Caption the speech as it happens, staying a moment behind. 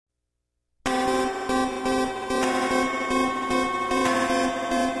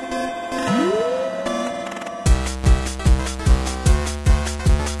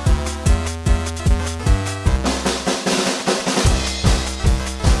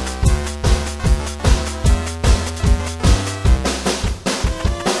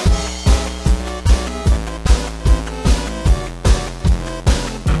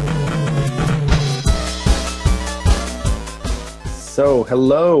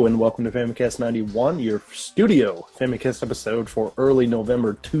hello, and welcome to Famicast 91, your studio Famicast episode for early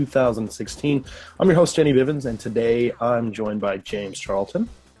November 2016. I'm your host, Jenny Bivens, and today I'm joined by James Charlton.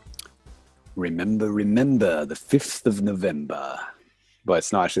 Remember, the 5th of November. Well,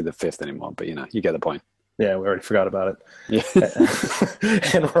 it's not actually the 5th anymore, but you get the point. Yeah, we already forgot about it. Yeah.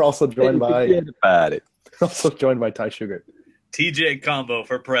 And we're also joined by... Forget about it. Also joined by Ty Sugar. TJ Combo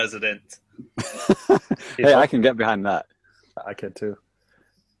for president. Hey, I can get behind that. I can too.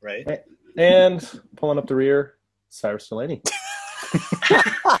 Right? And pulling up the rear, Cyrus Delaney.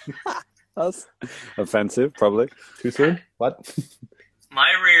 That's offensive, probably. Too soon? What?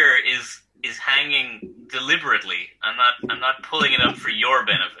 My rear is hanging deliberately. I'm not pulling it up for your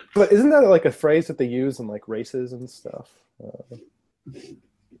benefit. But isn't that like a phrase that they use in like races and stuff?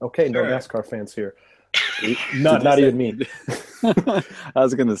 Okay, Sure. No NASCAR fans here. Not even me. I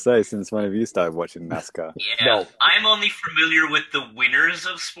was going to say, since when have you started watching NASCAR? Yeah, No. I'm only familiar with the winners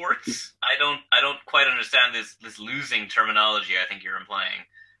of sports. I don't quite understand this losing terminology I think you're implying.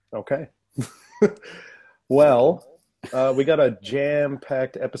 Okay. Well, we got a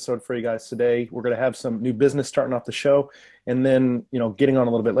jam-packed episode for you guys today. We're going to have some new business starting off the show, and then, getting on a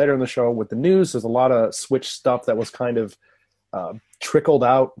little bit later in the show with the news. There's a lot of Switch stuff that was kind of trickled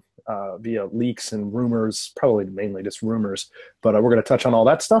out via leaks and rumors, probably mainly just rumors. But we're going to touch on all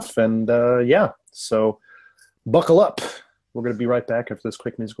that stuff, and so buckle up. We're going to be right back after this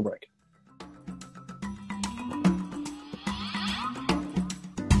quick musical break.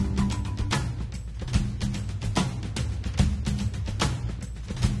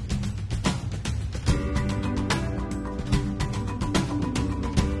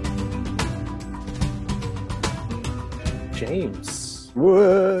 James,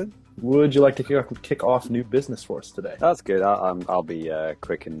 would you like to kick off new business for us today? That's good. I'll be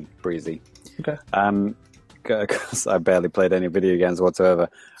quick and breezy. Okay. Because I barely played any video games whatsoever.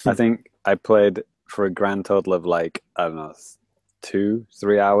 I think I played for a grand total of 2-3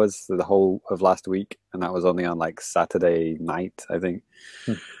 hours the whole of last week, and that was only on Saturday night, I think.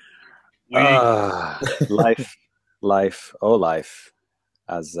 Life,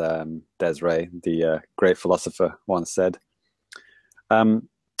 as Desiree, the great philosopher, once said.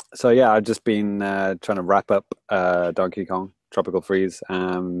 So yeah, I've just been trying to wrap up Donkey Kong Tropical Freeze.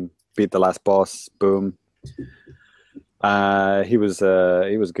 Beat the last boss. Boom. He was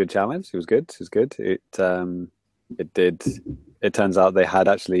a good challenge. He was good. It turns out they had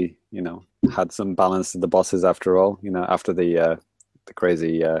actually had some balance to the bosses after all. After the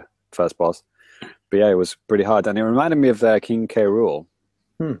crazy first boss. But yeah, it was pretty hard, and it reminded me of King K. Rool.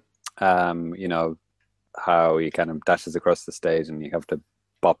 How he kind of dashes across the stage and you have to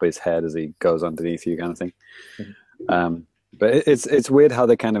bop his head as he goes underneath you, kind of thing. But it's weird how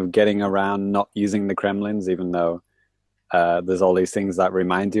they're kind of getting around not using the Kremlins, even though there's all these things that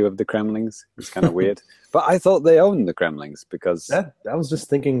remind you of the Kremlins. It's kind of weird. But I thought they owned the Kremlins because... I was just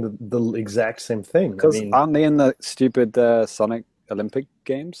thinking the exact same thing. Because aren't they in the stupid Sonic Olympic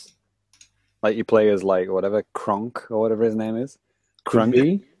games? Like you play as whatever, Kronk or whatever his name is.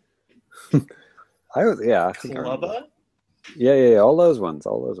 Krunky? I think I remember. Clubba? Yeah, all those ones,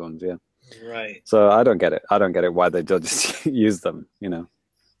 yeah. Right. So I don't get it why they don't just use them, I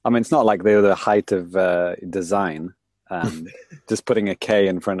mean, it's not like they're the height of design, just putting a K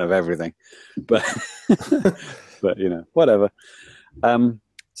in front of everything, but whatever.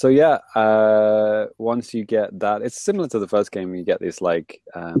 So yeah, once you get that, it's similar to the first game. You get this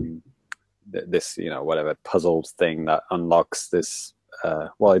this whatever puzzle thing that unlocks this.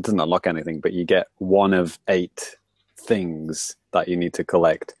 Well, it doesn't unlock anything, but you get one of 8 things that you need to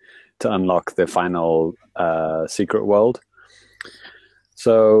collect to unlock the final secret world.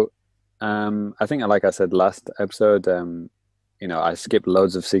 So I think, like I said last episode, I skipped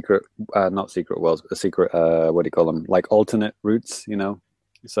loads of not secret worlds, but secret, what do you call them? Like alternate routes,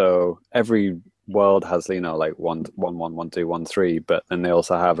 So every world has, 1, 1, 1, 2, 1, 3, but then they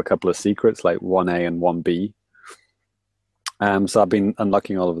also have a couple of secrets, like 1A and 1B. So I've been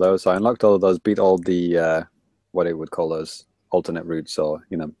unlocking all of those. So I unlocked all of those, beat all the, what it would call those alternate routes or,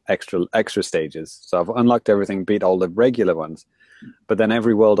 extra stages. So I've unlocked everything, beat all the regular ones. But then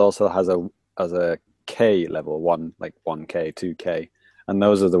every world also has a K level, 1K, 2K. And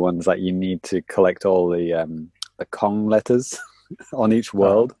those are the ones that you need to collect all the Kong letters on each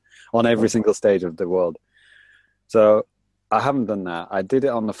world, on every single stage of the world. So I haven't done that. I did it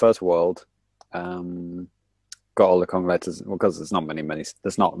on the first world. Got all the Kong letters because there's not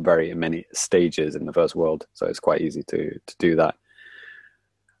very many stages in the first world, so it's quite easy to do that.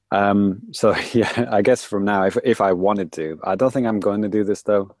 So yeah, I guess from now, if I wanted to, I don't think I'm going to do this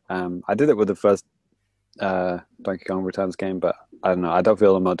though. I did it with the first Donkey Kong Returns game, but I don't know. I don't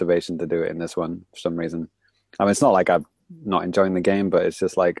feel the motivation to do it in this one for some reason. I mean, it's not like I'm not enjoying the game, but it's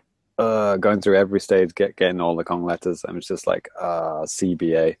just like going through every stage, getting all the Kong letters. I'm just like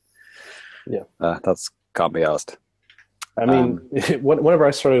CBA. Yeah, that's can't be asked. I mean, whenever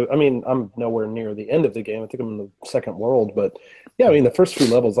I started, I mean, I'm nowhere near the end of the game. I think I'm in the second world, but yeah, I mean, the first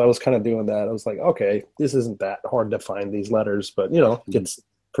few levels, I was kind of doing that. I was like, okay, this isn't that hard to find these letters, but it gets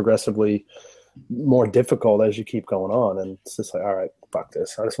progressively more difficult as you keep going on, and it's just like, all right, fuck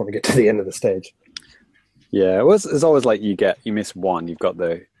this. I just want to get to the end of the stage. Yeah, it's always like you miss one, you've got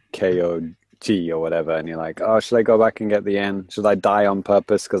the KOG or whatever, and you're like, oh, should I go back and get the N? Should I die on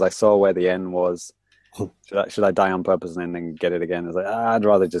purpose because I saw where the N was? Should I die on purpose and then get it again? It's like, I'd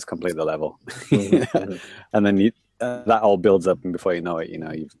rather just complete the level. And then that all builds up, and before you know it,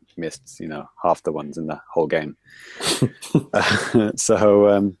 you've missed, half the ones in the whole game. So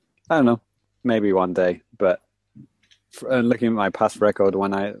I don't know, maybe one day. But looking at my past record,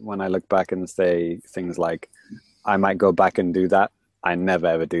 when I look back and say things like, I might go back and do that, I never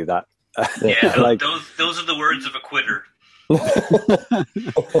ever do that. Yeah, those are the words of a quitter.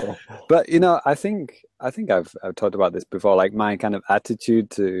 But I think I've talked about this before. Like, my kind of attitude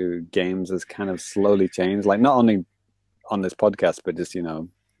to games has kind of slowly changed. Like, not only on this podcast, but just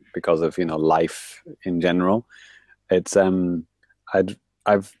because of life in general. It's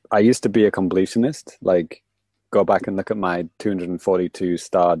I used to be a completionist. Like, go back and look at my 242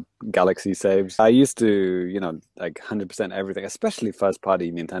 star Galaxy saves. I used to, like 100% everything, especially first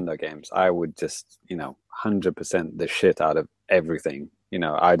party Nintendo games. I would just, 100% the shit out of everything.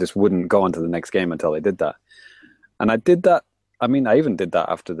 I just wouldn't go on to the next game until I did that. And I did that. I mean, I even did that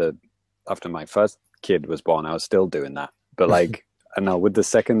after my first kid was born. I was still doing that. But like, I know with the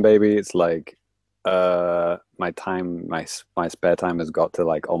second baby, it's like, my spare time has got to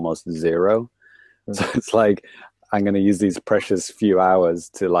like almost zero. So it's like, I'm going to use these precious few hours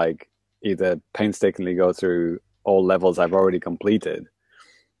to like either painstakingly go through all levels I've already completed,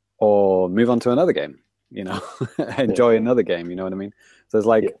 or move on to another game, enjoy another game. You know what I mean? So it's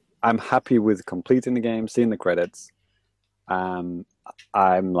like, I'm happy with completing the game, seeing the credits. I'm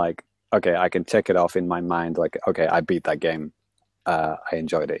like, okay, I can check it off in my mind. Like, okay, I beat that game. I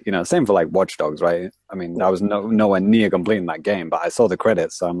enjoyed it. Same for like Watch Dogs, right? I mean, I was nowhere near completing that game, but I saw the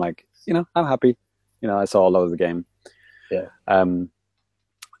credits, so I'm like, I'm happy. I saw all over the game. Yeah.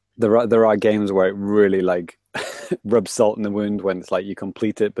 There are games where it really like rubs salt in the wound when it's like you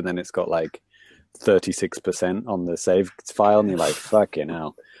complete it, but then it's got like 36% on the save file, and you're like, fucking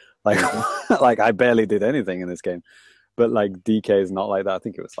hell. Like, like I barely did anything in this game. But like DK is not like that. I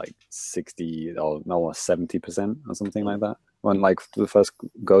think it was like 60 or no, 70% or something like that when like the first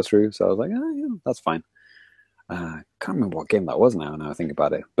go through. So I was like, that's fine. Can't remember what game that was now I think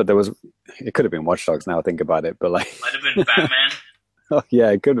about it. But it could have been Watch Dogs now I think about it. But like, might have been Batman. Oh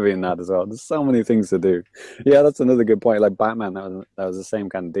yeah, it could have been that as well. There's so many things to do. Yeah, that's another good point. Like Batman, that was the same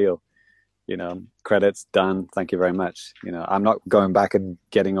kind of deal. Credits done. Thank you very much. I'm not going back and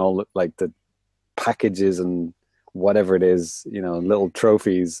getting all like the packages and whatever it is, little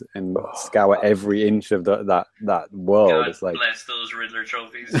trophies and scour every inch of that world. God it's like, bless those Riddler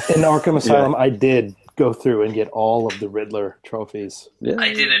trophies. In Arkham Asylum, I did go through and get all of the Riddler trophies. Yeah.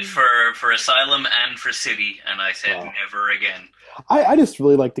 I did it for Asylum and for City, and I said never again. I just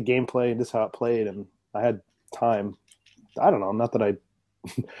really liked the gameplay and just how it played, and I had time. I don't know, not that I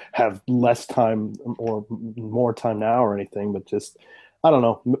have less time or more time now or anything, but just, I don't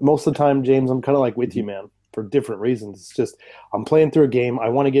know. Most of the time, James, I'm kind of like with you, man, for different reasons. It's just, I'm playing through a game, I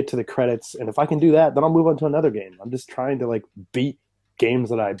want to get to the credits, and if I can do that, then I'll move on to another game. I'm just trying to like beat games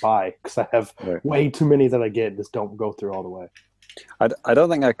that I buy, because I have way too many that I get and just don't go through all the way. I don't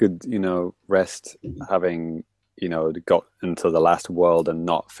think I could, rest having, got into the last world and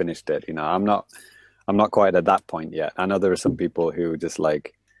not finished it. I'm not quite at that point yet. I know there are some people who just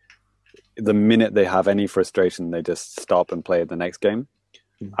like, the minute they have any frustration, they just stop and play the next game.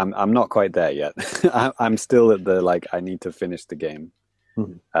 I'm not quite there yet. I'm still at the like, I need to finish the game.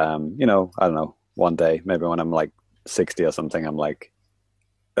 I don't know, one day, maybe when I'm like 60 or something, I'm like,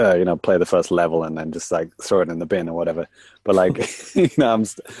 play the first level and then just like throw it in the bin or whatever. But like, I'm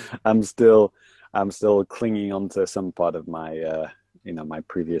still clinging onto some part of my, my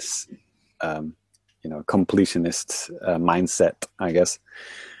previous, completionist mindset, I guess.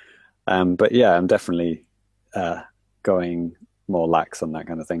 But yeah, I'm definitely going more lax on that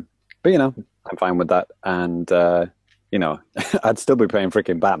kind of thing. But I'm fine with that. And I'd still be playing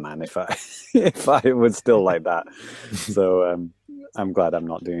freaking Batman if I was still like that. So I'm glad I'm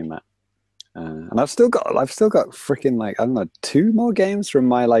not doing that. And I've still got freaking like, I don't know, 2 more games from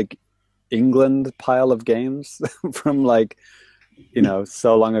my like England pile of games from like,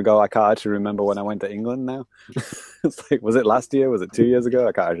 so long ago. I can't actually remember when I went to England now. It's like, was it last year? Was it 2 years ago?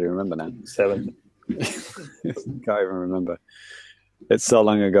 I can't actually remember now. 7. Can't even remember. It's so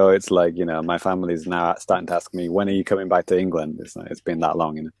long ago. It's like, my family's now starting to ask me, when are you coming back to England? It's been that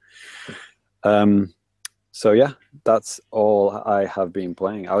long, So yeah, that's all I have been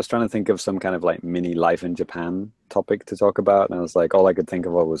playing. I was trying to think of some kind of like mini life in Japan topic to talk about, and I was like, all I could think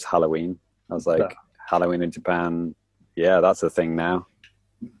of was Halloween. I was like, Halloween in Japan, yeah, that's a thing now.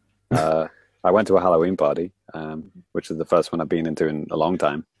 I went to a Halloween party, which is the first one I've been into in a long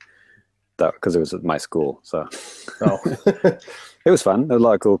time, because it was at my school. So it was fun. There were a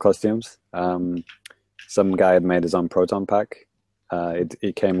lot of cool costumes. Some guy had made his own proton pack.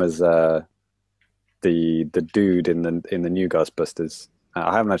 It came as the dude in the new Ghostbusters.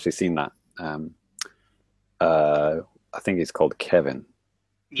 I haven't actually seen that. I think he's called Kevin.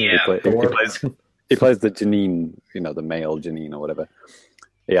 Yeah, he plays the Janine, the male Janine or whatever.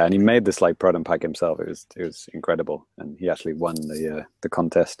 Yeah, and he made this like proton pack himself. It was incredible, and he actually won the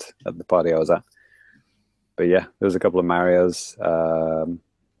contest at the party I was at. But yeah, there was a couple of Marios.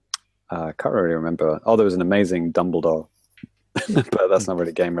 I can't really remember. Oh, there was an amazing Dumbledore. But that's not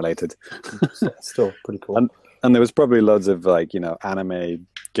really game related. Still pretty cool. And there was probably loads of like anime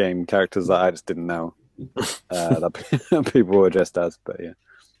game characters that I just didn't know that people were dressed as. But yeah,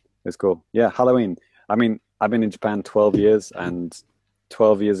 it's cool. Yeah, Halloween. I mean, I've been in Japan 12 years, and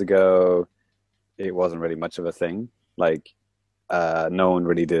 12 years ago, it wasn't really much of a thing. Like, no one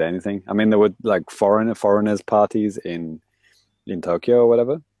really did anything. I mean, there were like foreigners parties in Tokyo or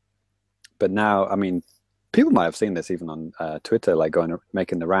whatever. But now, I mean, people might have seen this even on Twitter, like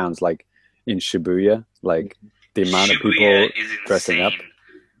making the rounds, like in Shibuya, like the amount of people dressing up.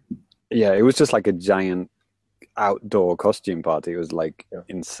 Yeah, it was just like a giant outdoor costume party. It was like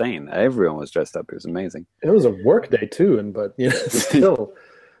insane. Everyone was dressed up. It was amazing. It was a work day too, but still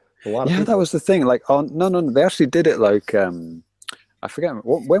a lot of people. That was the thing. Like, no, they actually did it like I forget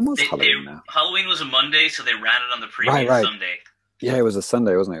when was Halloween now? Halloween was a Monday, so they ran it on the previous Sunday. Yeah, it was a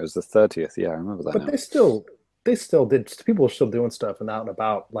Sunday, wasn't it? It was the 30th. Yeah, I remember that. But they still did. People were still doing stuff and out and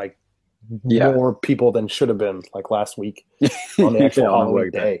about, like more people than should have been, like last week on the actual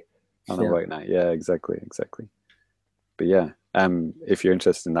Halloween day. On a work night, yeah, exactly. But yeah, if you're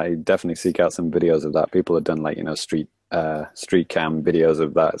interested in that, you definitely seek out some videos of that. People have done like street cam videos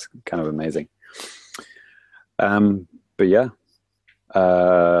of that. It's kind of amazing. But yeah,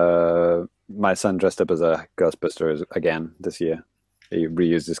 my son dressed up as a Ghostbuster again this year. He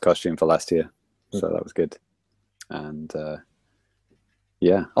reused his costume for last year, so that was good. And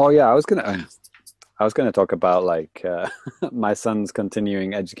yeah, I was gonna talk about like my son's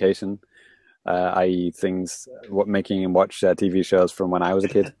continuing education, i.e., things making him watch TV shows from when I was a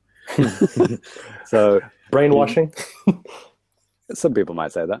kid. So brainwashing. Some people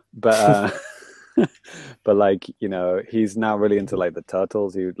might say that, but but like he's now really into like the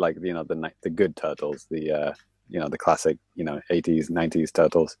turtles. He like the good turtles, the the classic 80s 90s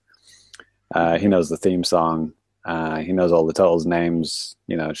turtles. He knows the theme song. He knows all the turtles' names.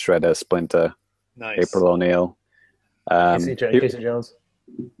 Shredder, Splinter, April O'Neil, Casey Jones.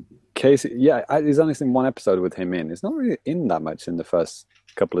 Casey, yeah, there's only seen one episode with him in. It's not really in that much in the first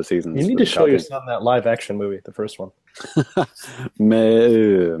couple of seasons. You need to show your son that live action movie, the first one.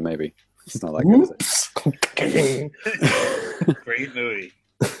 Maybe. It's not that good, is it? Great movie.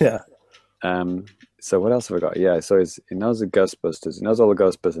 Yeah. So what else have I got? Yeah, so he knows the Ghostbusters. He knows all the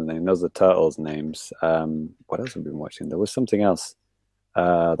Ghostbusters names. He knows the Turtles' names. What else have we been watching? There was something else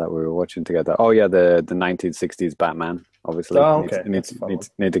that we were watching together. Oh yeah, the 1960s Batman. Obviously, okay.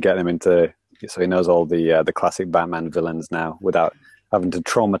 Need to get him into, so he knows all the classic Batman villains now without having to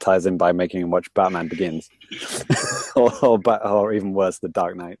traumatize him by making him watch Batman Begins, or even worse, The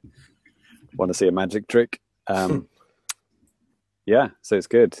Dark Knight. Want to see a magic trick? Yeah, so it's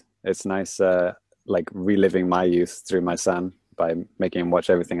good. It's nice, like reliving my youth through my son by making him watch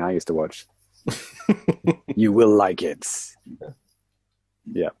everything I used to watch. You will like it.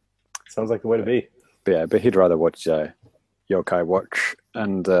 Yeah, sounds like the way to be. But he'd rather watch Yokai Watch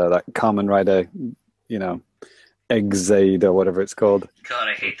and that Kamen Rider, Exade or whatever it's called. God,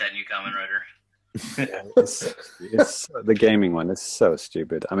 I hate that new Kamen Rider. It's the gaming one is so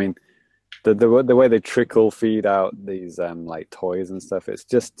stupid. I mean, the way they trickle feed out these like toys and stuff,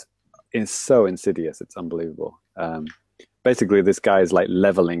 it's so insidious. It's unbelievable. Basically, this guy is like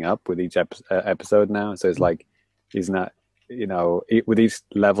leveling up with each episode now. So it's like he's not. With each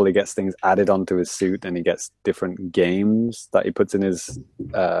level, he gets things added onto his suit, and he gets different games that he puts in his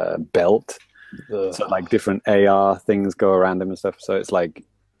belt. So like different AR things go around him and stuff. So it's like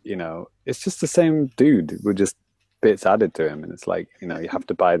you know, it's just the same dude with just bits added to him. And it's like, you know, you have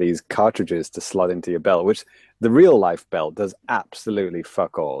to buy these cartridges to slot into your belt, which the real life belt does absolutely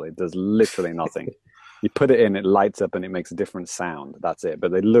fuck all. It does literally nothing. You put it in, it lights up and it makes a different sound. That's it.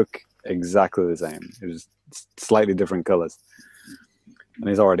 But they look exactly the same. It was slightly different colors. And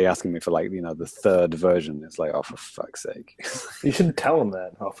he's already asking me for, like, you know, the third version. It's like, oh, for fuck's sake. You should tell him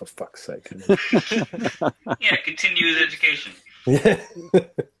that. Oh, for fuck's sake. Yeah, continue his education. Yeah.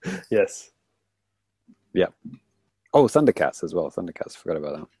 Yes. Yeah. Oh, Thundercats as well. Thundercats, forgot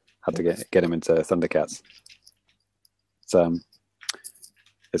about that. Had to get him into Thundercats.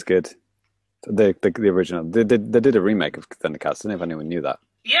 It's good. The original. They did a remake of Thundercats. I don't know if anyone knew that.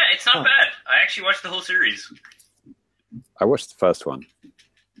 Yeah, it's not bad. I actually watched the whole series. I watched the first one.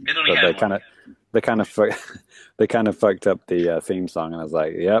 It only But had they kind of fucked up the theme song, and I was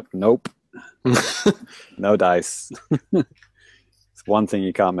like, "Yep, nope, no dice." It's one thing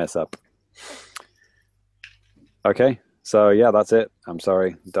you can't mess up. Okay, so yeah, that's it. I'm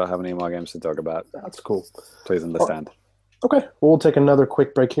sorry, don't have any more games to talk about. That's cool. Please understand. Okay, well, we'll take another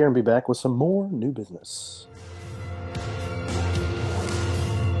quick break here and be back with some more new business.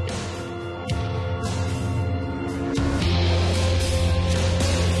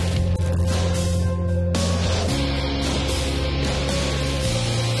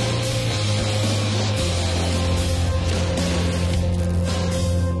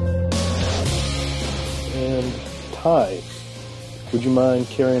 And Ty, would you mind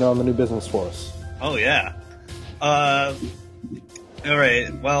carrying on the new business for us? Oh yeah. All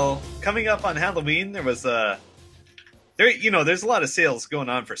right. Well, coming up on Halloween, there was there's a lot of sales going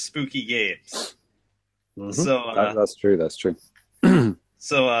on for spooky games. Mm-hmm. So That's true. That's true.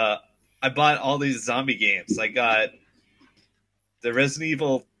 so I bought all these zombie games. I got the Resident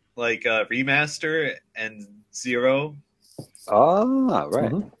Evil remaster and Zero, Ah,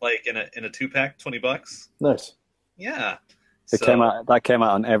 right. Mm-hmm. like in a 2-pack, $20. Nice. Yeah. That came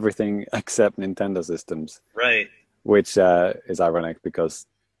out on everything except Nintendo systems, Right. which is ironic because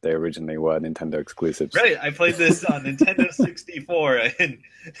they originally were Nintendo exclusives. Right. I played this on Nintendo 64 in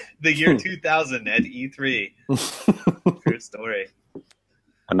the year 2000 at E3. True story.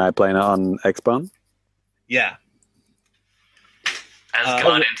 And I playing it on Xbox. Yeah. As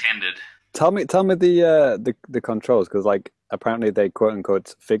God intended. Tell me the controls, because like apparently they quote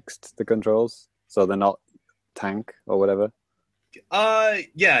unquote fixed the controls, so they're not tank or whatever.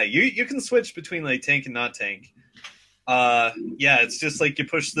 Yeah, you can switch between like tank and not tank. Yeah, it's just like you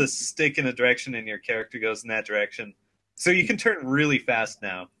push the stick in a direction and your character goes in that direction. So you can turn really fast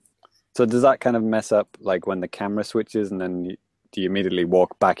now. So does that kind of mess up like when the camera switches and then do you immediately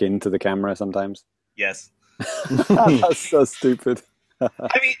walk back into the camera sometimes? Yes. That's so stupid.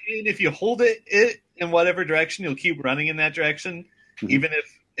 I mean, if you hold it in whatever direction, you'll keep running in that direction, even if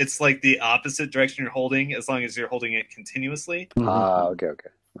it's like the opposite direction you're holding, as long as you're holding it continuously. Ah, okay.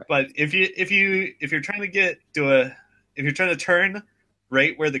 Right. But if you're trying to turn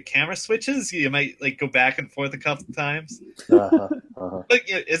right where the camera switches, you might like go back and forth a couple of times. But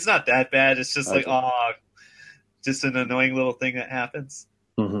it's not that bad. It's just just an annoying little thing that happens.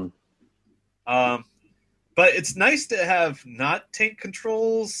 Mm-hmm. But it's nice to have not tank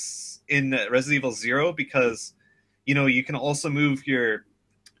controls in Resident Evil 0 because, you can also move your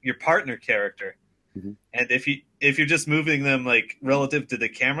partner character. Mm-hmm. And if you're just moving them like relative to the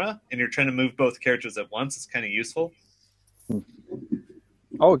camera and you're trying to move both characters at once, it's kind of useful.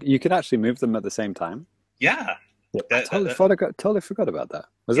 Oh, you can actually move them at the same time? Yeah. Yep. Totally forgot about that.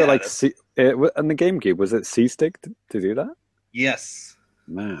 Was it like on the GameCube, was it C-Stick to do that? Yes.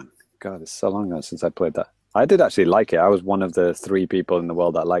 Man, God, it's so long ago since I played that. I did actually like it. I was one of the 3 people in the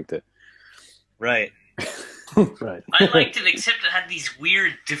world that liked it. Right. Right. I liked it, except it had these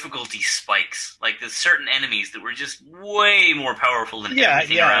weird difficulty spikes. Like there's certain enemies that were just way more powerful than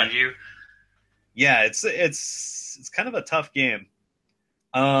everything around you. Yeah, it's kind of a tough game.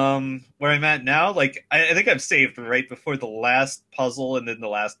 Where I'm at now, like I think I've saved right before the last puzzle and then the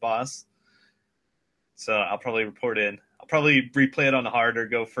last boss. So I'll probably report in. I'll probably replay it on hard or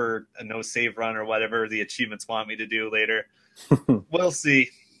go for a no save run or whatever the achievements want me to do later. We'll see.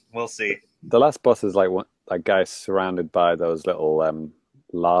 The last boss is like that guy surrounded by those little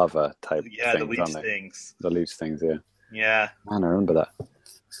lava type things. The leech things. The leech things, yeah. Yeah. Man, I remember that. I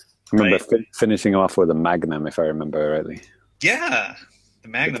remember finishing off with a magnum, if I remember rightly. Yeah, the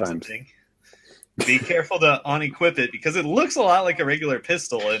magnum thing. Be careful to unequip it because it looks a lot like a regular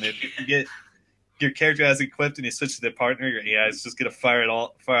pistol, and if you get your character has equipped and you switch to the partner, it's just gonna fire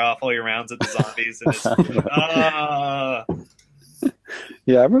off all your rounds at the zombies. And it's,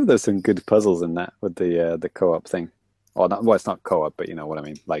 Yeah, I remember there's some good puzzles in that with the co-op thing. Or not, well, it's not co-op, but you know what I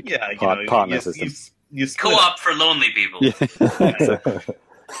mean. Like Yeah, partner system. you split Co-op for lonely people. Yeah. up.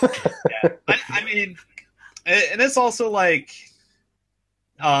 Yeah. I mean, and it's also like,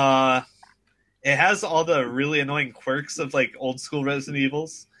 it has all the really annoying quirks of like old school Resident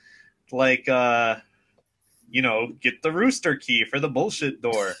Evils, like get the rooster key for the bullshit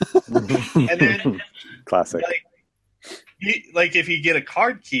door, and then Classic. like if you get a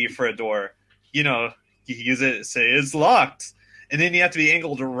card key for a door, you use it, say it's locked, and then you have to be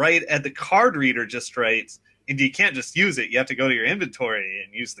angled right at the card reader just right, and you can't just use it. You have to go to your inventory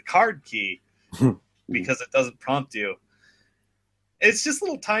and use the card key because it doesn't prompt you. It's just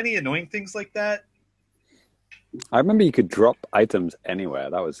little tiny annoying things like that. I remember you could drop items anywhere.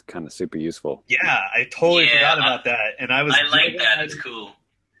 That was kind of super useful. Yeah, I totally forgot about that, and I like that. It's cool.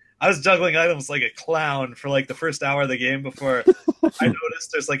 I was juggling items like a clown for like the first hour of the game before I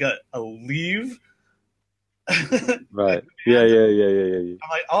noticed there's like a leave. Right. Yeah. I'm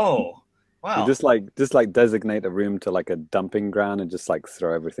like, oh, wow. You just like designate a room to like a dumping ground and just like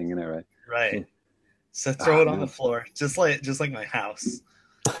throw everything in it, right? Right. So throw it on the floor, just like my house.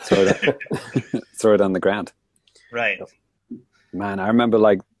 Throw it on the ground. Right. Man, I remember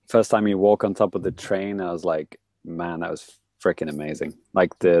like first time you walk on top of the train, I was like, man, that was freaking amazing.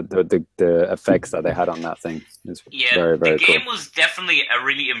 Like the effects that they had on that thing is very, very the cool. game was definitely a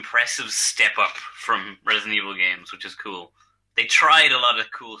really impressive step up from Resident Evil games, which is cool. They tried a lot of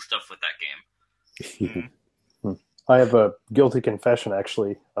cool stuff with that game. I have a guilty confession,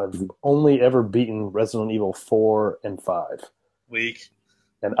 actually. I've only ever beaten Resident Evil 4 and 5. Weak.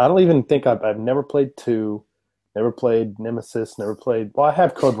 And I don't even think I've never played 2, never played Nemesis, never played... Well, I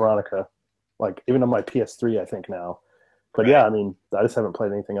have Code Veronica, like even on my PS3, I think now. But yeah, I mean, I just haven't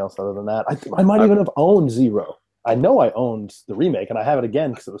played anything else other than that. I might even have owned Zero. I know I owned the remake, and I have it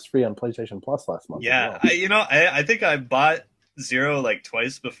again because it was free on PlayStation Plus last month. Yeah, well. I think I bought Zero like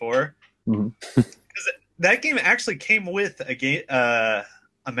twice before. Because that game actually came with a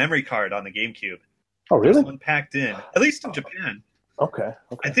memory card on the GameCube. Oh, really? There's one packed in, at least in Japan. Okay.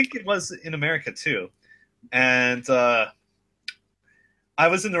 I think it was in America too. And I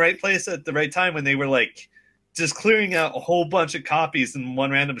was in the right place at the right time when they were like just clearing out a whole bunch of copies in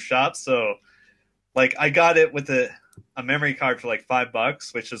one random shop. So like I got it with a memory card for like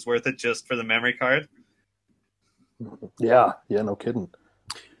 $5, which is worth it just for the memory card. Yeah, no kidding.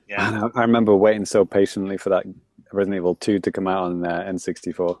 Yeah. Man, I remember waiting so patiently for that Resident Evil 2 to come out on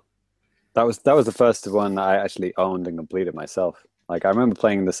N64. That was the first one I actually owned and completed myself. Like I remember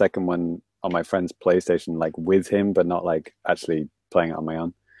playing the second one on my friend's PlayStation, like with him, but not like actually playing it on my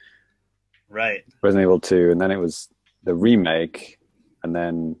own. Right. Resident Evil 2, and then it was the remake, and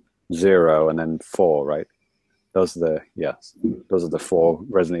then 0, and then 4, right? Those are the 4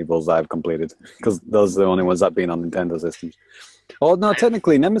 Resident Evils I've completed, because those are the only ones that have been on Nintendo systems. Oh no,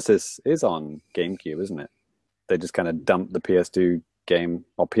 technically Nemesis is on GameCube, isn't it? They just kind of dumped the PS2 game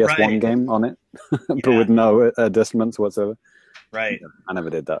or PS1 game on it, but with no adjustments whatsoever. Right. I never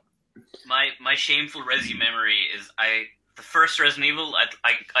did that. My shameful Resi memory is the first Resident Evil,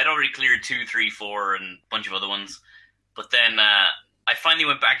 I'd already cleared 2, 3, 4, and a bunch of other ones. But then I finally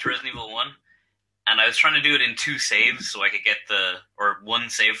went back to Resident Evil 1, and I was trying to do it in 2 saves so I could get or 1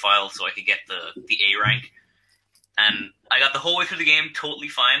 save file so I could get the A rank. And I got the whole way through the game totally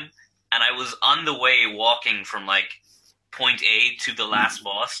fine, and I was on the way walking from like point A to the last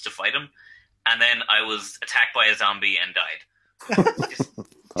boss to fight him, and then I was attacked by a zombie and died.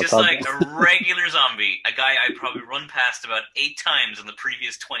 Just like a regular zombie, a guy I'd probably run past about 8 times in the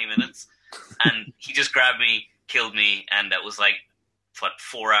previous 20 minutes, and he just grabbed me, killed me, and that was like,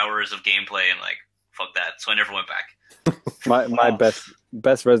 4 hours of gameplay, and like, fuck that. So I never went back. My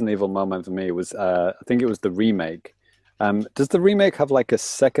best Resident Evil moment for me was, I think it was the remake. Does the remake have like a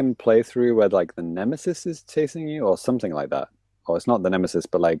second playthrough where like the Nemesis is chasing you or something like that? Or it's not the Nemesis,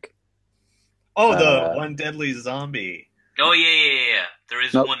 but like... Oh, the one deadly zombie. Oh, yeah. There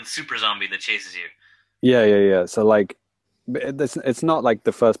is one super zombie that chases you. Yeah. So like, it's not like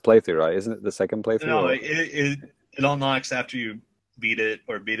the first playthrough, right? Isn't it the second playthrough? No, it unlocks after you beat it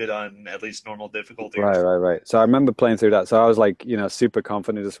on at least normal difficulty. Right. So I remember playing through that. So I was like, super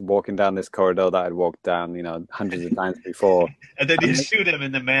confident, just walking down this corridor that I'd walked down, hundreds of times before. And then you shoot him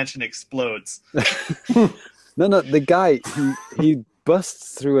and the mansion explodes. No, the guy, he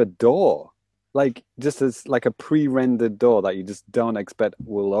busts through a door. Like, just as like a pre-rendered door that you just don't expect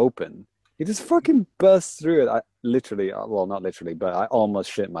will open. He just fucking bursts through it. I literally, well, not literally, but I almost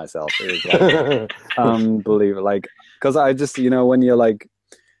shit myself. It was like, unbelievable. Like, because I just, when you're like,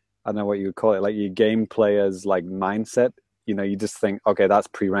 I don't know what you would call it, like your game player's like mindset you just think, okay, that's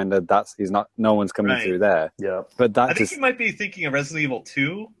pre-rendered. No one's coming Right. through there. Yeah. But that I think just you might be thinking of Resident Evil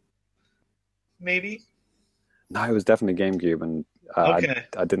 2, maybe. no, it was definitely GameCube, and Okay.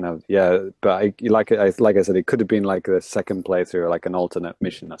 I didn't have but like I said, it could have been like a second playthrough, or like an alternate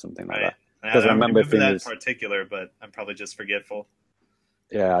mission or something like Right. that. Because I remember that in things. particular, but I'm probably just forgetful.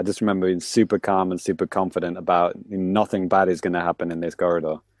 Yeah, I just remember being super calm and super confident about nothing bad is going to happen in this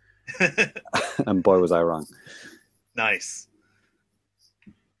corridor, and boy was I wrong. Nice.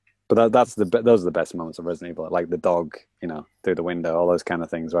 But those are the best moments of Resident Evil, like the dog, through the window, all those kind of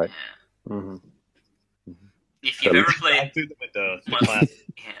things, right? Mm-hmm. If you've ever played Out through the window.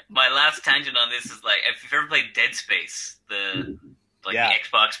 my last tangent on this is like if you've ever played Dead Space, the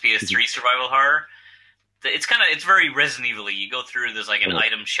Xbox PS3 survival horror. It's very Resident Evil-y. You go through, there's like an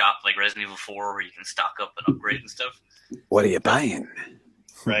item shop like Resident Evil 4 where you can stock up and upgrade and stuff. What are you buying?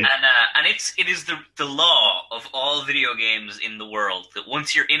 Right. And it is the law of all video games in the world that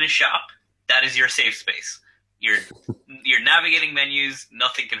once you're in a shop, that is your safe space. You're navigating menus,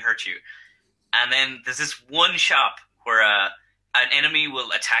 nothing can hurt you. And then there's this one shop where an enemy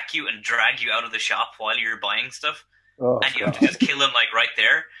will attack you and drag you out of the shop while you're buying stuff, and you have to just kill him like right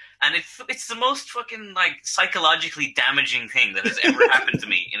there. And it's the most fucking like psychologically damaging thing that has ever happened to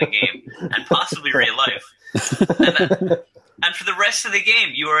me in a game, and possibly real life. And for the rest of the game,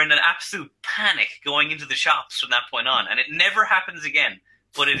 you are in an absolute panic going into the shops from that point on, and it never happens again.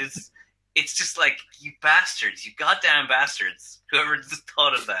 But it's just like, you bastards, you goddamn bastards, whoever just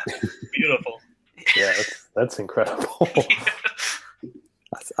thought of that. Beautiful. Yeah, that's incredible.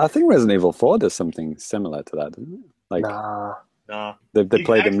 I think Resident Evil 4 does something similar to that, doesn't it? Like, Nah. No. they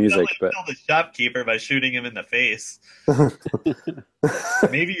play the music, but kill the shopkeeper by shooting him in the face.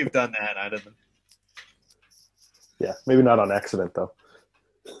 Maybe you've done that. I don't know. Yeah, maybe not on accident though.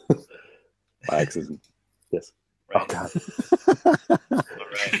 by accident. Yes. Right. Oh God. All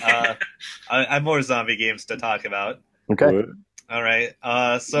right. I have more zombie games to talk about. Okay. All right.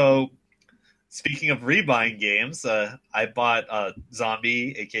 So, speaking of rebuying games, I bought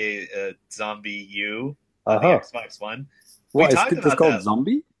Zombie, aka Zombie U, on the Xbox One. What, is it called that.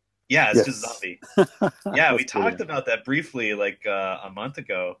 Zombie? Yeah, it's just Zombie. Yeah, we That's cool. talked about that briefly like a month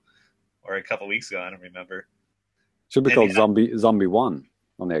ago or a couple weeks ago. I don't remember. Should be And called yeah. Zombie 1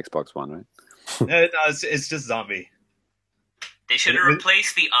 on the Xbox One, right? No, it's just Zombie. They should have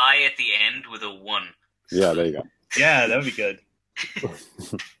replaced the I at the end with a 1. Yeah, there you go. Yeah, that would be good.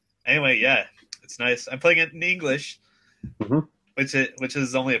 Anyway, yeah, it's nice. I'm playing it in English, Mhm. which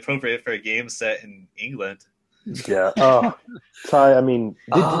is only appropriate for a game set in England. Yeah. Oh, Ty. I mean,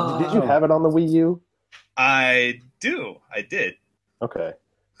 did you have it on the Wii U? I did. Okay.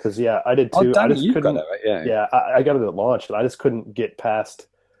 Because I did too. Oh, damn, I just you couldn't. got it, right? Yeah, I got it at launch, and I just couldn't get past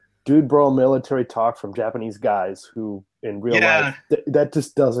dude, bro, military talk from Japanese guys who, in real life, that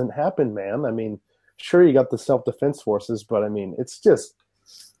just doesn't happen, man. I mean, sure, you got the self-defense forces, but I mean, it's just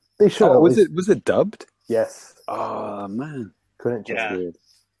they should. Was it dubbed? Yes. Oh man, Couldn't just. Yeah. Weird.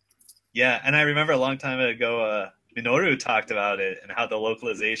 Yeah, and I remember a long time ago, Minoru talked about it and how the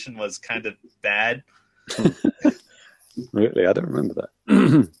localization was kind of bad. Really, I don't remember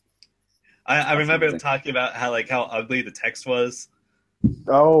that. I remember him talking about how ugly the text was.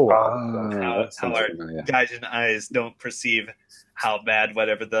 Oh. How that sounds our familiar. Gaijin eyes don't perceive how bad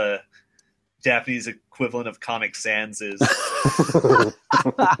whatever the Japanese equivalent of Comic Sans is. Right.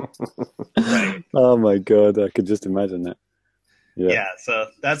 Oh my god, I could just imagine that. Yeah, so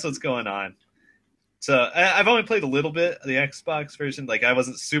that's what's going on. So I've only played a little bit of the Xbox version. Like, I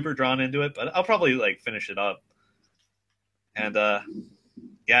wasn't super drawn into it, but I'll probably finish it up. And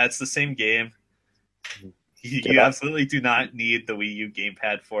yeah, it's the same game. You absolutely do not need the Wii U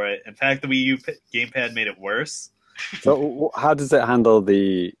gamepad for it. In fact, the Wii U gamepad made it worse. So how does it handle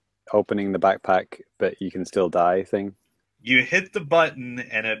the opening the backpack but you can still die thing? You hit the button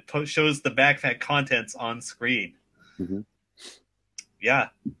and it shows the backpack contents on screen. Mhm. Yeah.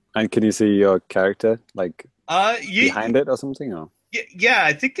 And can you see your character behind it or something? Or? Yeah,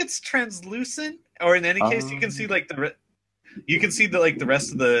 I think it's translucent, or in any case, you can see the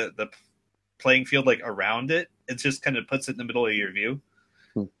rest of the playing field around it. It just kind of puts it in the middle of your view.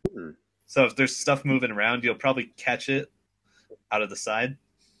 Mm-hmm. So if there's stuff moving around, you'll probably catch it out of the side.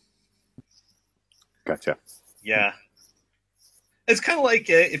 Gotcha. Yeah. It's kind of like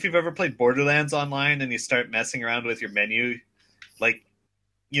if you've ever played Borderlands online and you start messing around with your menu,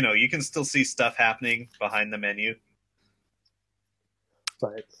 you can still see stuff happening behind the menu.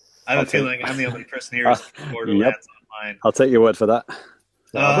 Right. I have a feeling I'm the only person here who's played Borderlands online. I'll take your word for that.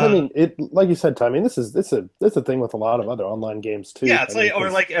 No, but I mean, it like you said, Ty, I mean, this is a thing with a lot of other online games too. Yeah, it's I mean, or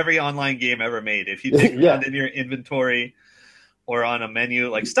 'cause- like every online game ever made. If you dig yeah, around in your inventory or on a menu,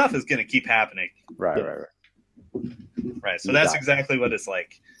 like stuff is going to keep happening. Right, Yeah. right, right. Right. So that's Yeah. exactly what it's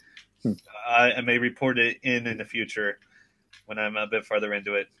like. Hmm. I may report it in the future when I'm a bit farther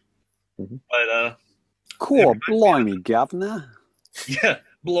into it. Mhm. But Cool, blimey, governor. yeah,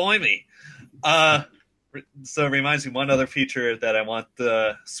 blimey. So it reminds me, one other feature that I want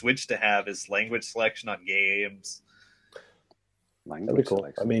the Switch to have is language selection on games. that'd be Language cool.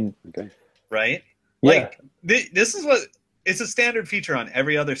 selection. I mean, Okay. Right? yeah, Like this is what it's a standard feature on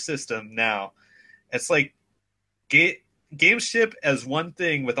every other system now. It's like games ship as one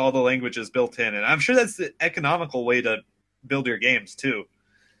thing with all the languages built in, and I'm sure that's the economical way to build your games too.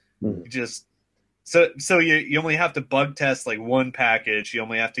 Mhm. You just so you only have to bug test like one package. You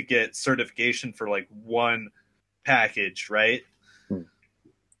only have to get certification for like one package, right?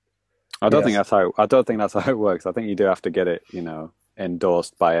 I don't Yes. think that's how it works. I think you do have to get it,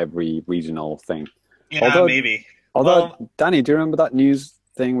 endorsed by every regional thing. Yeah, Although- maybe. Although, Danny, do you remember that news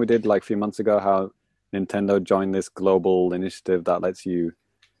thing we did like a few months ago? How Nintendo joined this global initiative that lets you,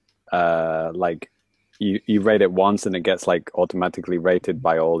 you rate it once and it gets like automatically rated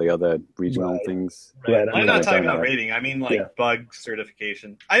by all the other regional Right. things. Right. I'm not talking Yeah. about rating. I mean like Yeah. bug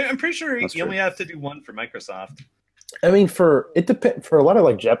certification. I'm pretty sure That's you true. only have to do one for Microsoft. I mean, for a lot of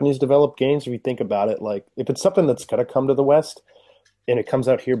like Japanese developed games, if you think about it, like if it's something that's gonna come to the West and it comes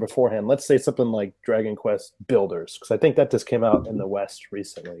out here beforehand, let's say something like Dragon Quest Builders, because I think that just came out in the West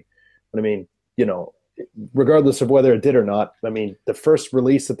recently. But I mean, regardless of whether it did or not, I mean, the first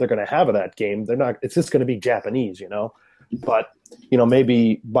release that they're going to have of that game, it's just going to be Japanese, But,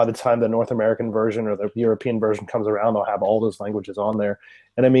 maybe by the time the North American version or the European version comes around, they'll have all those languages on there.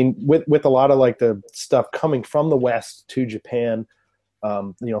 And I mean, with a lot of like the stuff coming from the West to Japan,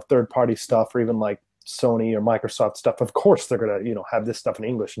 third party stuff, or even like Sony or Microsoft stuff, of course they're going to, have this stuff in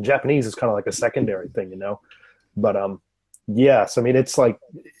English, and Japanese is kind of like a secondary thing, But, yes, I mean, it's like,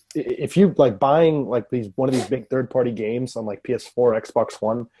 if you like buying like one of these big third party games on like PS4, Xbox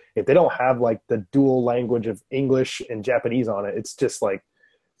One, if they don't have like the dual language of English and Japanese on it, it's just like,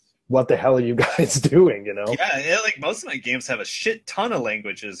 what the hell are you guys doing? Yeah, like most of my games have a shit ton of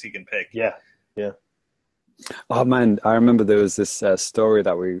languages you can pick. Yeah. Oh man, I remember there was this story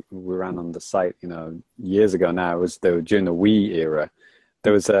that we ran on the site, years ago now. It was during the Wii era.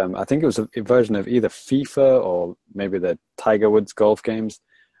 There was, I think it was a version of either FIFA or maybe the Tiger Woods golf games,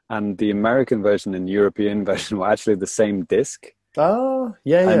 and the American version and European version were actually the same disc. Oh,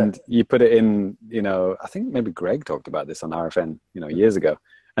 yeah. And you put it in, I think maybe Greg talked about this on RFN, years ago.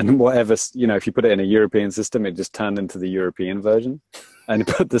 And whatever, if you put it in a European system, it just turned into the European version. And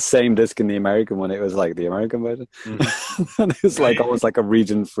you put the same disc in the American one, it was like the American version. Mm-hmm. And it was like almost like a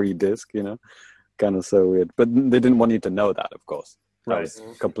region-free disc, kind of so weird. But they didn't want you to know that, of course. That Right. was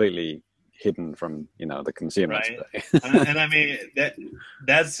completely hidden from, the consumer. Right. And I mean,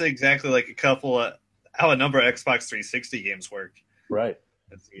 that's exactly like how a number of Xbox 360 games work. Right.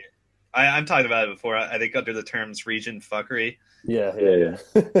 I'm talking about it before. I think under the terms region fuckery. Yeah.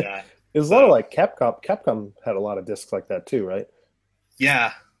 Yeah. There's a lot of like Capcom. Capcom had a lot of discs like that too, right?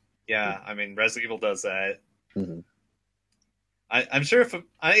 Yeah. I mean, Resident Evil does that. Mm-hmm. I'm sure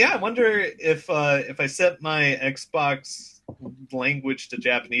I wonder if I set my Xbox language to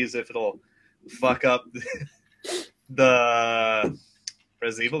Japanese, if it'll fuck up the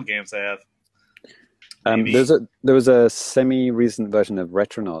Resident Evil games I have. There was a semi-recent version of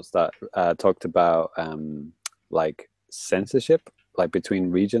Retronauts that talked about like censorship, like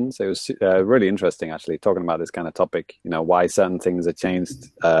between regions. It was really interesting, actually, talking about this kind of topic. Why certain things are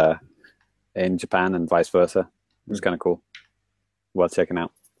changed in Japan and vice versa. It was kind of cool. Worth checking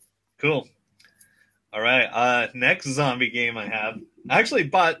out. Cool. All right. Next zombie game I have. I actually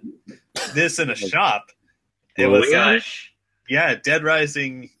bought this in a shop. It Oh was my gosh. Dead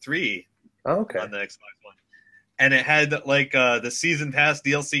Rising 3 Okay. on the Xbox One. And it had like the season pass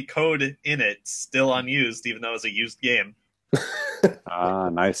DLC code in it, still unused, even though it was a used game. Ah,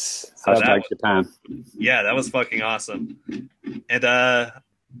 nice. So that Hashtag was- Japan. Yeah, that was fucking awesome. And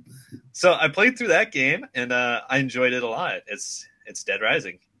so I played through that game and I enjoyed it a lot. It's Dead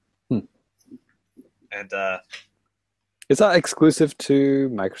Rising. Hmm. And Is that exclusive to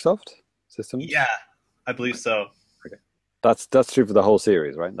Microsoft systems? yeah, I believe so. That's true for the whole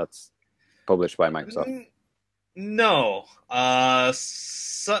series, right? That's published by Microsoft. No.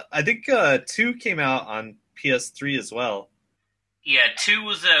 So I think 2 came out on PS3 as well. Yeah, 2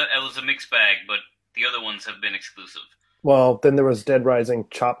 was a mixed bag, but the other ones have been exclusive. Well, then there was Dead Rising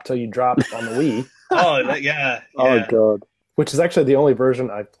Chop Till You Drop on the Wii. Oh, yeah. Oh god. which is actually the only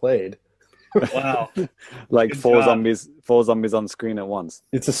version I've played. Wow, Like good job. four zombies on screen at once.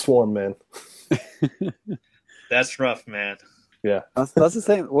 It's a swarm, man. That's rough, man. Yeah. That's the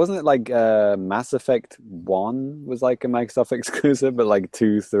same. Wasn't it like Mass Effect 1 was like a Microsoft exclusive, but like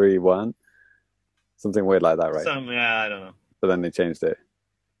 2, 3, 1? Something weird like that, right? Yeah, I don't know. But then they changed it.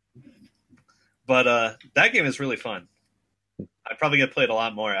 But that game is really fun. I probably get played a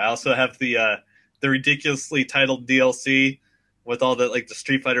lot more. I also have the ridiculously titled DLC with all the like the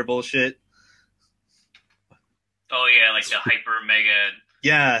Street Fighter bullshit. Oh yeah, like the hyper mega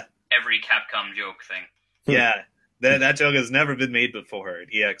Yeah, every Capcom joke thing. yeah. That joke has never been made before at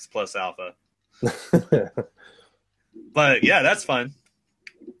EX plus Alpha. But yeah, that's fun.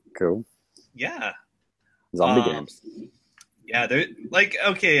 Cool. Yeah. Zombie games. Yeah, they're like,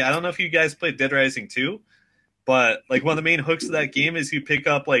 okay, I don't know if you guys played Dead Rising 2, but like one of the main hooks of that game is you pick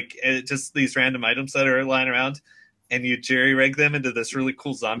up like just these random items that are lying around and you jerry rig them into this really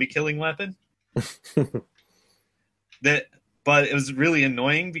cool zombie killing weapon. But it was really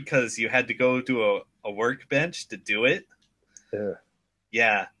annoying because you had to go to a workbench to do it. Yeah.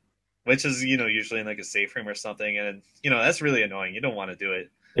 Yeah. Which is, usually in like a safe room or something. And, that's really annoying. You don't want to do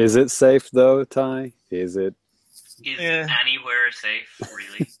it. Is it safe though, Ty? Is it? Is anywhere safe,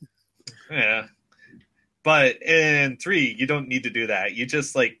 really? Yeah. But in 3, you don't need to do that. You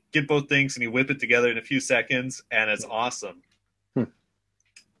just like get both things and you whip it together in a few seconds and it's awesome.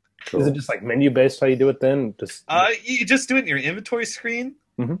 Cool. Is it just like menu based how you do it then? You just do it in your inventory screen.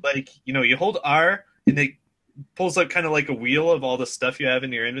 Mm-hmm. Like, you hold R and it pulls up kind of like a wheel of all the stuff you have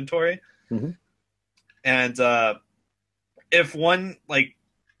in your inventory. Mm-hmm. And if one like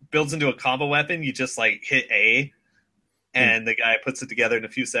builds into a combo weapon, you just like hit A and the guy puts it together in a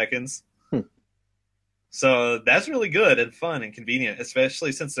few seconds. So that's really good and fun and convenient,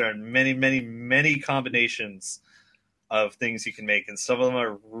 especially since there are many, many, many combinations of things you can make, and some of them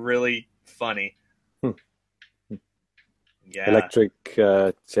are really funny. Yeah. Electric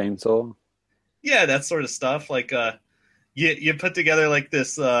chainsaw? Yeah, that sort of stuff. Like you put together like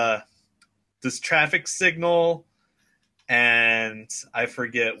this traffic signal, and I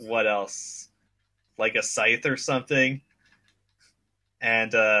forget what else, like a scythe or something,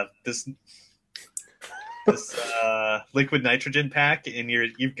 and this liquid nitrogen pack, and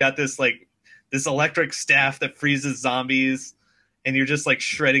you've got this electric staff that freezes zombies, and you're just like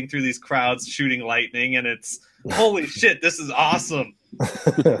shredding through these crowds, shooting lightning, and it's holy shit, this is awesome.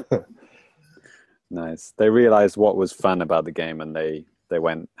 Nice. They realized what was fun about the game, and they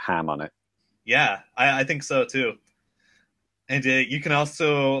went ham on it. Yeah, I think so too. And you can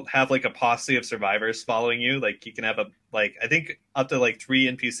also have like a posse of survivors following you. Like you can have I think up to like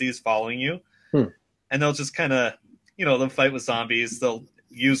 3 NPCs following you, and they'll just kind of they'll fight with zombies. They'll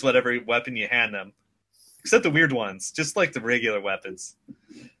use whatever weapon you hand them, except the weird ones, just like the regular weapons.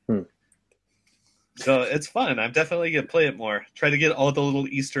 So it's fun. I'm definitely gonna play it more. Try to get all the little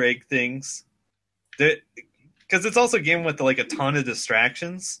Easter egg things, because it's also a game with like a ton of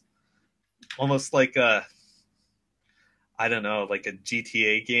distractions, almost like I don't know, like a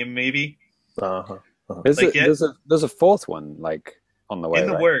GTA game maybe. There's a fourth one like on the way, in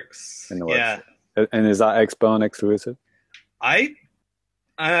the right? works. In the works. Yeah. And is that Xbox exclusive? I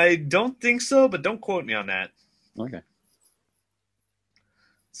don't think so, but don't quote me on that. Okay.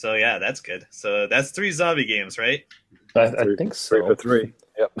 So yeah, that's good. So that's 3 zombie games, right? I think so. 3 for 3.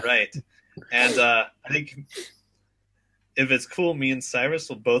 Yep. Right. And I think if it's cool, me and Cyrus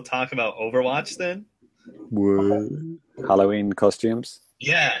will both talk about Overwatch then. Whoa. Halloween costumes?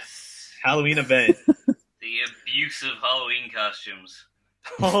 Yes. Halloween event. The abusive Halloween costumes.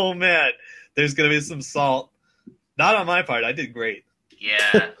 Oh man, there's gonna be some salt. Not on my part. I did great.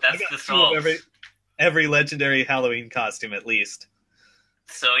 Yeah, that's the salt. Every legendary Halloween costume, at least.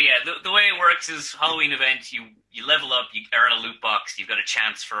 So yeah, the way it works is Halloween event. You level up, you earn a loot box. You've got a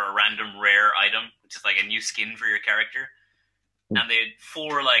chance for a random rare item, which is like a new skin for your character. And they had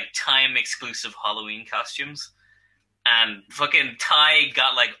 4 like time exclusive Halloween costumes, and fucking Ty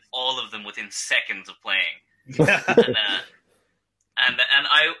got like all of them within seconds of playing. And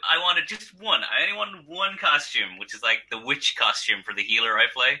I wanted just one. I only wanted one costume, which is like the witch costume for the healer I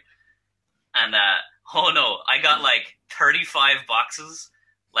play. And oh no, I got like 35 boxes.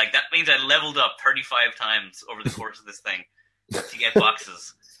 Like that means I leveled up 35 times over the course of this thing to get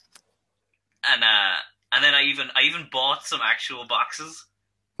boxes. And then I even bought some actual boxes,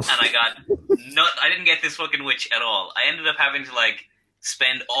 and I didn't get this fucking witch at all. I ended up having to like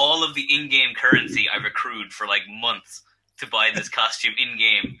spend all of the in-game currency I've accrued for like months to buy this costume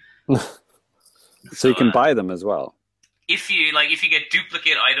in-game. So you can buy them as well? if you get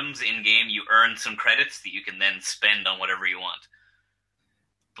duplicate items in game, you earn some credits that you can then spend on whatever you want.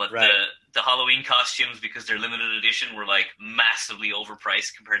 But Right. the Halloween costumes, because they're limited edition, were like massively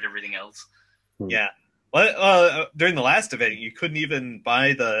overpriced compared to everything else. Yeah. Well, during the last event, you couldn't even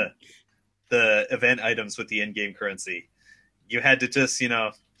buy the event items with the in-game currency. You had to just,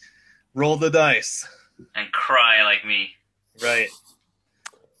 roll the dice. And cry like me. Right.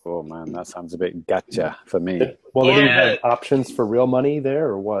 Oh man, that sounds a bit gacha for me. Well, they didn't Yeah. have options for real money there,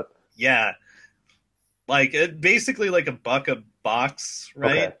 or what? Yeah. Like, basically like $1 a box,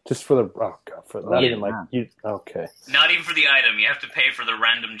 right? Okay, just for the God, for not Yeah. even like you. Okay. Not even for the item. You have to pay for the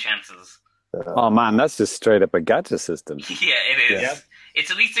random chances. Oh man, that's just straight up a gacha system. Yeah, it is. Yep. It's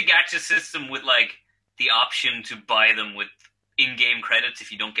at least a gacha system with like the option to buy them with in-game credits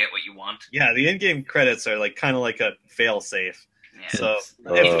if you don't get what you want. Yeah, the in-game credits are like kind of like a fail-safe. Yeah. So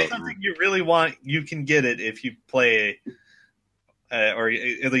Oh, if it's something you really want, you can get it if you play, or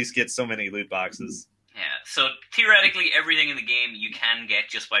at least get so many loot boxes. Yeah. So theoretically, everything in the game you can get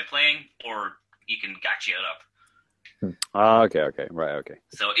just by playing, or you can gacha it up. Ah, okay, right, okay.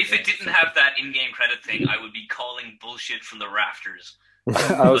 So if it didn't have that in-game credit thing, I would be calling bullshit from the rafters.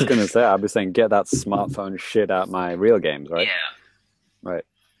 I was gonna say, I'd be saying, get that smartphone shit out my real games, right? Yeah. Right,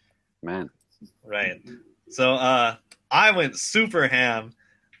 man. Right. So I went super ham,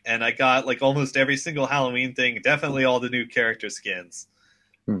 and I got like almost every single Halloween thing. Definitely all the new character skins.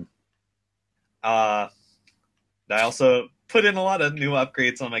 I also put in a lot of new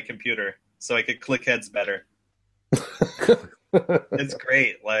upgrades on my computer so I could click heads better. It's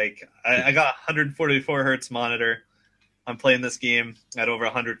great. Like I got 144 hertz monitor. I'm playing this game at over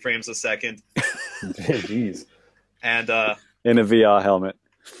 100 frames a second, Jeez. and In a VR helmet.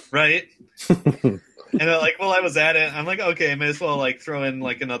 right. And like while I was at it, I'm like, okay, I may as well like throw in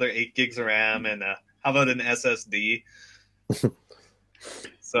like another 8 gigs of RAM, and how about an SSD?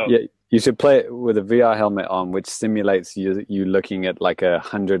 So Yeah, you should play it with a VR helmet on, which simulates you looking at like a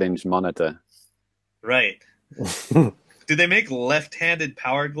 100-inch monitor. right. Do they make left-handed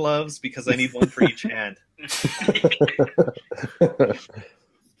power gloves? Because I need one for each hand.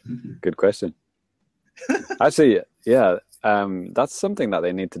 Good question. Actually, yeah, that's something that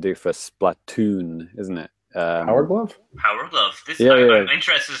they need to do for Splatoon, isn't it? Power glove? Power glove. Yeah, I'm yeah.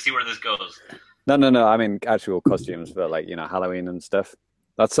 interested to see where this goes. No. I mean, actual costumes for like Halloween and stuff.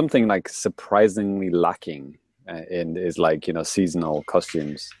 That's something like surprisingly lacking is like seasonal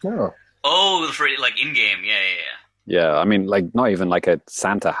costumes. No. Oh, for like in-game. Yeah. Yeah, I mean, like not even like a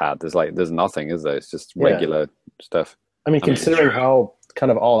Santa hat. There's nothing, is there? It's just Yeah. regular stuff. I mean, I mean, considering true. how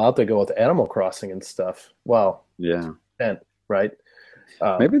kind of all out they go with Animal Crossing and stuff. Wow. Yeah. Right?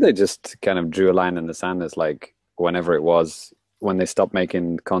 Maybe they just kind of drew a line in the sand as like whenever it was when they stopped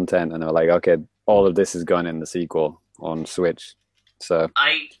making content and they were like, okay, all of this is going in the sequel on Switch. So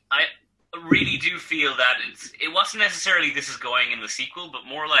I really do feel that it wasn't necessarily this is going in the sequel, but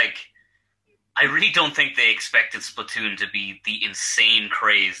more like I really don't think they expected Splatoon to be the insane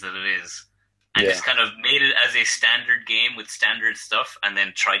craze that it is. And Yeah. just kind of made it as a standard game with standard stuff and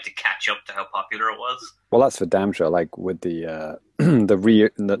then tried to catch up to how popular it was. well, that's for damn sure. Like with the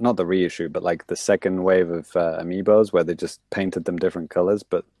not the reissue, but like the second wave of amiibos where they just painted them different colors,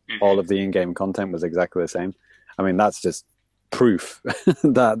 but all of the in-game content was exactly the same. I mean, that's just proof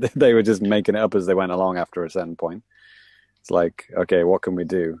that they were just making it up as they went along after a certain point. It's like, okay, what can we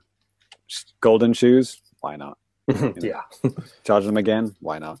do? Golden shoes? Why not? Yeah. Charge them again?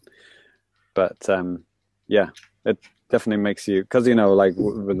 Why not? But yeah, it definitely makes you, because like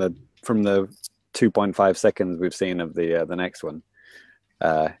from the 2.5 seconds we've seen of the next one,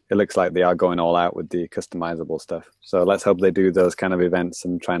 it looks like they are going all out with the customizable stuff. So let's hope they do those kind of events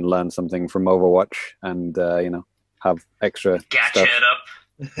and try and learn something from Overwatch and have extra Gacha stuff. it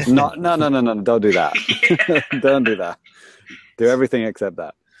up. No, don't do that. Yeah. Don't do that. Do everything except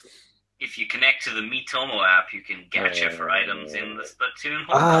that. If you connect to the Miitomo app, you can gacha for items in the Splatoon.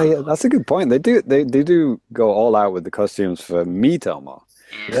 Yeah, that's a good point. They do go all out with the costumes for Miitomo,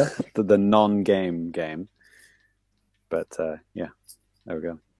 Yeah. the non-game game. But yeah, there we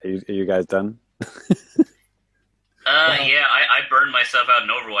go. Are you guys done? Yeah, I burned myself out in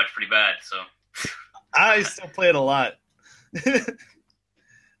Overwatch pretty bad, so. I still play it a lot.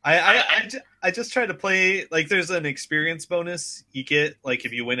 I just try to play, like, there's an experience bonus you get, like,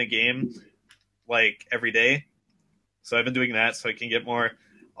 if you win a game, like, every day. So I've been doing that so I can get more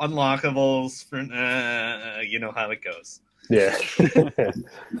unlockables for, you know how it goes. Yeah.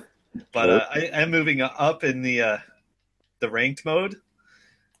 But I'm moving up in the ranked mode,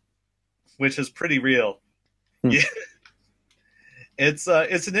 which is pretty real. Yeah. It's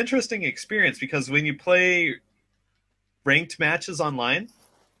an interesting experience because when you play ranked matches online,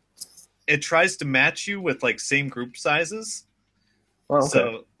 it tries to match you with like same group sizes. Oh, okay.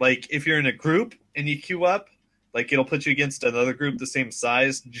 So like if you're in a group and you queue up, like it'll put you against another group the same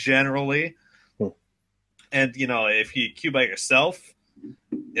size generally. And if you queue by yourself,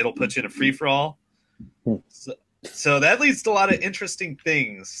 it'll put you in a free for all. So that leads to a lot of interesting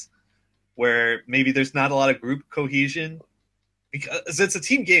things where maybe there's not a lot of group cohesion because it's a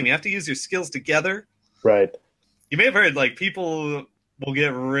team game. You have to use your skills together. Right. You may have heard like people will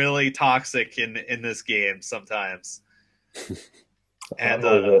get really toxic in this game sometimes. And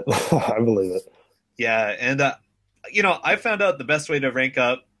I believe it. I believe it. Yeah, and I found out the best way to rank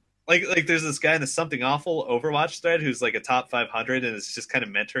up. Like there's this guy in the Something Awful Overwatch thread who's like a top 500 and is just kind of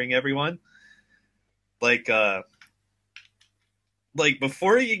mentoring everyone. Like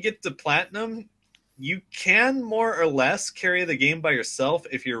before you get to platinum, you can more or less carry the game by yourself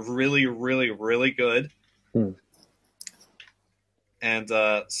if you're really, really, really good. And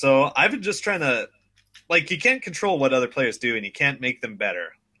so I've been just trying to, like, you can't control what other players do and you can't make them better.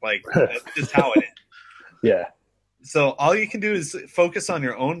 Like, that's just how it is. Yeah. So all you can do is focus on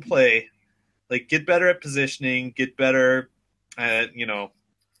your own play, like get better at positioning, get better at,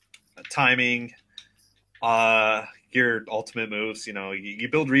 timing, your ultimate moves. You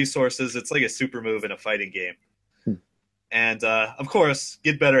build resources. It's like a super move in a fighting game. And, of course,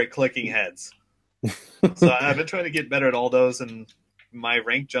 get better at clicking heads. So I've been trying to get better at all those, and my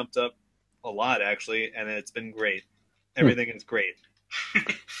rank jumped up a lot, actually, and it's been great. Everything is great.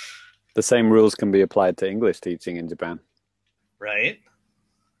 The same rules can be applied to English teaching in Japan. Right?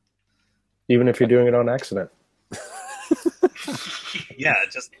 Even if you're doing it on accident. Yeah,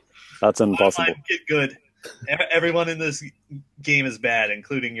 just... That's impossible. Online, get good. Everyone in this game is bad,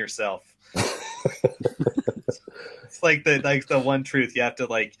 including yourself. It's like the one truth you have to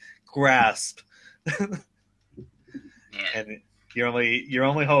like grasp. And your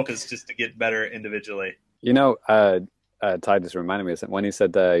only hope is just to get better individually. Ty just reminded me of something when he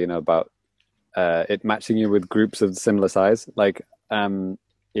said about it matching you with groups of similar size. Like in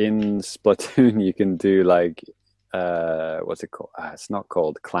Splatoon, you can do like what's it called? It's not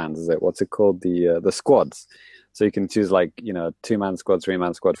called clans, is it? What's it called? The squads. So you can choose like 2-man squad,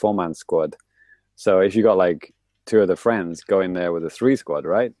 3-man squad, 4-man squad. So if you got like 2 other friends, go in there with a 3 squad,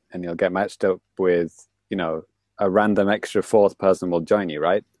 right? And you'll get matched up with a random extra 4th person will join you,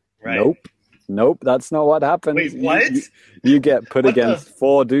 right? Right. Nope, that's not what happens. Wait, what? You get put against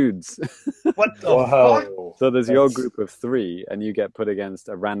 4 dudes. What the fuck? So there's your group of 3, and you get put against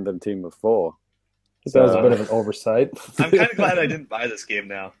a random team of 4. That was a bit of an oversight. I'm kind of glad I didn't buy this game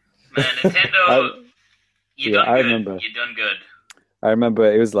now. Man, Nintendo, you done good. remember. You done good. I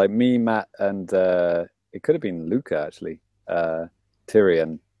remember it was like me, Matt, and it could have been Luca actually,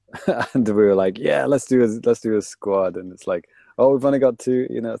 Tyrion, and we were like, "Yeah, let's do a squad." And it's like, "Oh, we've only got 2,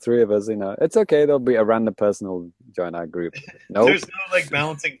 3 of us. It's okay. There'll be a random person who'll join our group." Nope. There's no like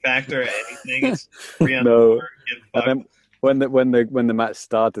balancing factor or anything. It's 3 on No. 4. And then when the match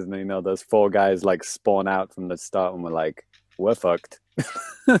started, and those 4 guys like spawn out from the start, and we're like, "We're fucked."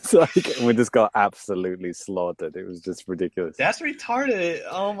 It's like we just got absolutely slaughtered. It was just ridiculous. That's retarded.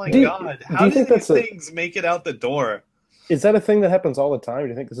 Oh my god! How do these things make it out the door? Is that a thing that happens all the time? Do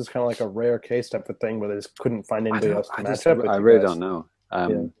you think this is kind of like a rare case type of thing where they just couldn't find anybody else to match up with? I really don't know.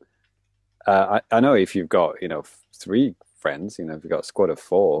 I know if you've got 3 friends, if you've got a squad of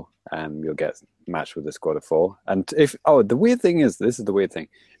 4, you'll get matched with a squad of 4. And the weird thing is, this is the weird thing.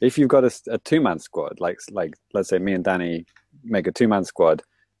 If you've got a 2-man squad, like let's say me and Danny make a 2-man squad,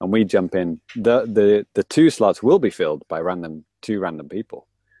 and we jump in, the 2 slots will be filled by 2 random people.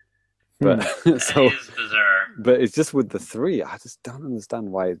 But That is bizarre. But it's just with the 3, I just don't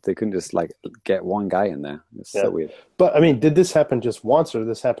understand why they couldn't just like get one guy in there. It's so weird. But I mean, did this happen just once, or did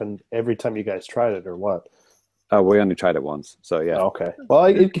this happen every time you guys tried it, or what? Oh, we only tried it once, so yeah. Oh, okay. Well,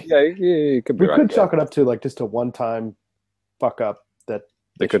 it could be we could chalk it up to like just a one-time fuck up that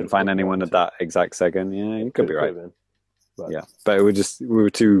they couldn't find anyone at that exact second. Yeah, you could be right. But. Yeah, but we were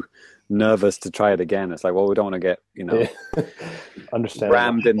too nervous to try it again. It's like, well, we don't want to get understand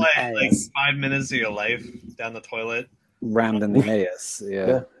rammed in like 5 minutes of your life down the toilet, rammed in the ass.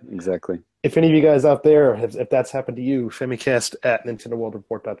 Yeah, exactly. If any of you guys out there, if that's happened to you, Famicast at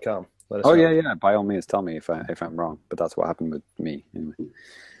NintendoWorldReport.com. Let us know. Yeah. By all means, tell me if I'm wrong. But that's what happened with me anyway.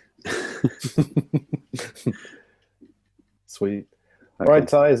 Sweet. Okay. All right,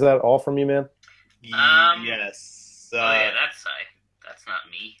 Ty, is that all from you, man? Yes. That's not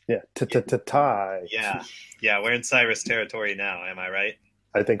me. Yeah, Ty. Yeah, we're in Cyrus territory now. Am I right?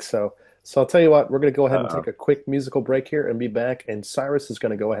 I think so. So I'll tell you what, we're going to go ahead and take a quick musical break here and be back, and Cyrus is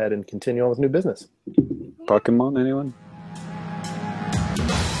going to go ahead and continue on with new business. Pokemon, anyone?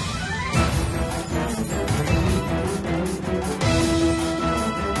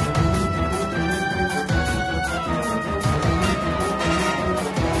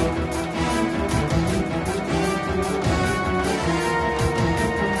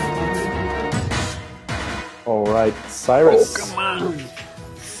 Cyrus. Pokemon.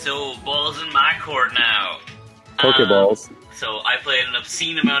 So, balls in my court now. Pokeballs. So, I played an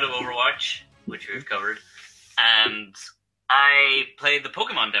obscene amount of Overwatch, which we've covered, and I played the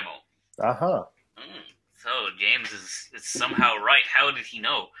Pokemon demo. Uh-huh. So, James is somehow right. How did he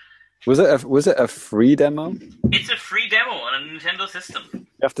know? Was it a free demo? It's a free demo on a Nintendo system. You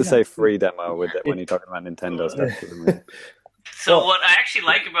have to say free demo when you're talking about Nintendo stuff. So what I actually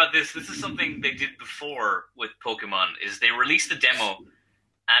like about this is something they did before with Pokemon, is they released a demo,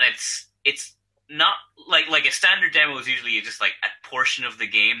 and it's not like a standard demo is usually just like a portion of the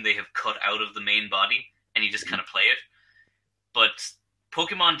game they have cut out of the main body, and you just kind of play it. But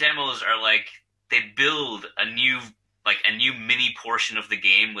Pokemon demos are like, they build a new mini portion of the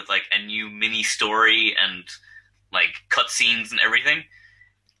game with like a new mini story and like cutscenes and everything.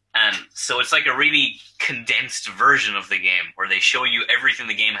 And so it's like a really condensed version of the game where they show you everything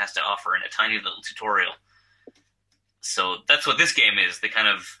the game has to offer in a tiny little tutorial. So that's what this game is.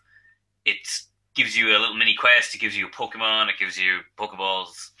 It gives you a little mini quest, it gives you a Pokemon, it gives you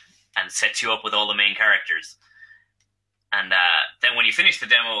Pokeballs, and sets you up with all the main characters. And then when you finish the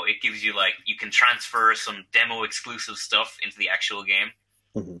demo, it gives you you can transfer some demo exclusive stuff into the actual game.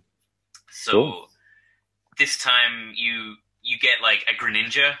 Mm-hmm. So Cool. This time you get like a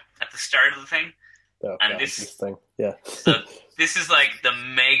Greninja at the start of the thing. Oh, And God, this- thing. Yeah. So this is like the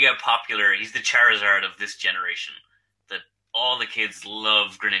mega popular. He's the Charizard of this generation. That all the kids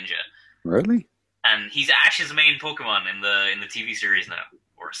love Greninja, Really? and he's Ash's main Pokemon in the TV series now,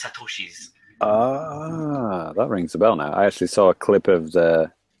 or Satoshi's. Ah, that rings a bell now. I actually saw a clip of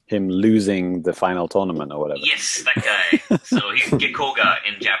him losing the final tournament or whatever. Yes, that guy. So he's Gikoga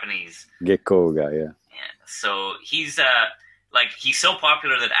in Japanese. Gekko guy, yeah. Yeah. So he's he's so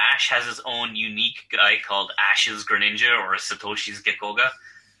popular that Ash has his own unique guy called Ash's Greninja or Satoshi's Gikoga,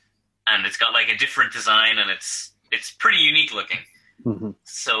 and it's got like a different design, and it's pretty unique looking. Mm-hmm.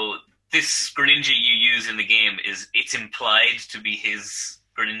 So this Greninja you use in the game it's implied to be his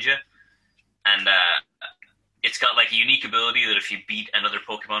Greninja, and it's got like a unique ability that if you beat another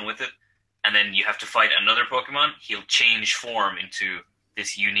Pokemon with it, and then you have to fight another Pokemon, he'll change form into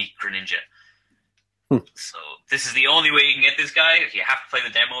this unique Greninja. So this is the only way you can get this guy. You have to play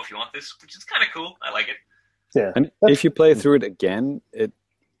the demo if you want this, which is kind of cool. I like it. Yeah. And if you play through it again, it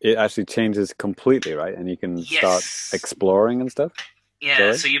actually changes completely, right? And you can start Yes. exploring and stuff. Yeah,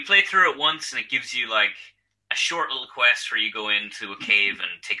 Really? so you play through it once, and it gives you like a short little quest where you go into a cave and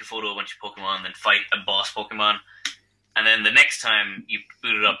take a photo of a bunch of Pokemon, and then fight a boss Pokemon. And then the next time you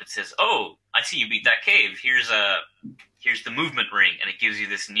boot it up, it says, "Oh, I see you beat that cave. Here's the movement ring," and it gives you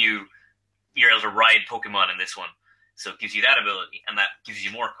this new. You're able to ride Pokemon in this one, so it gives you that ability, and that gives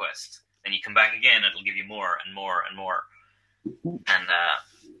you more quests. Then you come back again, and it'll give you more and more and more. And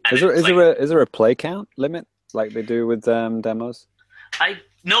Is there a play count limit like they do with demos? I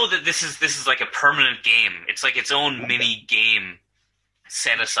know that this is like a permanent game. It's like its own mini game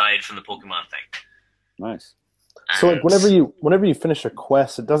set aside from the Pokemon thing. Nice. So like And- whenever you finish a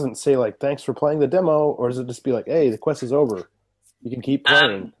quest, it doesn't say like thanks for playing the demo, or does it just be like, hey, the quest is over, you can keep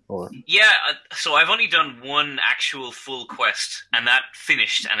playing? Or Yeah, so I've only done one actual full quest, and that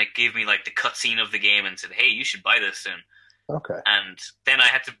finished, and it gave me like the cutscene of the game and said, "Hey, you should buy this soon." okay, And then I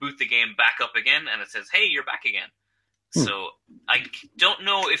had to boot the game back up again, and it says, "Hey, you're back again." So I don't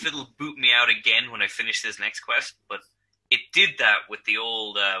know if it'll boot me out again when I finish this next quest, but it did that with the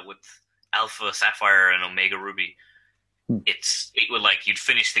old with Alpha Sapphire and Omega Ruby. It would like you'd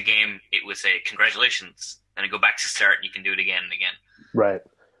finish the game, it would say congratulations, and it'd go back to start, and you can do it again and again. right.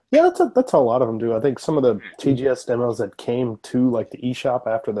 Yeah, that's how a lot of them do. I think some of the TGS demos that came to like the eShop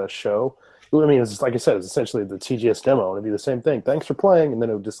after the show. I mean, it's like I said, it's essentially the TGS demo, and it'd be the same thing. Thanks for playing, and then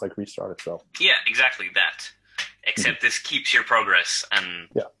it would just like restart itself. Yeah, exactly that. Except this keeps your progress and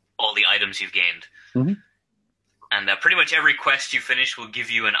all the items you've gained. Mhm. And pretty much every quest you finish will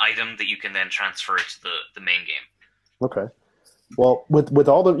give you an item that you can then transfer to the main game. Okay. Well, with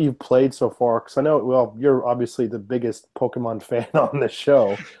all that you've played so far, because I know, well, you're obviously the biggest Pokemon fan on this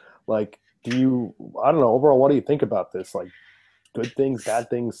show. Like, I don't know, overall, what do you think about this? Like, good things, bad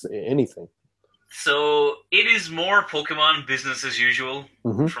things, anything? So it is more Pokemon business as usual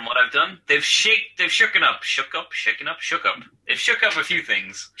Mhm. from what I've done. They've shooken up. They've shook up a few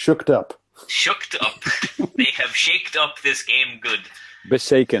things. Shooked up. Shooked up. They have shaked up this game good. But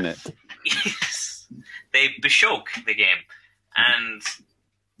shaking it. Yes. They beshoke the game. And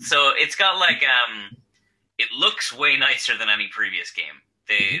so it's got like it looks way nicer than any previous game.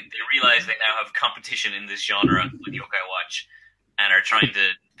 They realize they now have competition in this genre with Yokai Watch and are trying to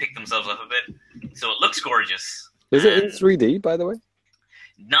pick themselves up a bit. So it looks gorgeous. Is it in And 3D, by the way?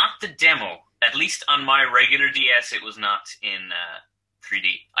 not the demo. at least on my regular DS, it was not in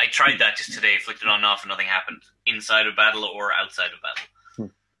 3D. I tried that just today, flicked it on and off, and nothing happened inside of battle or outside of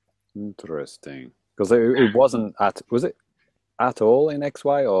battle. Interesting. Because it wasn't was it at all in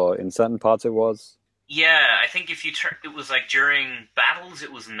XY, or in certain parts it was? Yeah, I think if you it was like during battles,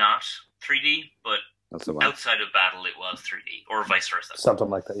 it was not 3D, but That's the one. outside of battle, it was 3D, or vice versa. Something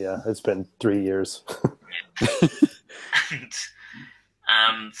like that, yeah. It's been 3 years. And,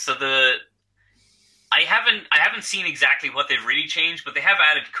 so I haven't seen exactly what they've really changed, but they have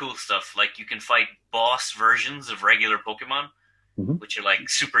added cool stuff. Like you can fight boss versions of regular Pokemon, which are like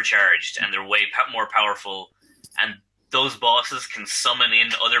supercharged, and they're way more powerful. And those bosses can summon in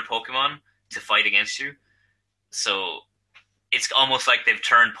other Pokemon to fight against you. So it's almost like they've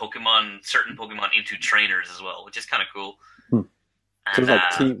turned certain Pokemon into trainers as well, which is kind of cool. So And,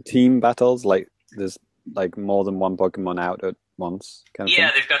 it's like team battles, like there's like more than one Pokemon out at once, kind of yeah,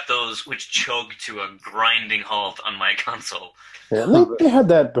 thing. they've got those which chug to a grinding halt on my console. Yeah, they had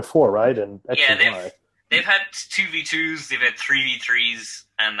that before, right? And Yeah, they've had 2v2s, they've had 3v3s,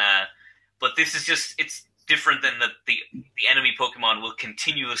 and but this is just, it's different than the enemy Pokemon will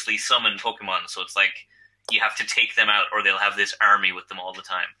continuously summon Pokemon, so it's like you have to take them out or they'll have this army with them all the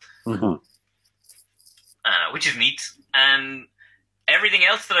time. Which is neat. And everything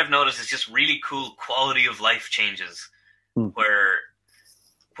else that I've noticed is just really cool quality of life changes, where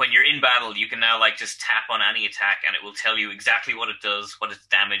when you're in battle, you can now like just tap on any attack and it will tell you exactly what it does, what its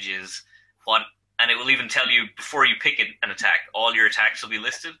damage is, and it will even tell you before you pick an attack, all your attacks will be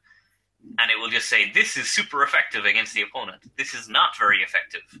listed, and it will just say, this is super effective against the opponent. This is not very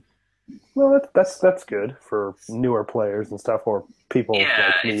effective. Well, that's good for newer players and stuff, or people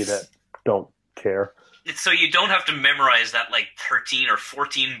Yeah, like me that don't care. So you don't have to memorize that like 13 or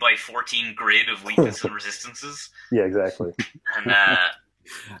 14 by 14 grid of weakness and resistances. Yeah, exactly. And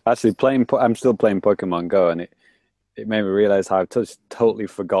Actually, I'm still playing Pokemon Go, and it made me realize how I've just totally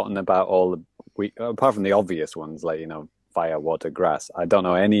forgotten about all the apart from the obvious ones, like fire, water, grass. I don't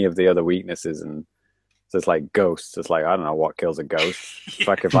know any of the other weaknesses, and so it's like ghosts. It's like I don't know what kills a ghost.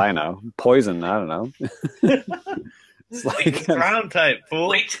 Fuck if I know. Poison. I don't know. It's like Ground type, fool.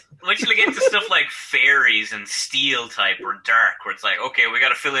 wait till you get to stuff like fairies and steel type or dark, where it's like, okay, we got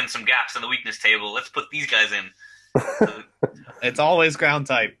to fill in some gaps on the weakness table. Let's put these guys in. It's always ground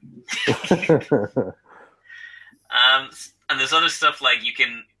type. And there's other stuff like you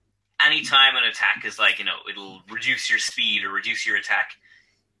can, anytime an attack is like, it'll reduce your speed or reduce your attack,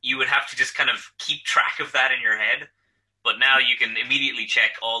 you would have to just kind of keep track of that in your head. But now you can immediately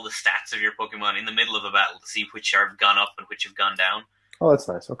check all the stats of your Pokemon in the middle of a battle to see which have gone up and which have gone down. Oh, that's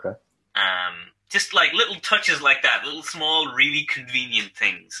nice. Okay. Just like little touches like that, little small, really convenient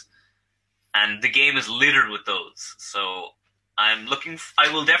things. And the game is littered with those. So I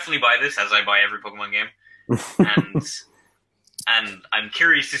will definitely buy this, as I buy every Pokemon game. And I'm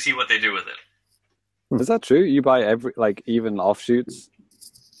curious to see what they do with it. Is that true? You buy even offshoots?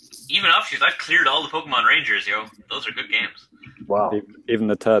 Even offshoots, I've cleared all the Pokemon Rangers, yo. Those are good games. Wow. Even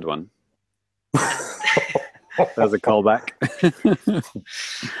the third one. There's a callback.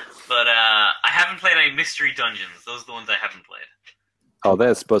 But I haven't played any mystery dungeons. Those are the ones I haven't played. Oh,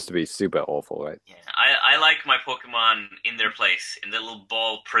 they're supposed to be super awful, right? Yeah, I like my Pokemon in their place, in their little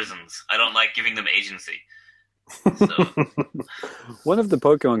ball prisons. I don't like giving them agency. So One of the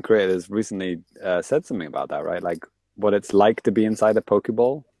Pokemon creators recently said something about that, right? Like what it's like to be inside a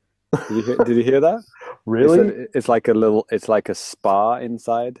Pokeball. Did you hear that? Really? It's like a spa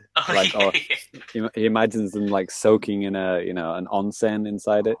inside. He imagines them like soaking in an onsen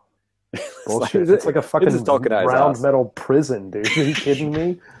inside it. Bullshit. It's like a fucking just talking out his round ass. metal prison, dude. Are you kidding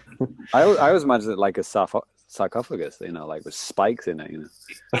me? I always imagine it like a sarcophagus, like with spikes in it.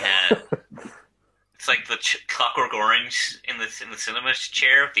 yeah, it's like the Clockwork Orange in the cinema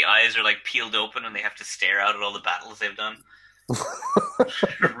chair. The eyes are like peeled open, and they have to stare out at all the battles they've done,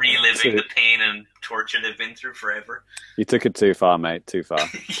 reliving the pain and torture they've been through forever. You took it too far, mate. Too far.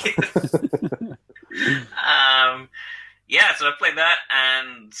 Yeah, so I played that,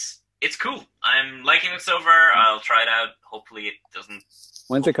 and it's cool. I'm liking it so far. I'll try it out. Hopefully it doesn't...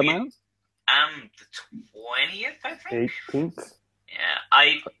 When's it come out? The 20th, I think. 18th? Yeah,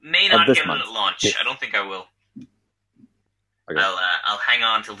 I may not this get it month. at launch. Yeah. I don't think I will. Okay. I'll hang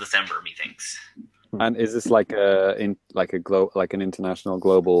on till December, methinks. And is this like an international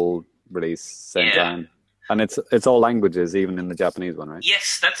global release same Yeah. time? And it's all languages, even in the Japanese one, right?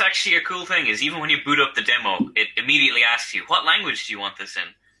 Yes, that's actually a cool thing, is even when you boot up the demo, it immediately asks you, what language do you want this in?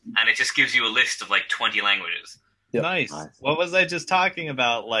 And it just gives you a list of like 20 languages. Yep. Nice. Nice. What was I just talking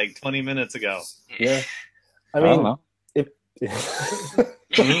about like 20 minutes ago? Yeah. I I don't mean, know.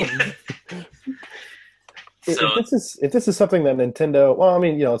 So If this is something that Nintendo, well, I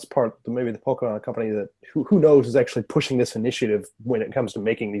mean, it's part maybe the Pokemon company that who knows is actually pushing this initiative when it comes to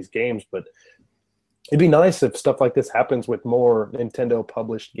making these games. But it'd be nice if stuff like this happens with more Nintendo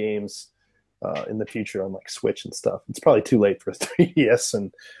published games in the future on like Switch and stuff. It's probably too late for 3DS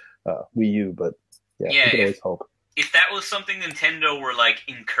and Wii U, but yeah, yeah, we can always hope. if that was something Nintendo were like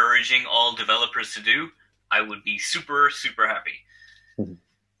encouraging all developers to do, I would be super, super happy. Mm-hmm.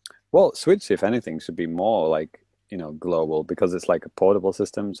 Well, Switch, if anything, should be more like, global, because it's like a portable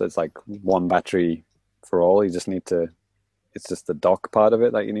system. So it's like one battery for all. You just need to, it's just the dock part of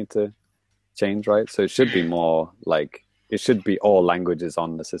it that you need to change, right? So it should be more like, it should be all languages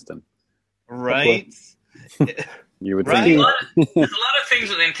on the system. Right? You would Right. think. There's a lot of things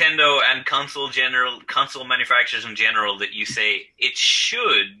with Nintendo and console manufacturers in general that you say it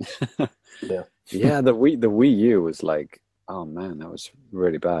should. Yeah, the Wii U was like, oh man, that was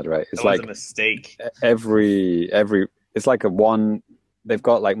really bad, right? It's That was like a mistake. every it's like they've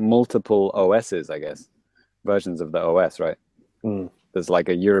got like multiple OSs, I guess, versions of the OS, right? There's like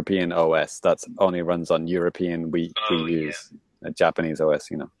a European OS that's only runs on European Wii U's, a Japanese OS,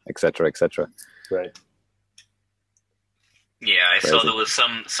 etc., etc. Right. Yeah, I Crazy. saw there was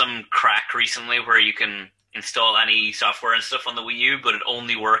some crack recently where you can install any software and stuff on the Wii U, but it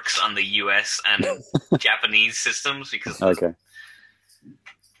only works on the US and Japanese systems because Okay.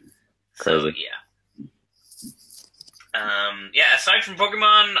 So Crazy. yeah. Aside from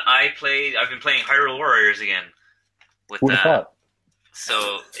Pokemon, I've been playing Hyrule Warriors again. Who'd have thought?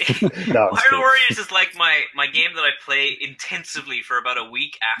 So No, Hyrule Warriors is like my game that I play intensively for about a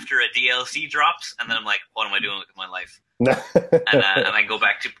week after a DLC drops, and then I'm like, what am I doing with my life? And I go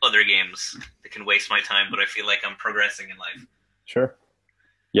back to other games that can waste my time, but I feel like I'm progressing in life. Sure.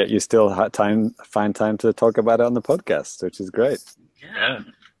 Yet you still find time to talk about it on the podcast, which is great. Yeah.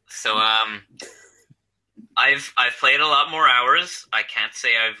 So I've played a lot more hours. I can't say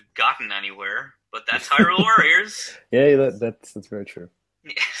I've gotten anywhere, but that's Hyrule Warriors. Yeah, that's very true.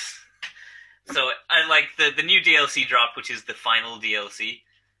 Yes. So I like the new DLC drop, which is the final DLC,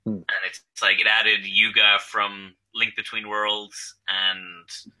 and it's like it added Yuga from Link Between Worlds, and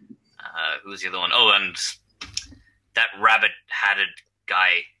who's the other one? Oh, and that rabbit-hatted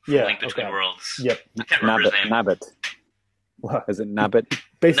guy from Link Between Worlds. Yep. I can't remember his name. Nabbit. What? Is it Nabbit?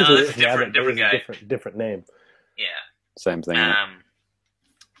 Basically, No, it's different guy. Different name. Yeah. Same thing.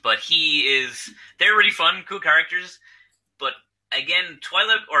 But they're really fun, cool characters. But again,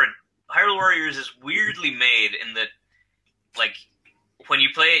 Hyrule Warriors is weirdly made in that, like, when you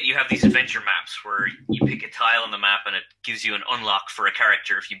play it, you have these adventure maps where you pick a tile on the map and it gives you an unlock for a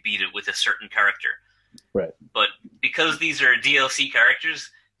character if you beat it with a certain character. Right. But because these are DLC characters,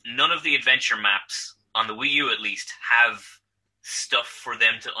 none of the adventure maps, on the Wii U at least, have stuff for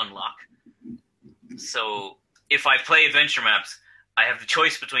them to unlock. So if I play adventure maps, I have the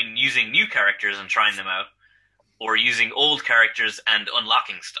choice between using new characters and trying them out, or using old characters and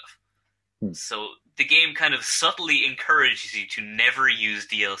unlocking stuff. So the game kind of subtly encourages you to never use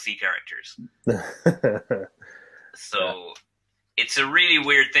DLC characters. So it's a really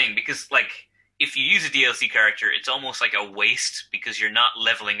weird thing, because like if you use a DLC character, it's almost like a waste because you're not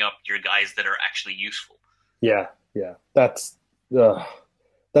leveling up your guys that are actually useful. Yeah. That's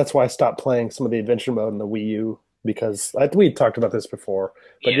why I stopped playing some of the adventure mode in the Wii U, because we talked about this before.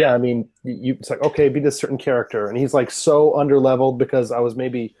 But yeah I mean, it's like, okay, be this certain character, and he's like so underleveled because I was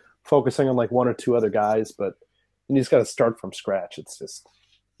maybe focusing on like one or two other guys, but you just got to start from scratch. It's just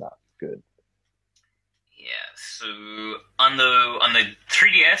not good. Yeah. So on the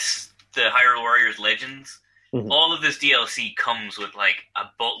 3DS, the Hyrule Warriors Legends, all of this DLC comes with like a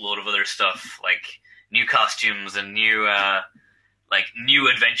boatload of other stuff, like new costumes and new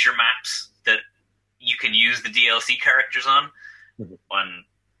adventure maps that you can use the DLC characters on.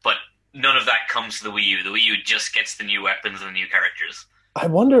 But none of that comes to the Wii U. The Wii U just gets the new weapons and the new characters. I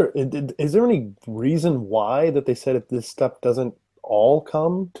wonder, is there any reason why that they said if this stuff doesn't all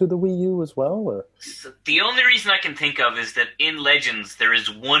come to the Wii U as well? Or So the only reason I can think of is that in Legends there is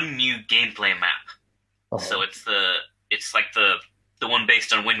one new gameplay map. So it's like the one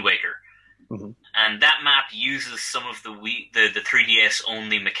based on Wind Waker, and that map uses some of the 3DS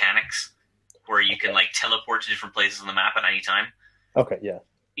only mechanics, where you can like teleport to different places on the map at any time. Okay, yeah.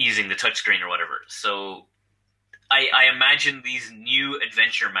 Using the touchscreen or whatever. So I imagine these new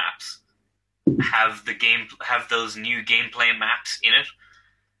adventure maps have those new gameplay maps in it,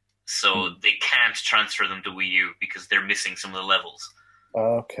 so they can't transfer them to Wii U because they're missing some of the levels.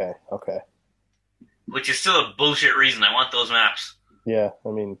 Okay. Which is still a bullshit reason. I want those maps. Yeah,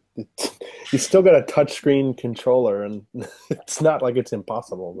 I mean, You still got a touchscreen controller, and it's not like it's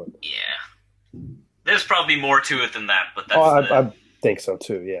impossible. But Yeah. There's probably more to it than that, but that's I think so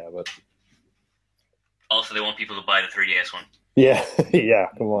too. Yeah, but also they want people to buy the 3DS one. yeah, yeah.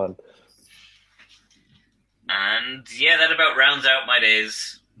 Come on. And yeah, that about rounds out my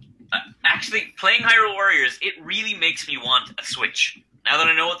days. Actually, playing Hyrule Warriors, it really makes me want a Switch. Now that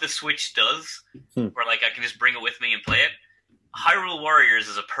I know what the Switch does, where like I can just bring it with me and play it, Hyrule Warriors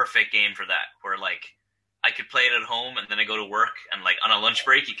is a perfect game for that. Where like I could play it at home and then I go to work and like on a lunch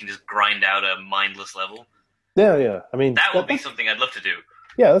break you can just grind out a mindless level. Yeah, yeah. I mean, that would be something I'd love to do.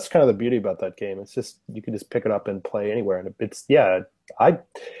 Yeah, that's kind of the beauty about that game. It's just you can just pick it up and play anywhere, and it's I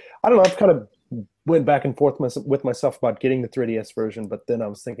don't know. I've kind of went back and forth with myself about getting the 3DS version, but then I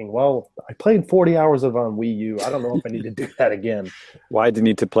was thinking, well, I played 40 hours of it on Wii U. I don't know if I need to do that again. Why do you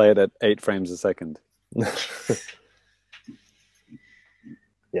need to play it at 8 frames a second?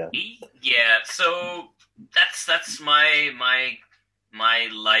 Yeah. Yeah. So that's my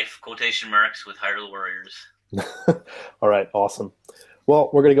life quotation marks with Hyrule Warriors. All right, awesome. Well,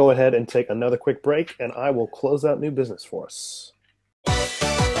 we're going to go ahead and take another quick break, and I will close out new business for us.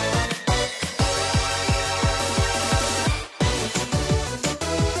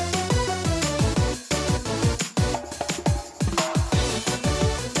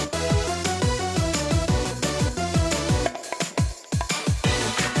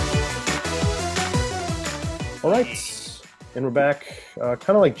 All right, and we're back. Kind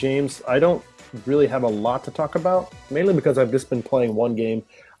of like James, I don't really have a lot to talk about, mainly because I've just been playing one game.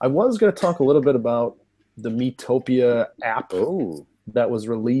 I was going to talk a little bit about the ZOMBIITOPIA app that was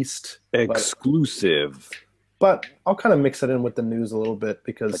released. Exclusive. But I'll kind of mix it in with the news a little bit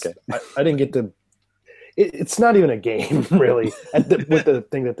because I didn't get to... It's not even a game, really, with the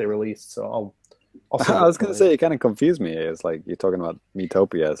thing that they released. So I was going to say, it kind of confused me. It's like you're talking about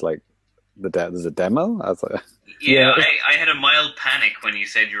ZOMBIITOPIA. It's like there's a demo? I was like... Yeah, I had a mild panic when you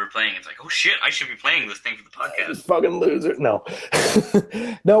said you were playing. It's like, oh shit, I should be playing this thing for the podcast. Fucking loser. No.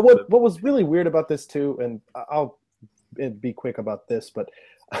 No, what was really weird about this too, and I'll be quick about this, but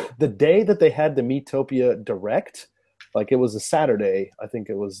the day that they had the ZOMBIITOPIA Direct, like it was a Saturday, I think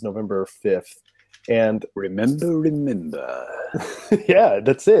it was November 5th. And remember. Yeah,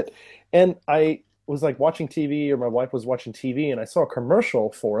 that's it. And I was like watching TV, or my wife was watching TV, and I saw a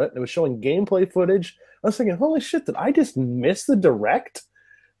commercial for it. It was showing gameplay footage. I was thinking, holy shit, did I just miss the Direct?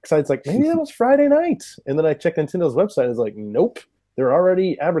 Because I was like, maybe that was Friday night. And then I checked Nintendo's website, and it's like, nope. They're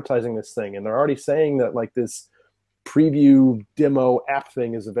already advertising this thing, and they're already saying that like this preview demo app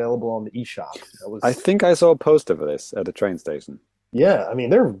thing is available on the eShop. I think I saw a poster for this at a train station. Yeah, I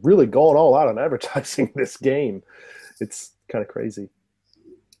mean, they're really going all out on advertising this game. It's kind of crazy.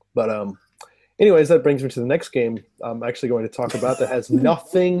 But anyways, that brings me to the next game I'm actually going to talk about that has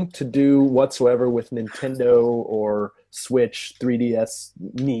nothing to do whatsoever with Nintendo or Switch, 3DS,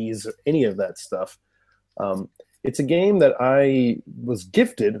 knees, or any of that stuff. It's a game that I was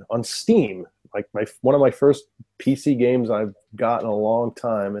gifted on Steam, like one of my first PC games I've got in a long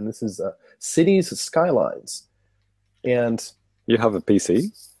time, and this is Cities Skylines. And you have a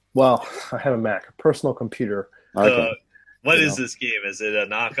PC? Well, I have a Mac, a personal computer. Okay. What is this game? Is it a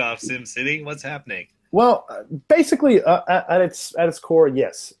knockoff SimCity? What's happening? Well, basically, at its core,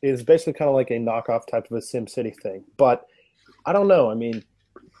 yes, it is basically kind of like a knockoff type of a SimCity thing. But I don't know. I mean,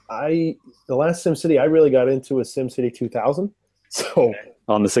 the last SimCity I really got into was SimCity 2000. So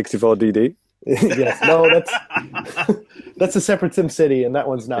on the 64DD. Yes, no, that's a separate SimCity, and that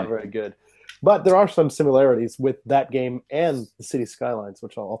one's not very good. But there are some similarities with that game and the City Skylines,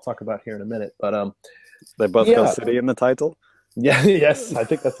 which I'll talk about here in a minute. But they both got city in the title. Yeah, yes, I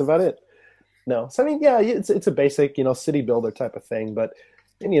think that's about it. No, so I mean, yeah, it's a basic city builder type of thing, but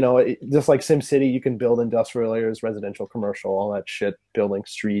just like SimCity, you can build industrial areas, residential, commercial, all that shit, building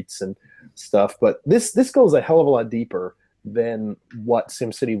streets and stuff. But this goes a hell of a lot deeper than what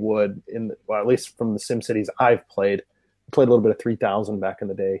SimCity would at least from the SimCities I've played. Played a little bit of 3000 back in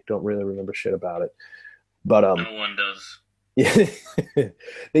the day. Don't really remember shit about it. But no one does. Yeah,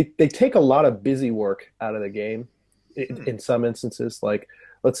 they take a lot of busy work out of the game in some instances. Like,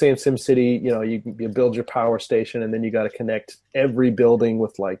 let's say in SimCity, you build your power station, and then you got to connect every building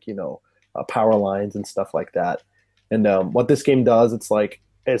with power lines and stuff like that. And what this game does, it's like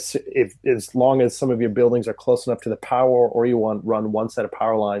as long as some of your buildings are close enough to the power, or you want run one set of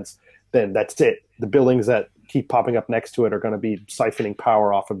power lines, then that's it. The buildings that keep popping up next to it are going to be siphoning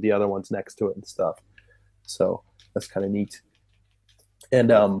power off of the other ones next to it and stuff. So that's kind of neat. And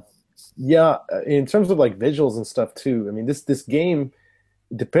in terms of like visuals and stuff too, I mean, this game,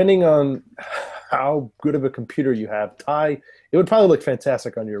 depending on how good of a computer you have, it would probably look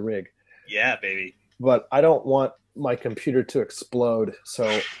fantastic on your rig. Yeah, baby. but I don't want my computer to explode,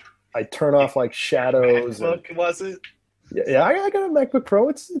 so I turn off like shadows. Look, was it? Yeah, I got a MacBook Pro.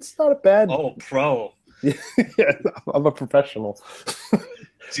 It's not a bad. Oh, Pro. Yeah, I'm a professional.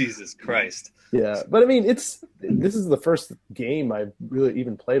 Jesus Christ. Yeah, but I mean, this is the first game I've really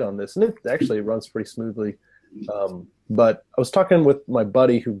even played on this, and it actually runs pretty smoothly. But I was talking with my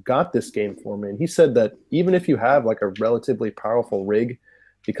buddy who got this game for me, and he said that even if you have like a relatively powerful rig,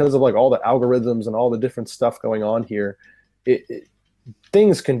 because of like all the algorithms and all the different stuff going on here,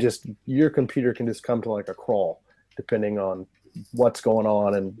 things can just your computer can just come to like a crawl, depending on what's going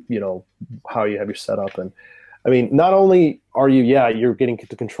on and how you have your setup. And I mean, not only are you're getting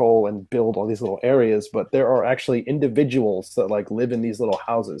to control and build all these little areas, but there are actually individuals that like live in these little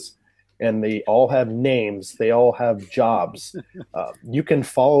houses, and they all have names, they all have jobs. You can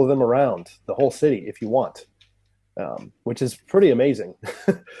follow them around the whole city if you want, which is pretty amazing.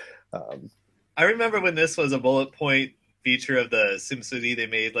 I remember when this was a bullet point feature of the SimCity they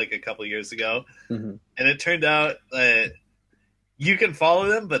made like a couple years ago, Mm-hmm. and it turned out that you can follow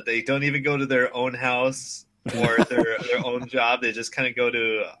them, but they don't even go to their own house or their own job. They just kind of go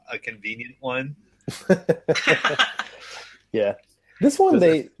to a convenient one. Yeah, this one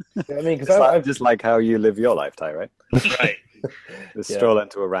because just like how you live your life, Ty, right? Right. Just stroll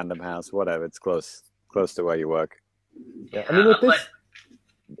into a random house, whatever. It's close to where you work. Yeah, I mean with this.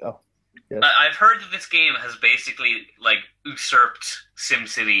 Yes. I've heard that this game has basically like usurped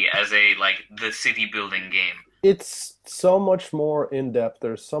SimCity as a like the city building game. It's so much more in depth.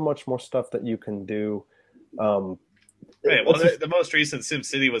 There's so much more stuff that you can do. Right. Well, the most recent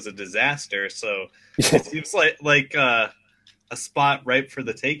SimCity was a disaster, so it seems like a spot ripe for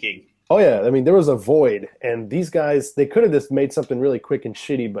the taking. Oh yeah, I mean there was a void, and these guys they could have just made something really quick and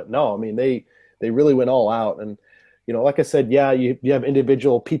shitty, but no, I mean they really went all out. And like I said, yeah, you have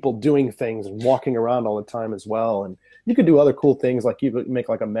individual people doing things and walking around all the time as well, and you could do other cool things like you could make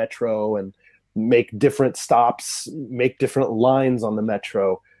like a metro and make different stops, make different lines on the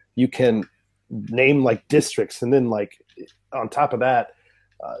metro. You can name like districts, and then like on top of that,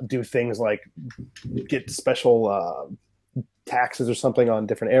 do things like get special taxes or something on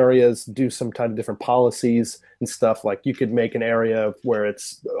different areas, do some kind of different policies and stuff. Like you could make an area where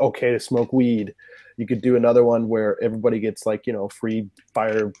it's okay to smoke weed. You could do another one where everybody gets like free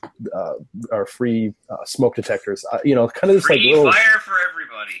fire or free smoke detectors. Kind of just Free like little fire for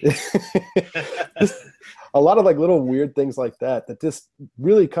everybody. just a lot of like little weird things like that just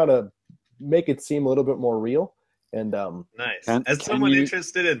really kind of make it seem a little bit more real. And nice. Can Someone you-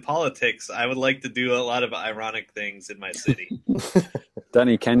 interested in politics, I would like to do a lot of ironic things in my city.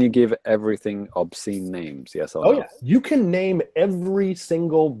 Danny, can you give everything obscene names? Yes or no? Oh yeah, you can name every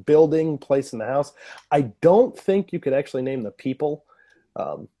single building, place in the house. I don't think you could actually name the people.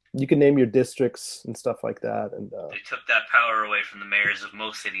 You can name your districts and stuff like that. And They took that power away from the mayors of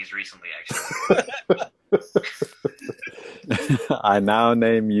most cities recently, actually. I now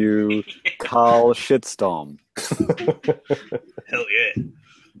name you Carl Shitstorm. Hell yeah.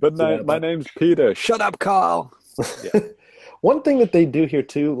 But my name's Peter. Shut up, Carl. Yeah. One thing that they do here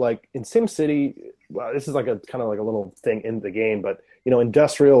too, like in SimCity, well, this is like a kind of like a little thing in the game, but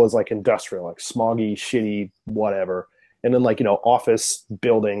industrial is like industrial, like smoggy, shitty, whatever. And then like, office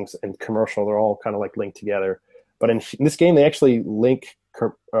buildings and commercial, they're all kind of like linked together. But in this game, they actually link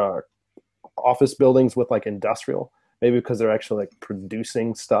office buildings with like industrial, maybe because they're actually like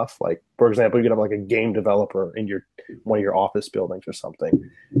producing stuff. Like, for example, you could have like a game developer in one of your office buildings or something.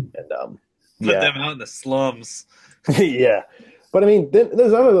 And Put them out in the slums. yeah. But I mean, then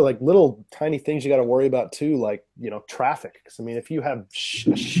there's other like little tiny things you got to worry about too, like traffic. Because I mean, if you have a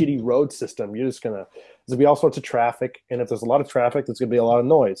shitty road system, there's gonna be all sorts of traffic, and if there's a lot of traffic, there's gonna be a lot of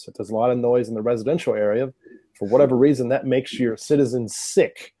noise. If there's a lot of noise in the residential area, for whatever reason, that makes your citizens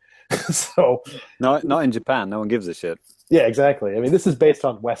sick. So No, not in Japan. No one gives a shit. yeah, exactly. I mean, this is based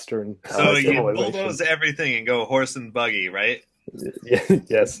on Western So you civilization. bulldoze everything and go horse and buggy, right?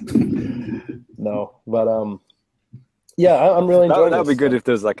 Yes. No, but yeah, I'm really enjoying That would be this. good if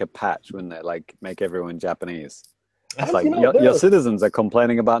there's like a patch, wouldn't it? Like make everyone Japanese. It's like You know, your citizens are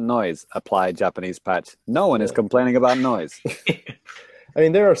complaining about noise. Apply Japanese patch. No one is complaining about noise. I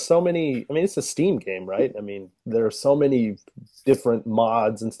mean, there are so many. I mean, it's a Steam game, right? I mean, there are so many different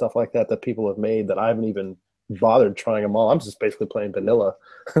mods and stuff like that people have made that I haven't even bothered trying them all. I'm just basically playing vanilla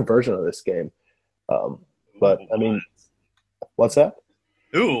version of this game. But I mean, what's that?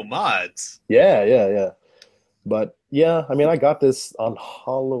 Ooh, mods. Yeah. But yeah, I mean, I got this on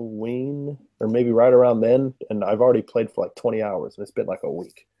Halloween or maybe right around then, and I've already played for like 20 hours, and it's been like a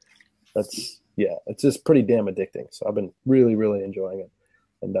week. It's just pretty damn addicting. So I've been really, really enjoying it.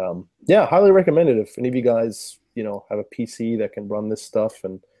 And yeah, highly recommend it if any of you guys, have a PC that can run this stuff,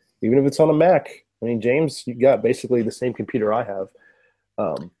 and even if it's on a Mac. I mean, James, you got basically the same computer I have.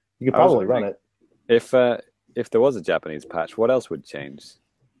 You could I was probably run wondering it. if there was a Japanese patch, what else would change?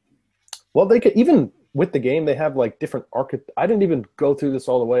 Well, they could even with the game, they have like different I didn't even go through this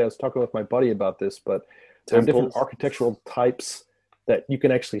all the way. I was talking with my buddy about this, but there's different Temples? architectural types that you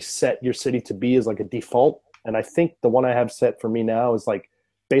can actually set your city to be as like a default. And I think the one I have set for me now is like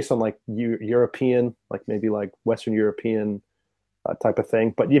based on like European, like maybe like Western European type of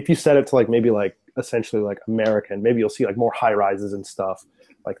thing. But if you set it to like maybe like essentially like American, maybe you'll see like more high rises and stuff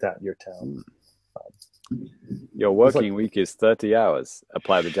like that in your town. Your working week is 30 hours.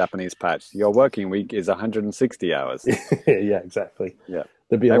 Apply the Japanese patch. Your working week is 160 hours. Yeah, exactly. Yeah.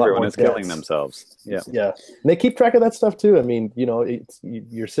 There'd be a lot Everyone more is killing deaths. themselves. Yeah. Yeah, and they keep track of that stuff too. I mean, it's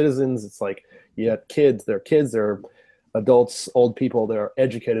your citizens. It's like you got kids. They're kids. They're adults, old people. They're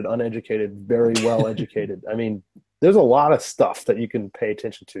educated, uneducated, very well educated. I mean, there's a lot of stuff that you can pay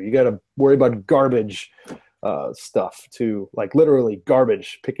attention to. You got to worry about garbage stuff too, like literally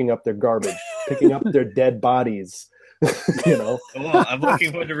garbage, picking up their garbage, picking up their dead bodies. Well, I'm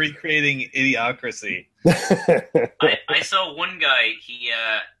looking forward to recreating Idiocracy. I saw one guy.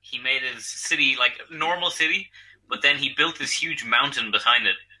 He made his city like a normal city, but then he built this huge mountain behind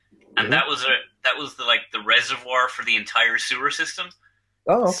it, and that was the reservoir for the entire sewer system.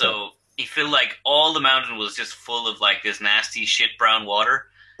 Oh, okay. So he filled like all the mountain was just full of like this nasty shit brown water,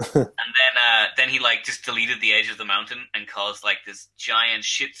 and then he like just deleted the edge of the mountain and caused like this giant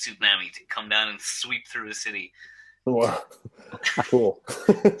shit tsunami to come down and sweep through the city. Wow. Cool.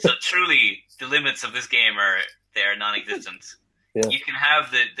 So truly, the limits of this game are non-existent. Yeah. You can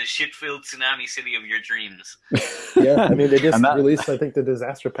have the shit-filled tsunami city of your dreams. Yeah, I mean, they just released, I think, the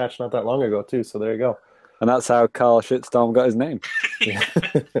disaster patch not that long ago, too, so there you go. And that's how Carl Shitstorm got his name. Yeah.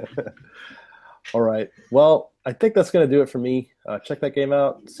 All right. Well, I think that's going to do it for me. Check that game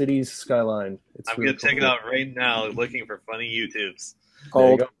out, Cities Skyline. I'm going to check it out right now, looking for funny YouTubes.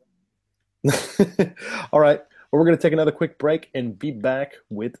 There you go. All right. Well, we're going to take another quick break and be back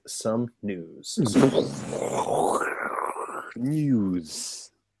with some news.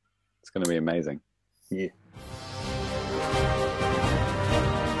 News. It's going to be amazing. Yeah.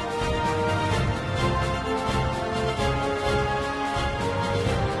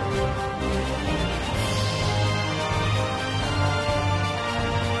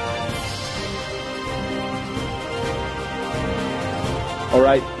 All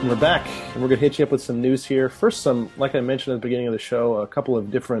right, we're back, and we're going to hit you up with some news here. First, like I mentioned at the beginning of the show, a couple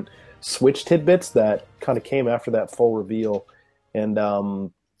of different Switch tidbits that kind of came after that full reveal. And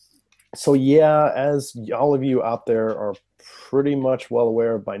so, yeah, as all of you out there are pretty much well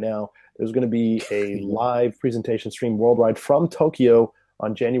aware of by now, there's going to be a live presentation stream worldwide from Tokyo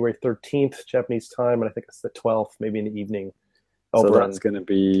on January 13th, Japanese time, and I think it's the 12th, maybe in the evening. So that's going to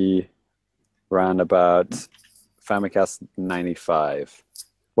be around about Famicast 95.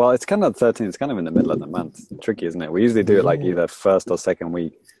 Well, it's kind of 13. It's kind of in the middle of the month. Tricky, isn't it? We usually do it like either first or second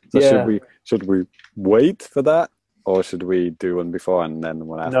week. So yeah. should we wait for that, or should we do one before and then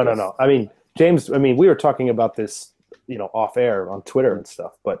one after? No. I mean, James. I mean, we were talking about this, off air on Twitter and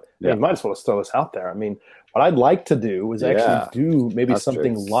stuff. But you might as well throw this out there. I mean, what I'd like to do is actually do maybe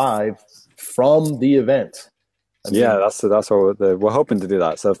something live from the event. That's what we're hoping to do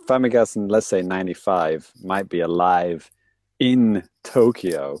that. So Famicast, and let's say 95 might be alive in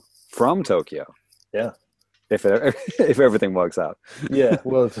Tokyo from Tokyo. Yeah, if everything works out. Yeah,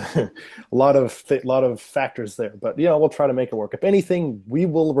 well, a lot of factors there, but we'll try to make it work. If anything, we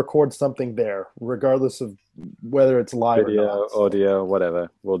will record something there, regardless of whether it's live video, or not. audio, whatever.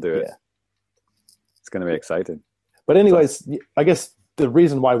 We'll do it. It's going to be exciting. But anyways, I guess the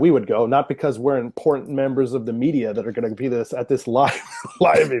reason why we would go, not because we're important members of the media that are going to be at this live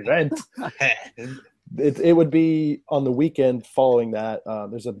event. It would be on the weekend following that.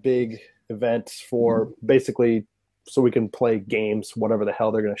 There's a big event for basically so we can play games, whatever the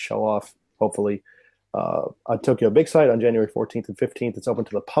hell they're going to show off, hopefully, on Tokyo Big Sight on January 14th and 15th. It's open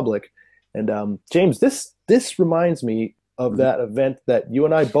to the public. And James, this reminds me of that event that you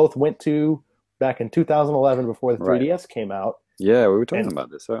and I both went to back in 2011 before the 3DS came out. Yeah, we were talking about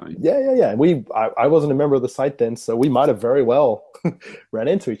this, weren't we? Yeah. I wasn't a member of the site then, so we might have very well ran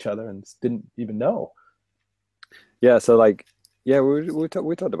into each other and didn't even know. Yeah, so we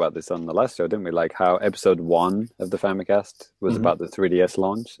talked about this on the last show, didn't we? Like how episode 1 of the Famicast was about the 3DS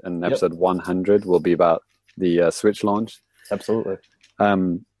launch, and episode 100 will be about the Switch launch. Absolutely.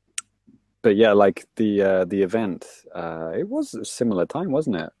 But yeah, like the event, it was a similar time,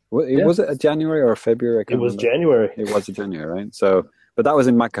 wasn't it? Was it a January or a February? It was January. It was a January, right? So But that was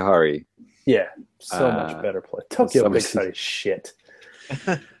in Makahari. Yeah, so much better play. Tokyo so Big much- Sight is shit.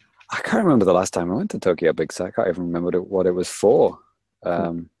 I can't remember the last time I went to Tokyo Big Sight. I can't even remember what it was for.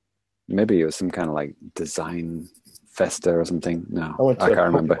 Maybe it was some kind of like design festa or something. No, I can't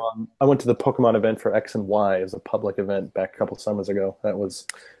remember. I went to the Pokemon event for X and Y as a public event back a couple summers ago. That was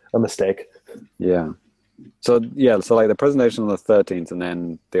a mistake. Yeah. So like the presentation on the 13th, and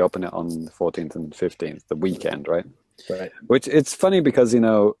then they open it on the 14th and 15th, the weekend, right? Right. Which it's funny because,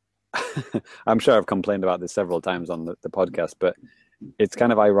 I'm sure I've complained about this several times on the podcast, but it's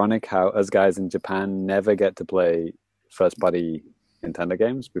kind of ironic how us guys in Japan never get to play first-party Nintendo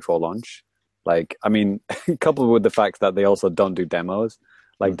games before launch. Like, I mean, coupled with the fact that they also don't do demos.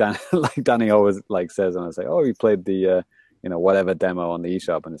 Like Danny always like says, and I say, "Oh, you played the whatever demo on the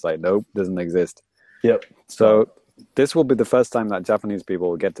eShop," and it's like, nope, doesn't exist. Yep. So this will be the first time that Japanese people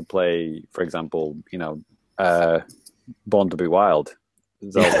will get to play, for example, Born to Be Wild,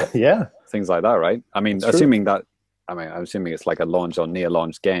 Zelda, yeah, things like that, right? I mean, I'm assuming it's like a launch or near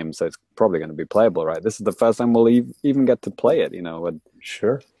launch game, so it's probably going to be playable, right? This is the first time we'll even get to play it, with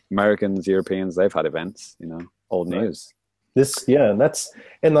sure. Americans, Europeans, they've had events, old news. James, we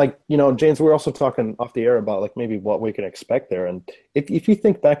were also talking off the air about like maybe what we can expect there. And if you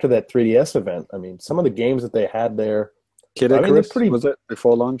think back to that 3DS event, I mean, some of the games that they had there, Kid Icarus, was it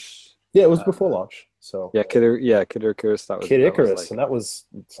before launch? Yeah, it was before launch. So Kid Icarus. That was Kid Icarus, and that was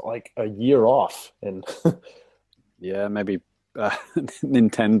like a year off. And yeah, maybe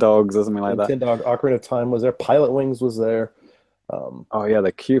Nintendogs or something like that. Nintendo Ocarina of Time was there. Pilot Wings was there.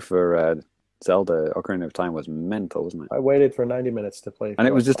 The queue for Zelda Ocarina of Time was mental, wasn't it? I waited for 90 minutes to play. And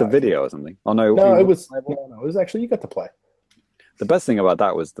it was just a video or something. Oh no, it was actually you got to play. The best thing about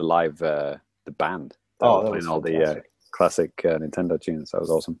that was the live the band. That was all the classic Nintendo tunes. That was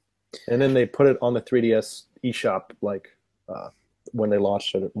awesome. And then they put it on the 3DS eShop when they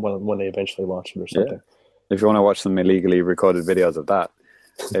launched it, when they eventually launched it or something. Yeah. If you want to watch some illegally recorded videos of that,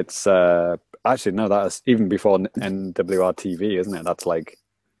 it's actually no, that's even before NWR TV, isn't it? That's like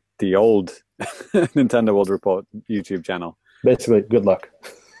the old Nintendo World Report YouTube channel. Basically, good luck.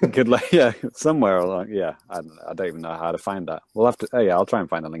 Good luck. Yeah, somewhere along. Yeah, I don't even know how to find that. We'll have to. Oh yeah, I'll try and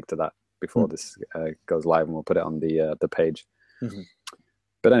find a link to that before this goes live, and we'll put it on the page. Mm-hmm.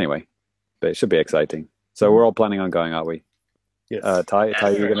 But anyway, it should be exciting. So we're all planning on going, aren't we? Yes. Ty,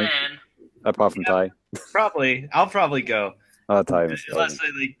 you're gonna. Apart from Ty. Probably, I'll probably go. Oh, Ty. Unless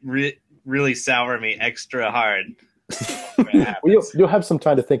they really sour me extra hard. You'll have some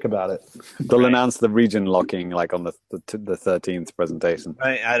time to think about it. They'll announce the region locking like on the 13th presentation.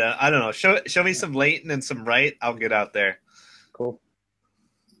 Right, I don't know. Show me some Leighton and some Wright. I'll get out there. Cool.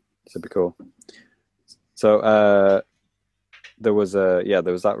 Should be cool. So there was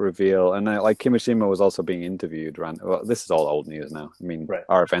that reveal, and like Kimishima was also being interviewed. Well, this is all old news now. I mean,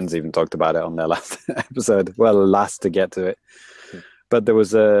 RFN's even talked about it on their last episode. Well, last to get to it. But there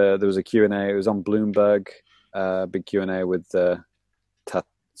was a Q&A. It was on Bloomberg. Big Q&A with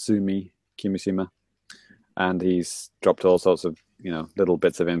Tatsumi Kimishima, and he's dropped all sorts of little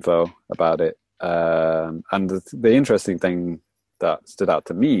bits of info about it. And the interesting thing that stood out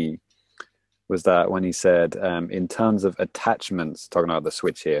to me was that when he said, in terms of attachments, talking about the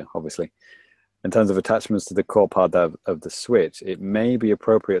Switch here, obviously, in terms of attachments to the core part of the Switch, it may be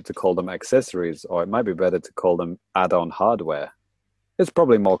appropriate to call them accessories, or it might be better to call them add-on hardware. It's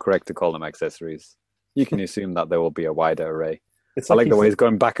probably more correct to call them accessories. You can assume that there will be a wider array. I like the way he's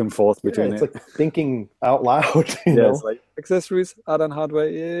going back and forth between it. It's like thinking out loud. It's like accessories, add-on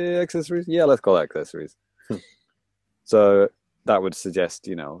hardware, accessories. Yeah, let's call it accessories. So that would suggest,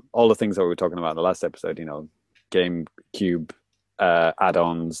 all the things that we were talking about in the last episode, GameCube,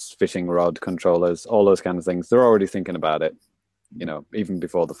 add-ons, fishing rod controllers, all those kind of things. They're already thinking about it, even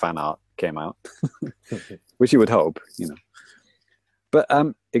before the fan art came out, which you would hope, But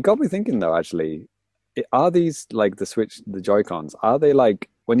it got me thinking, though, actually, are these like the Switch, the Joy-Cons, are they like,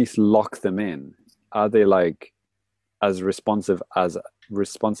 when you lock them in, are they like as responsive as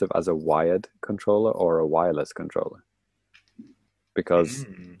a wired controller or a wireless controller? Because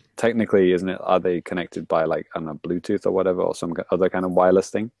technically, isn't it, are they connected by like, I don't know, Bluetooth or whatever, or some other kind of wireless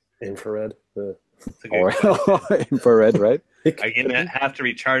thing? Infrared. Or infrared, right? Are you going to have to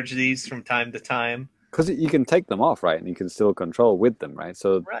recharge these from time to time? Because you can take them off, right? And you can still control with them, right?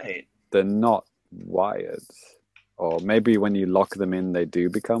 So they're not wired. Or maybe when you lock them in, they do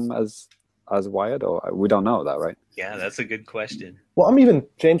become as wired, or we don't know that, right? Yeah, that's a good question. Well, I'm even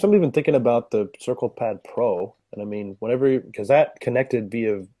thinking about the Circle Pad Pro, and I mean, because that connected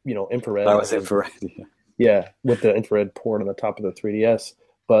via infrared. That was infrared. Yeah, with the infrared port on the top of the 3DS.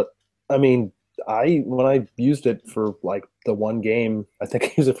 But I mean, when I used it for like the one game, I think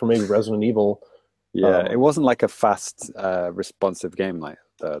I used it for maybe Resident Evil. Yeah, it wasn't like a fast, responsive game like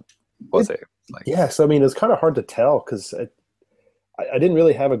that, was it? Like, Yes, I mean it's kind of hard to tell because I didn't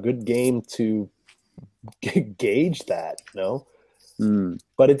really have a good game to gauge that,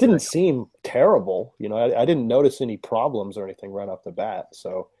 But it didn't seem terrible. I didn't notice any problems or anything right off the bat.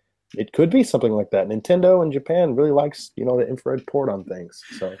 So it could be something like that. Nintendo in Japan really likes, the infrared port on things.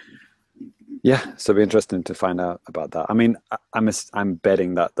 So yeah, so it'll be interesting to find out about that. I mean, I'm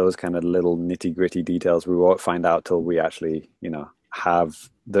betting that those kind of little nitty gritty details we won't find out till we actually, have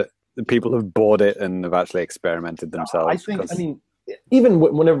the people who've bought it and have actually experimented themselves. I think, I mean, even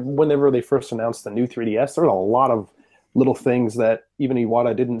whenever they first announced the new 3DS, there were a lot of little things that even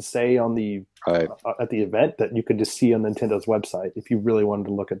Iwata didn't say on the at the event that you could just see on Nintendo's website if you really wanted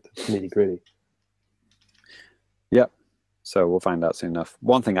to look at the nitty gritty. Yep. So we'll find out soon enough.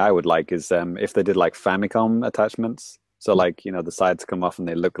 One thing I would like is if they did like Famicom attachments. So like, the sides come off and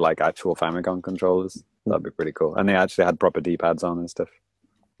they look like actual Famicom controllers. That'd be pretty cool. And they actually had proper D-pads on and stuff.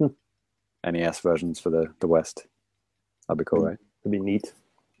 NES versions for the West. That'd be cool, right? That'd be neat.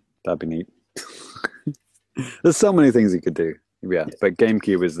 That'd be neat. There's so many things you could do. Yeah, but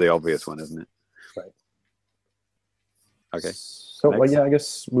GameCube is the obvious one, isn't it? Right. Okay. So, well, yeah, I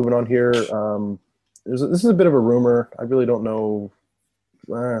guess moving on here. This is a bit of a rumor. I really don't know.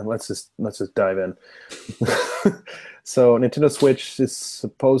 Let's just dive in. So, Nintendo Switch is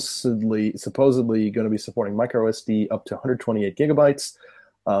supposedly going to be supporting micro SD up to 128 gigabytes.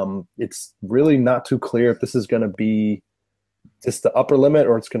 It's really not too clear if this is going to be just the upper limit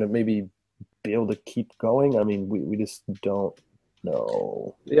or it's going to maybe be able to keep going. I mean, we just don't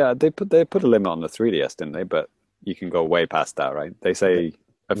know. Yeah, they put a limit on the 3DS, didn't they? But you can go way past that, right? They say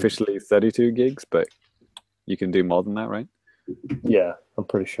officially 32 gigs, but you can do more than that, right? Yeah, I'm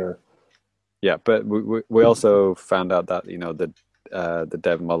pretty sure. Yeah, but we also found out that the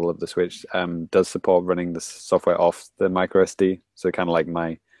dev model of the Switch does support running the software off the micro SD. So kind of like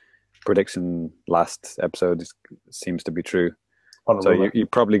my prediction last episode seems to be true. So you're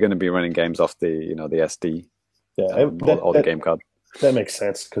probably going to be running games off the the SD, or the game card. That makes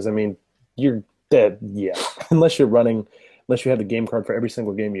sense because I mean you're dead. Yeah, unless you have the game card for every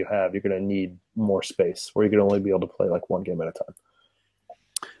single game you have, you're going to need more space, where you're going to only be able to play like one game at a time.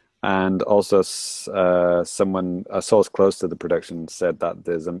 And also, a source close to the production said that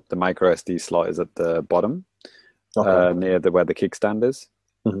there's the micro SD slot is at the bottom, near where the kickstand is.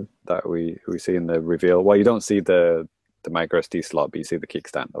 Mm-hmm. That we see in the reveal. Well, you don't see the micro SD slot, but you see the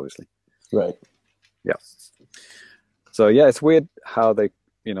kickstand, obviously. Right. Yeah. So yeah, it's weird how they,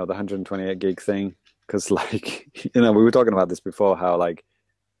 the 128 gig thing, because like, we were talking about this before, how like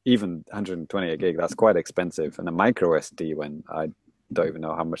even 128 gig, that's quite expensive, and a micro SD, when I don't even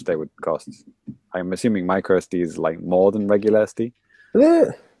know how much they would cost. I'm assuming micro SD is like more than regular SD.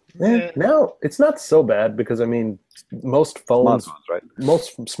 Now it's not so bad because I mean, most smartphones, right?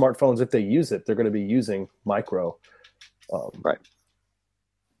 Most smartphones, if they use it, they're going to be using micro. Right.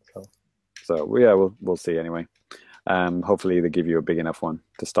 So yeah, we'll see anyway. Hopefully they give you a big enough one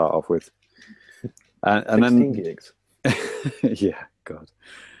to start off with. And 16 then gigs. Yeah, God.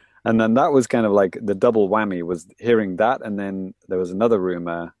 And then that was kind of like the double whammy, was hearing that, and then there was another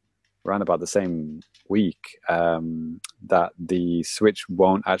rumor around about the same week that the Switch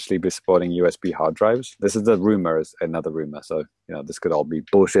won't actually be supporting USB hard drives. This is another rumor, so this could all be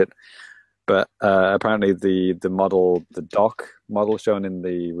bullshit. But apparently the dock model shown in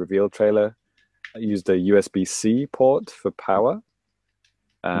the reveal trailer used a USB-C port for power.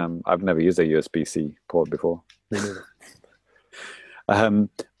 I've never used a USB-C port before.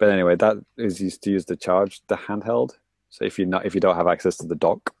 But anyway, that is used to use to charge the handheld. So if you don't have access to the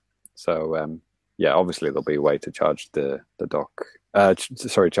dock, so yeah, obviously there'll be a way to charge the dock.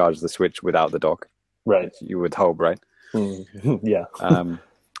 Charge the Switch without the dock. Right. You would hope, right? Yeah.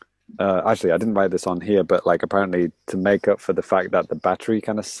 Actually, I didn't write this on here, but like apparently to make up for the fact that the battery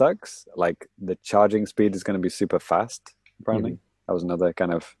kind of sucks, like the charging speed is going to be super fast. Apparently, that was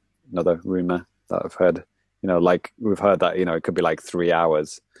another rumor that I've heard. Like we've heard that it could be like 3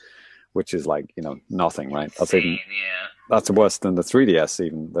 hours, which is like nothing, right? That's worse than the 3DS.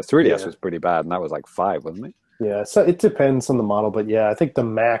 Even the 3DS was pretty bad, and that was like 5, wasn't it? Yeah, so it depends on the model, but yeah, I think the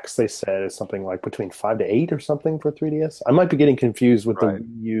max they said is something like between 5 to 8 or something for 3DS. I might be getting confused with the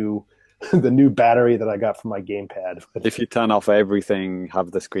new battery that I got from my gamepad. If you turn off everything,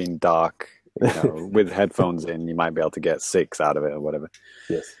 have the screen dark, with headphones in, you might be able to get 6 out of it or whatever.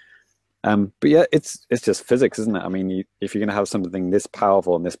 Yes. But yeah, it's just physics, isn't it? I mean, if you're going to have something this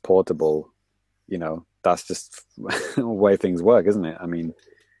powerful and this portable, that's just the way things work, isn't it? I mean,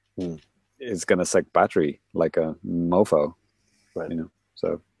 is going to suck battery like a mofo, Right. you know.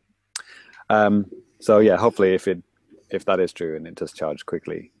 So yeah, hopefully if that is true and it does charge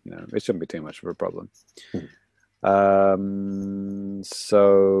quickly, you know, it shouldn't be too much of a problem.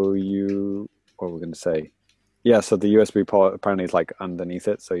 So what we're going to say? Yeah, so the USB port apparently is like underneath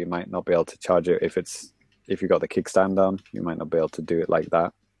it, so you might not be able to charge it if you got the kickstand on, you might not be able to do it like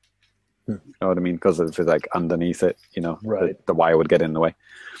that. You know what I mean? Because if it's like underneath it, you know, Right. the wire would get in the way.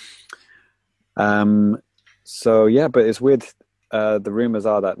 So yeah, but it's weird. The rumors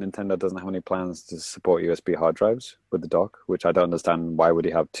are that Nintendo doesn't have any plans to support USB hard drives with the dock, which I don't understand. Why would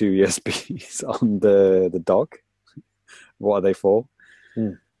you have two USBs on the dock? What are they for?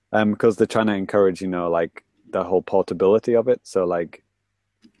 Because they're trying to encourage, you know, like the whole portability of it. So like,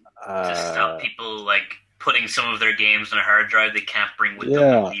 to stop people like putting some of their games on a hard drive they can't bring with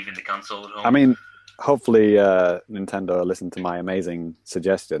them and leaving the console at home. I mean, hopefully Nintendo listened to my amazing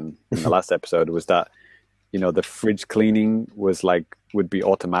suggestion in the last episode, was that, you know, the fridge cleaning would be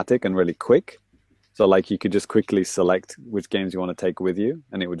automatic and really quick. So like you could just quickly select which games you want to take with you,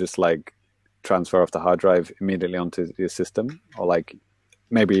 and it would just like transfer off the hard drive immediately onto your system, or like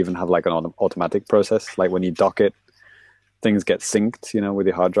maybe even have like an automatic process. Like when you dock it, things get synced, you know, with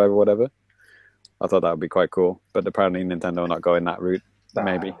your hard drive or whatever. I thought that would be quite cool, but apparently Nintendo are not going that route.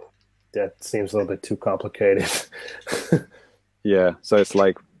 Maybe that seems a little bit too complicated. Yeah, so it's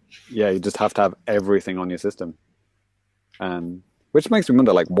like, yeah, you just have to have everything on your system, and which makes me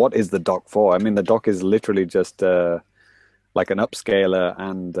wonder, like, what is the dock for? I mean, the dock is literally just like an upscaler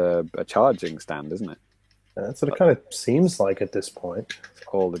and a charging stand, isn't it? That's what it kind of seems like at this point. That's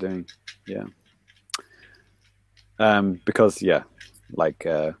all they're doing, yeah. Because yeah, like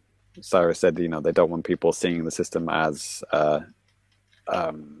Cyrus said, you know, they don't want people seeing the system as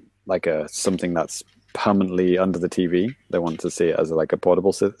like something that's permanently under the TV. They want to see it as like a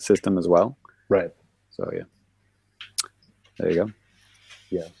portable system as well. Right. So yeah, there you go.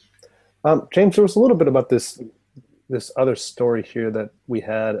 Yeah. James, there was a little bit about this other story here that we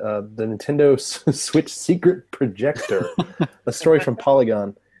had, the Nintendo Switch secret projector, a story from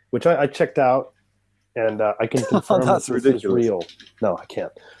Polygon, which I checked out, and I can confirm that's that this ridiculous. is real. No, I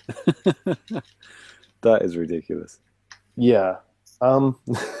can't. That is ridiculous. Yeah. What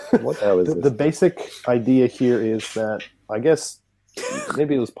the hell is this? The basic idea here is that, I guess,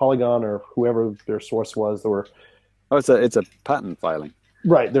 maybe it was Polygon or whoever their source was. It's a patent filing.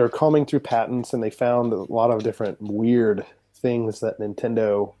 Right, they're combing through patents, and they found a lot of different weird things that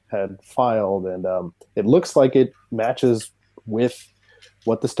Nintendo had filed, and it looks like it matches with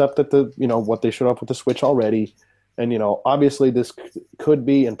what the stuff that what they showed up with the Switch already. And obviously this could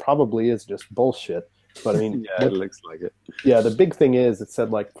be and probably is just bullshit. But I mean, yeah, it looks like it. Yeah, the big thing is, it said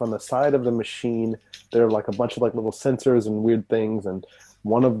like from the side of the machine there are like a bunch of like little sensors and weird things, and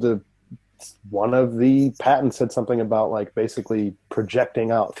one of the patents said something about like basically projecting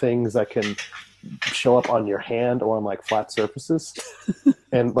out things that can show up on your hand or on like flat surfaces.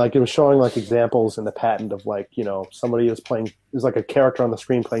 And like it was showing like examples in the patent of like, somebody was playing, there's like a character on the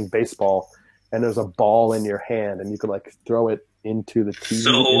screen playing baseball, and there's a ball in your hand, and you could like throw it into the TV.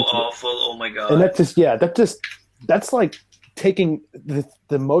 So awful. Oh my god. And that's like taking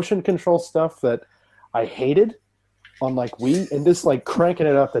the motion control stuff that I hated on like Wii and just like cranking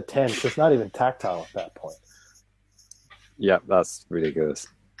it up to 10, because it's not even tactile at that point. Yeah, that's ridiculous.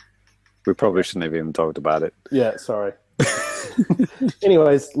 We probably shouldn't have even talked about it. Yeah, sorry.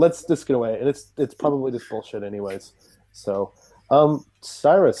 Anyways, let's just get away. And it's probably just bullshit anyways. So,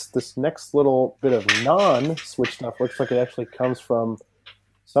 Cyrus, this next little bit of non-Switch stuff looks like it actually comes from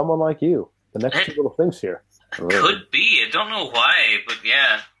someone like you. The next two little things here. Could be. I don't know why, but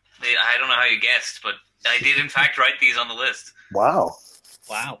yeah. I don't know how you guessed, but I did in fact write these on the list. Wow.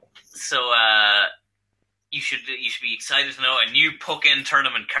 So, you should be excited to know a new Pokken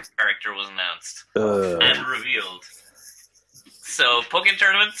Tournament character was announced and revealed. So, Pokken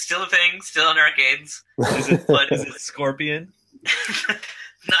Tournament, still a thing, still in arcades. Is it Scorpion?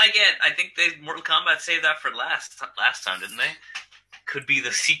 Not yet. I think Mortal Kombat saved that for last time, didn't they? Could be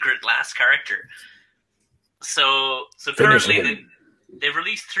the secret last character. So currently they've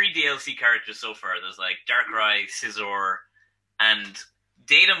released 3 DLC characters so far. There's like Darkrai, Scizor, and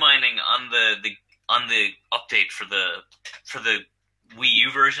data mining on the update for the Wii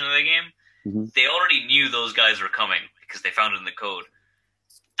U version of the game. Mm-hmm. They already knew those guys were coming because they found it in the code,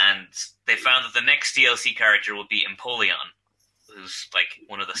 and they found that the next DLC character will be Empoleon, who's like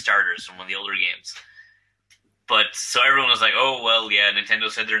one of the starters from one of the older games. But so everyone was like, "Oh well, yeah." Nintendo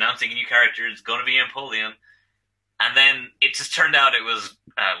said they're announcing a new character. It's going to be Empoleon. And then it just turned out it was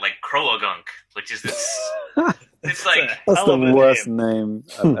like Croagunk, which is this It's like That's hell the of a worst name.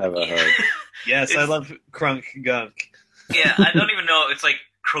 name I've ever heard. Yes, I love Crunk Gunk. yeah, I don't even know. It's like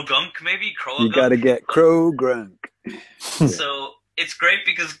Krogunk maybe You Krogunk. gotta get Crow Grunk. So it's great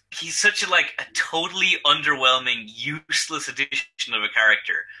because he's such a totally underwhelming, useless addition of a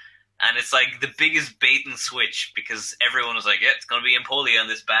character. And it's like the biggest bait and switch because everyone was like, yeah, it's going to be Empoleon,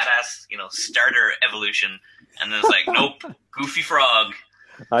 this badass, starter evolution. And then it's like, nope, Goofy Frog.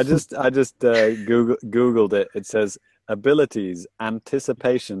 I just Googled it. It says abilities,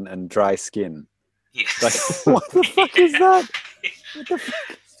 anticipation, and dry skin. Yes. Like, what the fuck is that? What the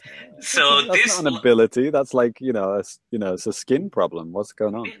fuck? So That's this not an ability. That's like it's a skin problem. What's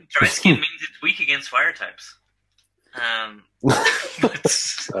going on? dry skin means it's weak against fire types. What? But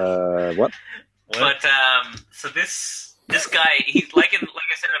so this guy, he's like I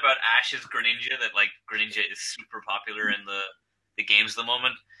said about Ash's Greninja, that like Greninja is super popular in the games at the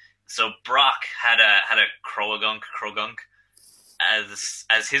moment. So Brock had a Croagunk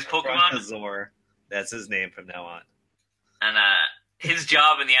as his Pokemon. Zor. That's his name from now on. And his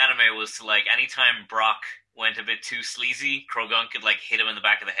job in the anime was to, like, anytime Brock went a bit too sleazy, Krogunk could, like, hit him in the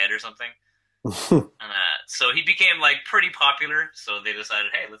back of the head or something. And so he became, like, pretty popular, so they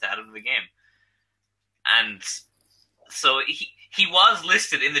decided, hey, let's add him to the game. And so he was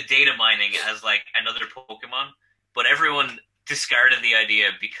listed in the data mining as, like, another Pokemon, but everyone discarded the idea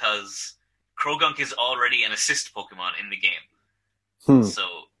because Krogunk is already an assist Pokemon in the game.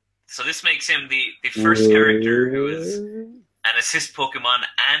 So this makes him the first character who is an assist Pokemon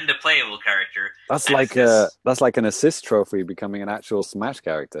and a playable character. That's And like an assist trophy becoming an actual Smash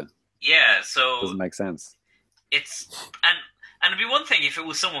character. yeah. So Doesn't make sense. it's and it'd be one thing if it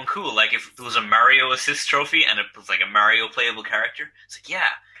was someone cool, like if it was a Mario assist trophy and it was like a Mario playable character. It's like, yeah,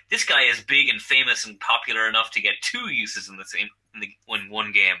 this guy is big and famous and popular enough to get 2 uses in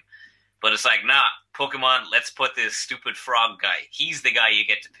one game. But it's like, nah, Pokemon, let's put this stupid frog guy. He's the guy you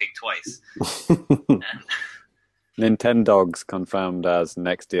get to pick twice. Nintendogs confirmed as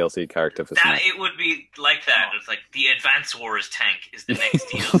next DLC character for Smash. It would be like that. It's like the Advance Wars tank is the next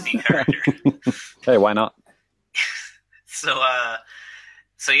DLC character. Hey, why not? So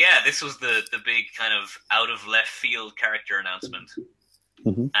yeah, this was the big kind of out of left field character announcement.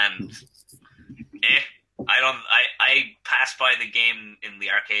 Mm-hmm. And I passed by the game in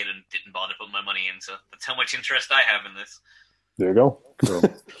the arcade and didn't bother putting my money in, so that's how much interest I have in this. There you go. Cool.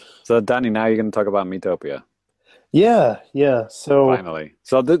 So, Danny, now you're going to talk about Miitopia. Yeah. So Finally.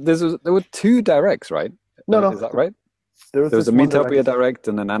 So there were 2 directs, right? No. Is that right? There was a this one Miitopia direct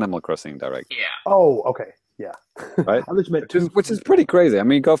and an Animal Crossing direct. Yeah. Oh, okay. Yeah. Right? I just meant two. Which is pretty crazy. I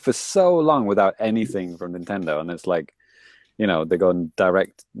mean, you go for so long without anything from Nintendo, and it's like, they're going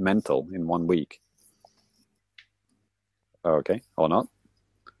direct mental in 1 week. Okay, or not?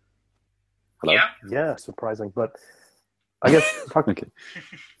 Hello? Yeah, surprising, but I guess. Okay.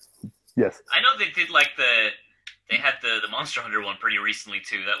 Yes. I know they did they had the Monster Hunter one pretty recently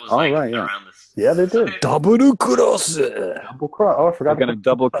too. That was around this. Yeah, they did. Double cross. Double cross. Oh, I forgot. We're going to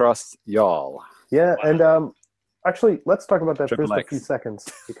double cross y'all. Yeah, Wow. and actually, let's talk about that Triple for just a X. few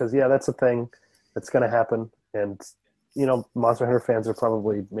seconds because that's a thing that's going to happen, and Monster Hunter fans are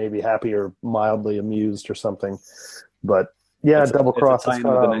probably maybe happy or mildly amused or something. But yeah, Double Cross is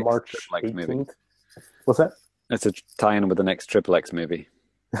on March Triple X movie. 18th. What's that? It's a tie-in with the next Triple X movie.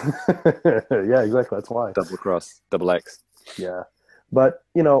 Yeah, exactly. That's why. Double Cross, Double X. Yeah, but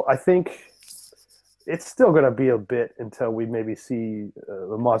I think it's still going to be a bit until we maybe see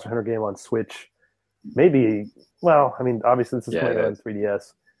the Monster Hunter game on Switch. Maybe. Well, I mean, obviously this is playing on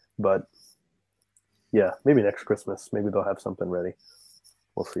 3DS, but yeah, maybe next Christmas. Maybe they'll have something ready.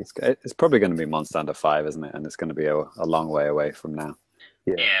 We'll see. It's probably going to be Monster Hunter 5, isn't it? And it's going to be a long way away from now.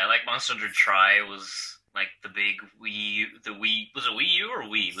 Yeah, like Monster Hunter Tri was like the big Wii. Was it Wii U or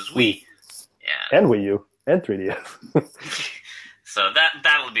Wii? It was Wii. Yeah, and Wii U and 3DS. So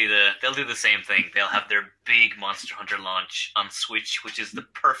that'll be they'll do the same thing. They'll have their big Monster Hunter launch on Switch, which is the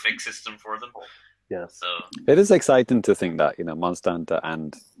perfect system for them. Yeah. So it is exciting to think that Monster Hunter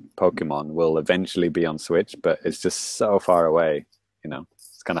and Pokemon will eventually be on Switch, but it's just so far away.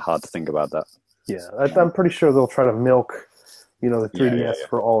 It's kind of hard to think about that. Yeah, I'm pretty sure they'll try to milk, the 3DS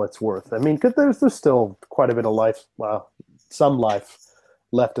for all it's worth. I mean, cause there's still quite a bit of life, some life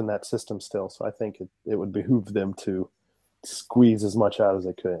left in that system still. So I think it would behoove them to squeeze as much out as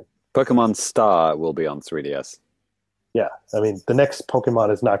they could. Pokemon Star will be on 3DS. Yeah, I mean, the next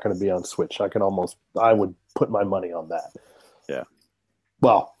Pokemon is not going to be on Switch. I would put my money on that. Yeah.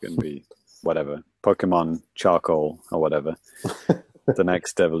 Well, It's going to be whatever. Pokemon Charcoal or whatever. The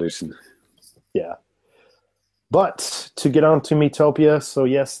next evolution. Yeah. But to get on to Metopia, so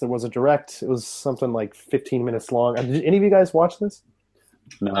yes, there was a direct. It was something like 15 minutes long. Did any of you guys watch this?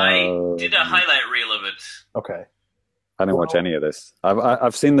 No, I did a highlight reel of it. Okay. I didn't watch any of this.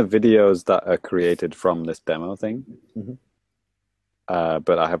 I've seen the videos that are created from this demo thing, but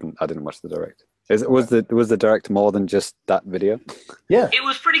I didn't watch the direct. Was the direct more than just that video? Yeah. It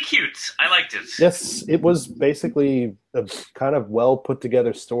was pretty cute. I liked it. Yes, it was basically a kind of well put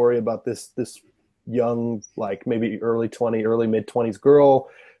together story about this young, like maybe early mid 20s girl.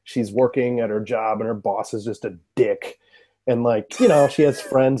 She's working at her job and her boss is just a dick. And like, she has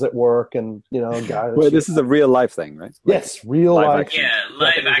friends at work and, guys. Wait, this is a real life thing, right? Yes, real life. action. Yeah,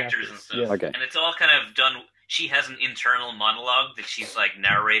 live actors and stuff. Yeah. Okay. And it's all kind of done. She has an internal monologue that she's like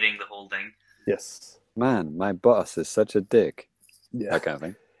narrating the whole thing. Yes. Man, my boss is such a dick. Yeah. That kind of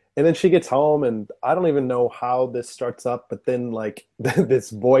thing. And then she gets home, and I don't even know how this starts up, but then like this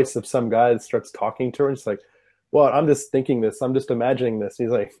voice of some guy that starts talking to her, and she's like, "Well, I'm just thinking this. I'm just imagining this." He's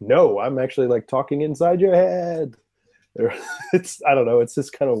like, "No, I'm actually like talking inside your head." I don't know. It's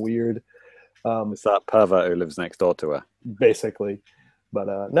just kind of weird. It's that pervert who lives next door to her. Basically. But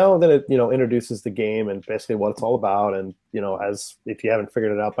no, then it introduces the game and basically what it's all about, and as if you haven't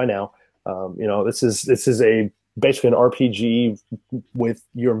figured it out by now, this is basically an RPG with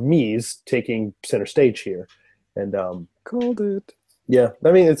your Mii's taking center stage here, and Called it. yeah,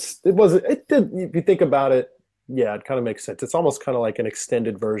 I mean it did. If you think about it, yeah, it kind of makes sense. It's almost kind of like an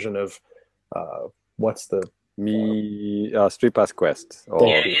extended version of what's the Street Pass Quest. Or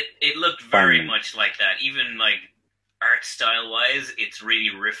Yeah, it looked very much like that. Even like art style wise, it's really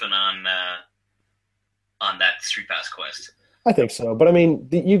riffing on that Street Pass Quest. I think so, but I mean,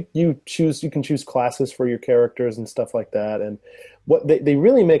 you can choose classes for your characters and stuff like that, and what they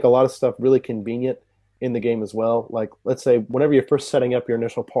really make a lot of stuff really convenient in the game as well. Like, let's say whenever you're first setting up your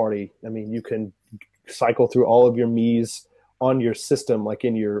initial party, I mean, you can cycle through all of your Mii's on your system, like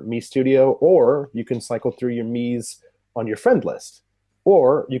in your Mii Studio, or you can cycle through your Mii's on your friend list,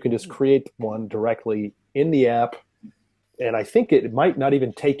 or you can just create one directly in the app. And I think it might not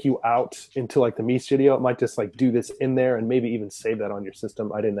even take you out into like the Mii Studio. It might just like do this in there and maybe even save that on your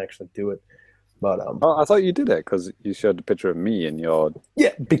system. I didn't actually do it, but I thought you did it because you showed a picture of me in your.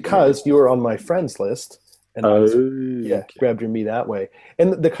 Yeah, because you were on my friends list, and Okay. grabbed your Mii that way.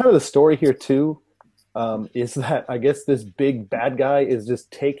 And the kind of the story here too is that I guess this big bad guy is just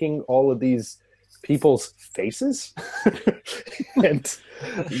taking all of these people's faces, and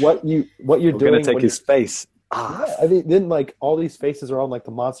what you're doing. Going to take his face. Yeah, I mean, then like all these faces are on like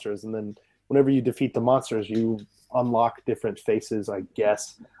the monsters, and then whenever you defeat the monsters, you unlock different faces. I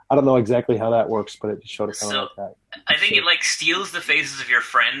guess I don't know exactly how that works, but it just showed it kind of like that. I think it like steals the faces of your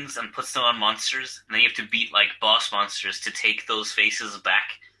friends and puts them on monsters, and then you have to beat like boss monsters to take those faces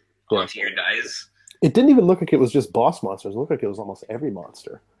back onto your guys. It didn't even look like it was just boss monsters. It looked like it was almost every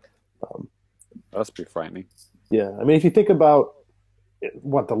monster. That's pretty frightening. Yeah, I mean, if you think about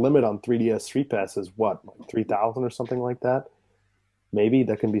what the limit on 3DS Street Pass is, what, like 3,000 or something like that? Maybe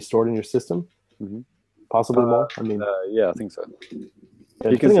that can be stored in your system. Possibly more. I mean, yeah, I think so.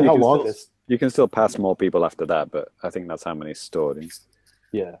 depending on how long this. You can still pass more people after that, but I think that's how many stored in.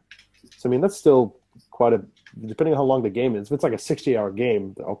 Yeah, so I mean that's still quite a. Depending on how long the game is, if it's like a 60-hour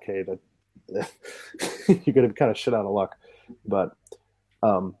game, okay, that you're gonna kind of shit out of luck. But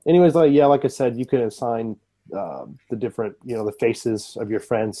anyways, like I said, you can assign the different, the faces of your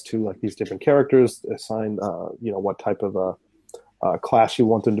friends to like these different characters, assign, what type of class you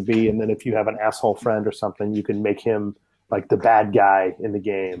want them to be. And then if you have an asshole friend or something, you can make him like the bad guy in the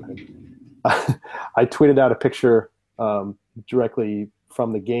game. And I tweeted out a picture directly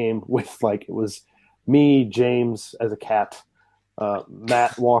from the game with like, it was me, James as a cat,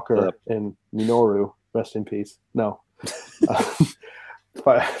 Matt Walker and Minoru, rest in peace. No.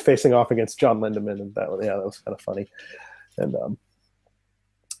 Facing off against John Lindemann, and that was kind of funny, and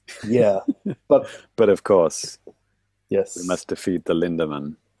but of course, yes, we must defeat the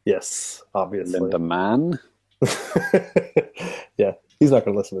Lindemann. Yes, obviously, Lindemann. Yeah, he's not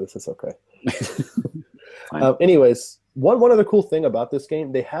going to listen to this. It's okay. Anyways, one other cool thing about this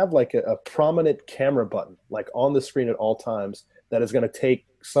game, they have like a prominent camera button, like on the screen at all times, that is going to take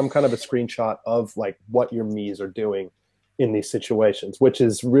some kind of a screenshot of like what your Mii's are doing in these situations, which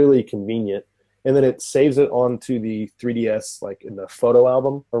is really convenient. And then it saves it onto the 3DS, like in the photo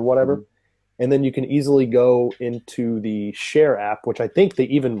album or whatever. And then you can easily go into the share app, which I think they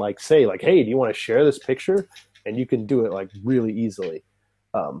even like say like, hey, do you want to share this picture? And you can do it like really easily.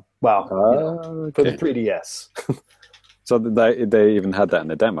 For the 3DS. So they even had that in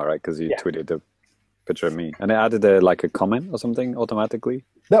the demo, right? Because you tweeted a picture of me. And it added a comment or something automatically?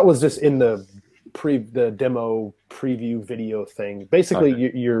 That was just in the the demo preview video thing. Basically,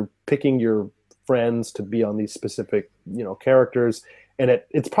 Okay. you're picking your friends to be on these specific, characters, and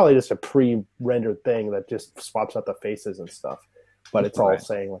it's probably just a pre-rendered thing that just swaps out the faces and stuff. But it's all Right.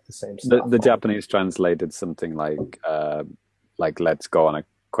 saying like the same The stuff. Japanese translated something like "Let's go on a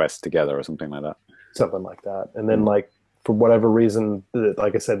quest together" or something like that. Something like that. And then like for whatever reason,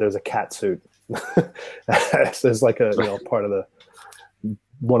 like I said, there's a cat suit. There's like a part of the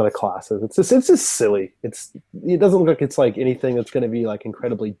one of the classes. It's just silly. It doesn't look like it's like anything that's going to be like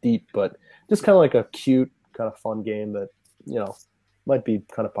incredibly deep, but just kind of like a cute kind of fun game that might be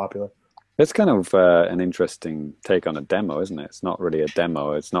kind of popular. It's kind of an interesting take on a demo, isn't it? It's not really a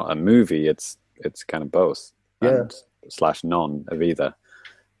demo. It's not a movie. It's kind of both. Yeah. And / none of either.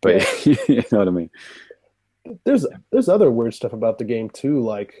 But you know what I mean? There's other weird stuff about the game too.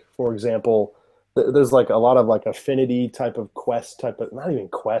 Like for example, there's like a lot of like affinity type of quest type of, not even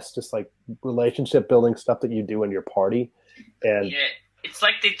quest, just like relationship building stuff that you do in your party. And Yeah, it's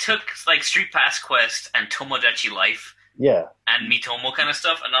like they took like Street Pass Quest and Tomodachi Life yeah, and Mitomo kind of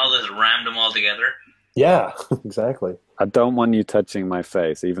stuff, and all this rammed them all together. yeah, exactly. I don't want you touching my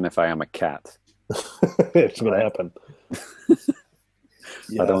face, even if I am a cat. It's gonna happen.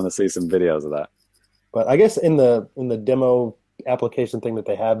 I don't want to see some videos of that. But I guess in the demo application thing that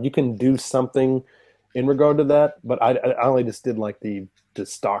they have, you can do something in regard to that. But I only just did like the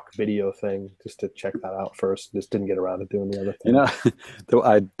stock video thing just to check that out first. Just didn't get around to doing the other thing.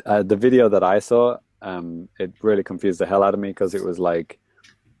 The video that I saw, it really confused the hell out of me because it was like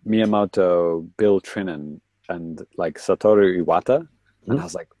Miyamoto, Bill Trinan, and like Satoru Iwata, and I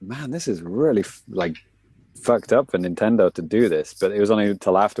was like, man, this is really like fucked up for Nintendo to do this. But it was only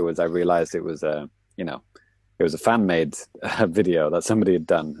until afterwards I realized it was it was a fan-made video that somebody had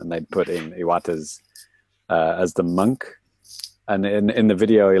done, and they'd put in Iwata's as the monk, and in the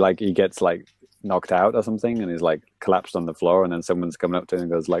video he gets like knocked out or something, and he's like collapsed on the floor, and then someone's coming up to him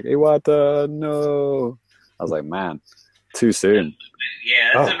and goes like, "Iwata, no!" I was like, man, too soon.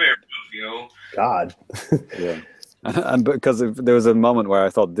 Yeah, that's a bit rough, yo. God. Yeah, and because there was a moment where I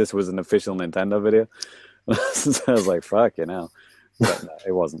thought this was an official Nintendo video, so I was like, "Fuck, but no,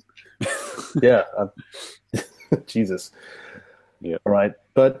 it wasn't." Yeah. Jesus. Yeah. All right.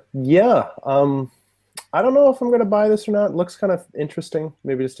 But yeah, I don't know if I'm going to buy this or not. It looks kind of interesting.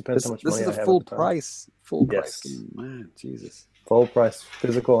 Maybe it just depends how much money I have. This is a at full the time. price. Full Yes. price game. Man, Jesus. Full price,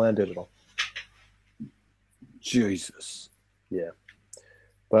 physical and digital. Jesus. Yeah.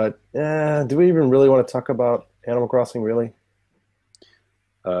 But do we even really want to talk about Animal Crossing, really?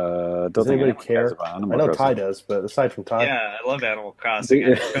 Don't Does think anybody anyone cares care? about I Animal know Crossing. Ty does, but aside from Ty, Yeah, I love Animal Crossing.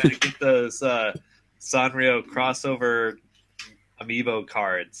 I'm trying to get those Sanrio crossover amiibo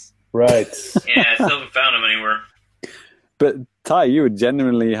cards. right? Yeah, I still haven't found them anywhere. But Ty, you were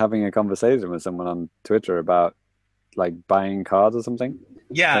genuinely having a conversation with someone on Twitter about like buying cards or something.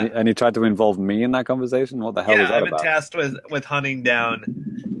 Yeah, And he tried to involve me in that conversation. What the hell was that I've been about? tasked with hunting down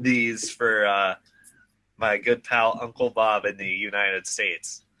these for my good pal Uncle Bob in the United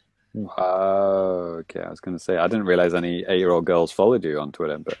States. Oh, okay. I was going to say I didn't realize any 8-year-old girls followed you on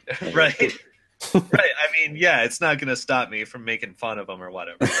Twitter, but Right. Right. I mean, yeah, it's not going to stop me from making fun of them or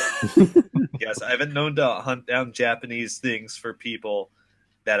whatever. Yes, I've been known to hunt down Japanese things for people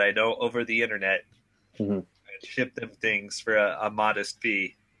that I know over the internet Mhm. and ship them things for a modest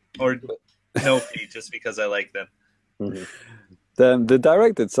fee or no fee just because I like them. Mhm. the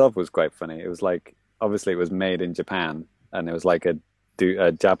direct itself was quite funny. It was like obviously it was made in Japan, and it was like a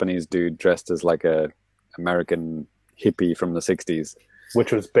Japanese dude dressed as like a American hippie from the 60s.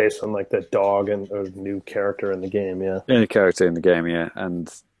 Which was based on like the dog and a new character in the game. Yeah. Any character in the game, yeah.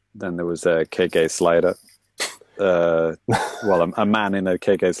 And then there was a KK Slider. Well, a man in a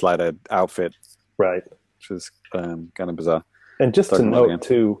KK Slider outfit, Right. which was kind of bizarre. And just to Talking about the game. note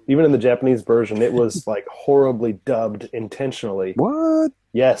too, even in the Japanese version, it was like horribly dubbed intentionally. What?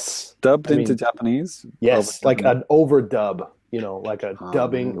 Yes. Dubbed I into mean, Japanese? Yes, like an overdub, like a Oh,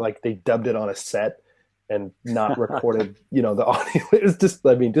 dubbing, man. like they dubbed it on a set and not recorded, the audio. It was just,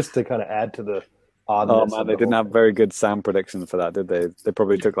 I mean, just to kind of add to the oddness. Oh of man, the they didn't whole have thing. very good sound production for that, did they? They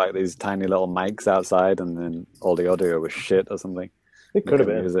probably took like these tiny little mics outside, and then all the audio was shit or something. It could have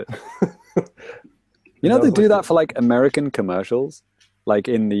Couldn't been. use it. You know, That they was do like that for like American commercials, like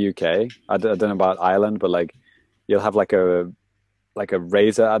in the UK. I don't know about Ireland, but like you'll have like a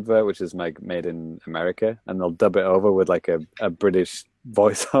Razor advert, which is like made in America, and they'll dub it over with like a British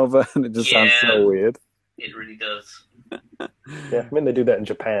voiceover, and it just sounds Yeah. so weird. It really does. Yeah, I mean, they do that in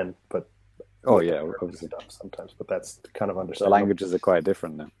Japan, but Oh with yeah, American obviously. stuff sometimes, but that's kind of The understandable. languages are quite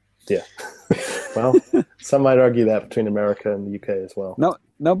different now. Yeah. Well, some might argue that between America and the UK as well. No,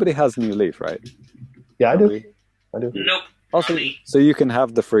 nobody has New Leaf, right? Yeah, I do. Nobody? I do. Nope. Also, not me. so you can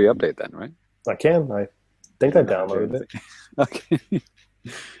have the free update then, right? I can. I think I downloaded it. Okay.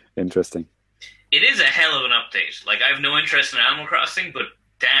 Interesting. It is a hell of an update. Like, I have no interest in Animal Crossing, but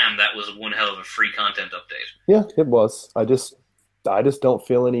damn, that was one hell of a free content update. Yeah, it was. I just don't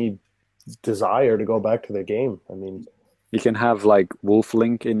feel any desire to go back to the game. I mean, You can have like Wolf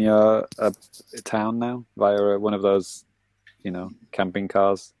Link in your town now via one of those, camping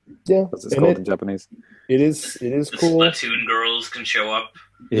cars. yeah, As it's and called in Japanese. it is The cool. Splatoon girls can show up.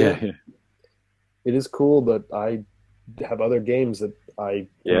 Yeah. It is cool, but I have other games that I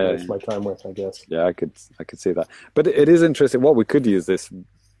waste my time with, I guess. Yeah, I could see that. But it is interesting. What we could use this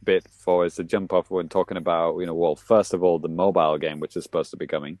bit for is to jump off when talking about, well, first of all, the mobile game, which is supposed to be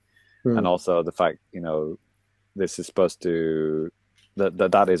coming, and also the fact, this is supposed to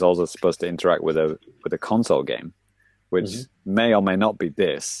that is also supposed to interact with a console game, which may or may not be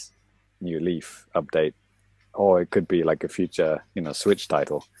this New Leaf update, or it could be like a future, Switch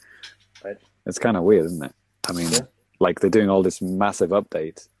title. Right. It's kind of weird, isn't it? I mean, like they're doing all this massive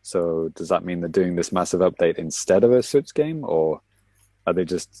update. So does that mean they're doing this massive update instead of a Switch game, or are they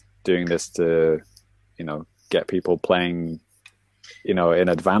just doing this to, get people playing, in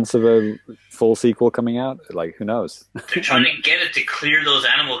advance of a full sequel coming out? Like, who knows? They're trying to get it to clear those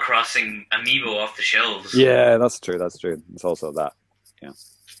Animal Crossing amiibo off the shelves. Yeah, that's true. It's also that. Yeah.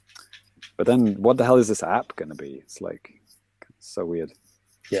 But then what the hell is this app going to be? It's like, so weird.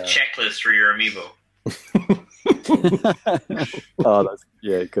 Yeah. Checklist for your amiibo.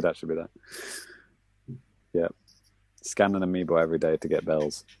 It could actually be that. Yeah. Scan an amiibo every day to get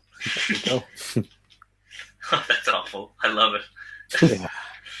bells. Oh, that's awful. I love it. Yeah.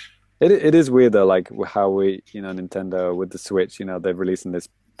 It is weird though, like how we, Nintendo with the Switch, they're releasing this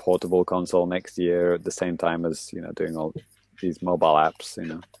portable console next year at the same time as, doing all these mobile apps,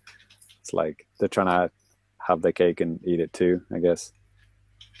 It's like they're trying to have their cake and eat it too, I guess.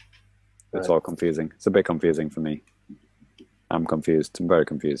 It's all confusing. It's a bit confusing for me. I'm confused. I'm very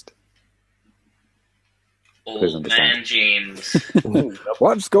confused. Old man James.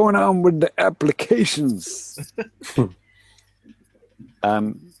 What's going on with the applications?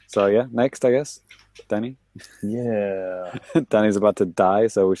 So yeah, next I guess, Danny. Yeah. Danny's about to die,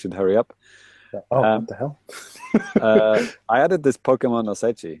 so we should hurry up. What the hell? I added this Pokemon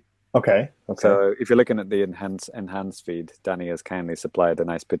Osechi. Okay. So if you're looking at the enhanced feed, Danny has kindly supplied a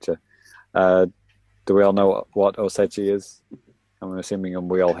nice picture. Do we all know what Osechi is? I'm assuming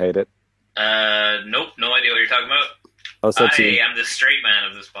we all hate it. Nope, no idea what you're talking about. Osechi. I am the straight man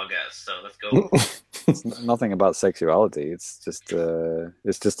of this podcast, so let's go. It's nothing about sexuality. It's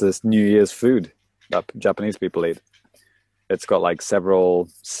just this New Year's food that Japanese people eat. It's got like several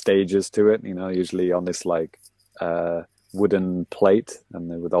stages to it, usually on this like wooden plate,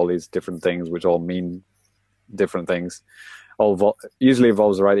 and with all these different things which all mean different things. Usually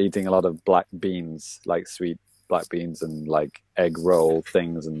involves eating a lot of black beans, like sweet black beans, and like egg roll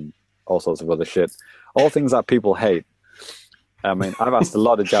things and all sorts of other shit. All things that people hate. I mean, I've asked a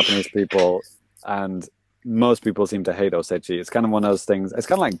lot of Japanese people, and most people seem to hate Osechi. It's kind of one of those things. It's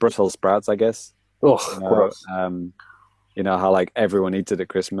kind of like Brussels sprouts, I guess. Oh, gross. How like everyone eats it at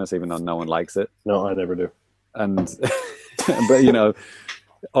Christmas, even though no one likes it. No, I never do. And but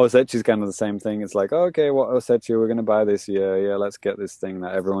Osechi's kind of the same thing. It's like, okay, what Osechi we're going to buy this year? Yeah, let's get this thing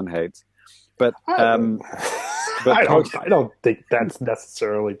that everyone hates. But I don't think that's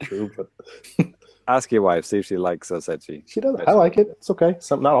necessarily true. But ask your wife, see if she likes Osechi. She does. I like it. It's okay.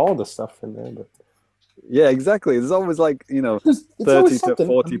 Not all the stuff in there, but yeah, exactly. There's always like 30 to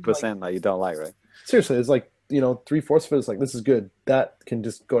 40% that you don't like, right? Seriously, it's like 3/4 of it is like, this is good. That can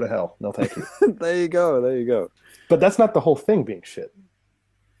just go to hell. No, thank you. There you go. But that's not the whole thing being shit.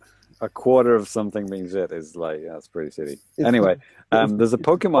 A quarter of something being shit is like, that's pretty shitty. Anyway, there's a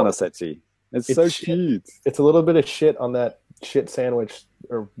Pokemon Osechi. It's so cute. It's a little bit of shit on that shit sandwich.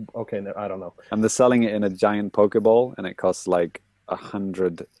 Or I don't know. And they're selling it in a giant Pokeball, and it costs like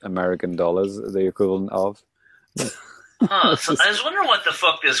 $100 American, the equivalent of. Huh, so I was wondering what the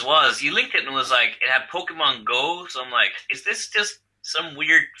fuck this was. You linked it and it was like, it had Pokemon Go, so I'm like, is this just some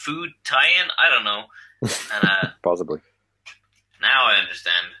weird food tie-in? I don't know. And, possibly. Now I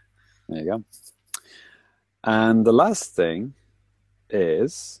understand. There you go. And the last thing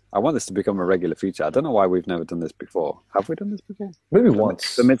is, I want this to become a regular feature. I don't know why we've never done this before. Have we done this before? Maybe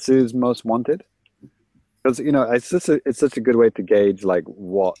once. Famitsu's Most Wanted. Because it's such a good way to gauge like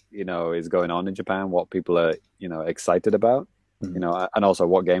what is going on in Japan, what people are excited about, and also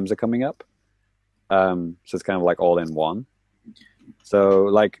what games are coming up. So it's kind of like all in one. So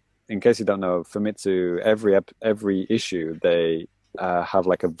like in case you don't know, Famitsu every issue they have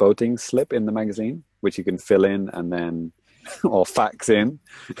like a voting slip in the magazine, which you can fill in and then or fax in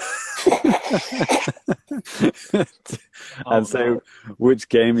and say which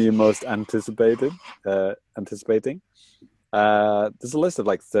game are you most anticipating. There's a list of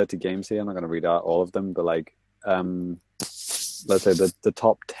like 30 games here. I'm not going to read out all of them, but like let's say the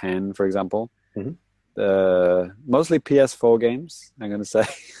top 10, for example. Mostly PS4 games, I'm going to say.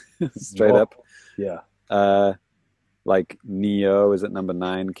 Straight up. Yeah. Like Neo is at number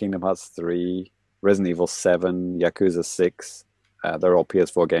 9, Kingdom Hearts 3, Resident Evil 7, Yakuza 6. They're all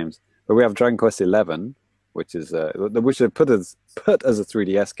PS4 games. But we have Dragon Quest 11, which is which they put as a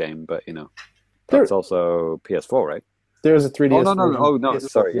 3DS game, but you know, that's also PS4, right? There's a 3DS. Oh no, PS4,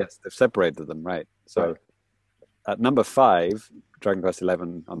 sorry. yeah. Yes, they've separated them, right? So right. At number 5, Dragon Quest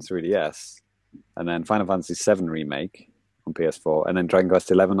 11 on 3DS, and then Final Fantasy 7 Remake on PS4, and then Dragon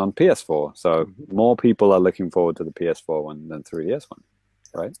Quest 11 on PS4. So more people are looking forward to the PS4 one than 3DS one,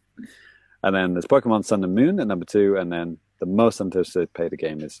 right? And then there's Pokemon Sun and Moon at number 2, and then the most anticipated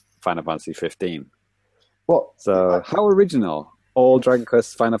game is Final Fantasy 15. Well, so how original! All Dragon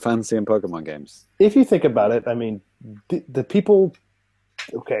Quest, Final Fantasy, and Pokemon games. If you think about it, I mean, the people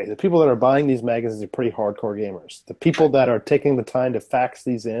that are buying these magazines are pretty hardcore gamers. The people that are taking the time to fax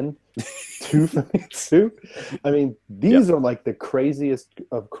these in to Famitsu, I mean, these are like the craziest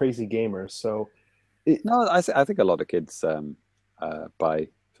of crazy gamers. So, I think a lot of kids buy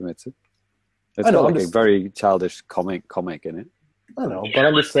Famitsu. It's got like a very childish comic in it. I know, but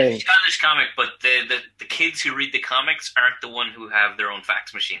I'm just saying. It's childish comic, but the kids who read the comics aren't the one who have their own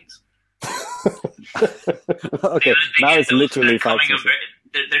fax machines. Okay, now it's literally fax machines.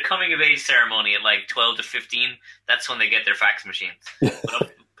 Their coming of age ceremony at like 12 to 15, that's when they get their fax machines.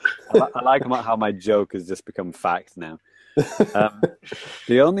 I like how my joke has just become fact now.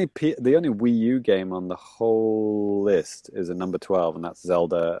 The only Wii U game on the whole list is at number 12, and that's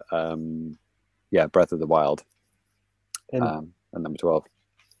Zelda Breath of the Wild at number 12.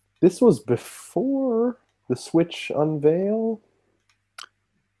 This was before the Switch unveil?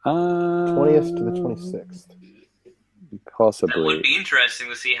 20th to the 26th. Possibly. It would be interesting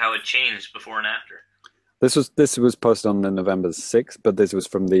to see how it changed before and after. This was posted on the November 6th, but this was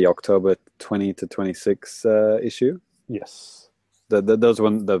from the October 20 to 26 issue. Yes.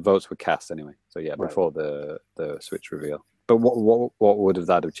 The votes were cast anyway. So yeah, before the Switch reveal. But what would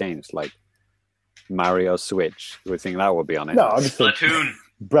that have changed? Like Mario Switch? Do we think that would be on it? No, I'm just Splatoon.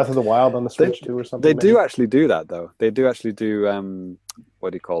 Breath of the Wild on the Switch 2 or something. They do actually do that though. They do actually do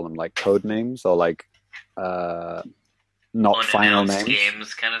what do you call them? Like code names or like not final names.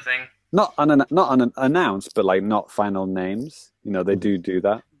 Games kind of thing. Not unannounced, but like not final names. You know, they do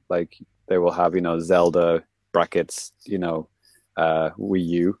that. Like they will have, you know, Zelda brackets, you know, Wii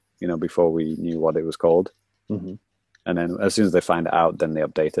U, you know, before we knew what it was called. Mm-hmm. And then as soon as they find it out, then they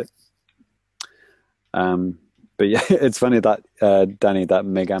update it. But yeah, it's funny that Danny, that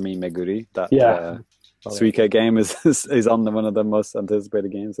Megami Meguri, that Suika game is on one of the most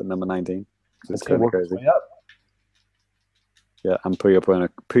anticipated games at number 19. It's kind of crazy. Yeah, and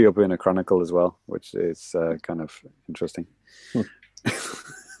Puyo in a Chronicle as well, which is kind of interesting.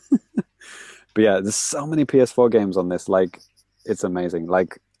 But yeah, there's so many PS4 games on this. Like, it's amazing.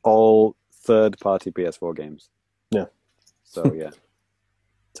 Like, all third-party PS4 games. Yeah. So, yeah.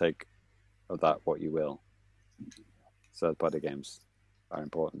 Take of that what you will. Third-party games are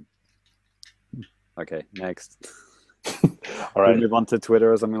important. Okay, next. All right. We'll move on to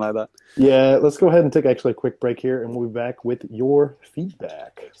Twitter or something like that. Yeah, let's go ahead and take actually a quick break here, and we'll be back with your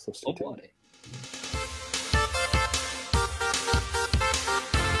feedback. So stay tuned.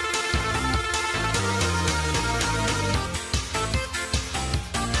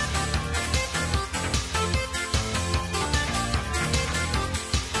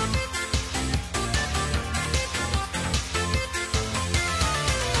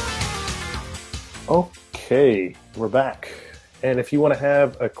 Okay, we're back. And if you want to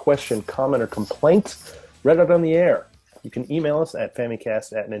have a question, comment, or complaint read out on the air, you can email us at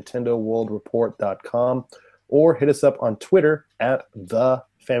famicast@nintendoworldreport.com or hit us up on Twitter at the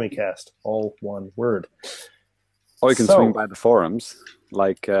Famicast, all one word. Or you can swing by the forums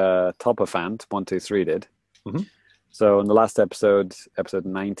like Topperfant123 did. Mm-hmm. So in the last episode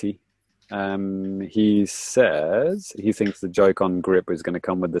 90, he says he thinks the Joy-Con grip is going to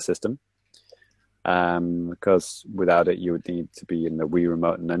come with the system. Because without it, you would need to be in the Wii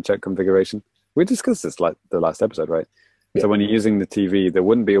Remote and Nunchuck configuration. We discussed this like the last episode, right? Yeah. So when you're using the TV, there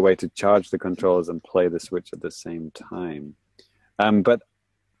wouldn't be a way to charge the controllers and play the Switch at the same time. But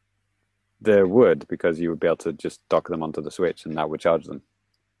there would, because you would be able to just dock them onto the Switch and that would charge them.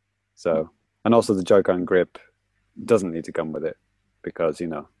 So, and also the Joy-Con grip doesn't need to come with it. because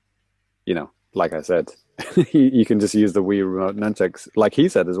like I said, you can just use the Wii remote nunchucks, like he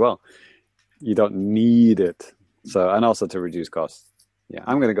said as well. You don't need it. So, and also to reduce costs. Yeah,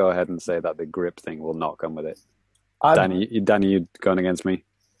 I'm going to go ahead and say that the grip thing will not come with it. Danny, you going against me?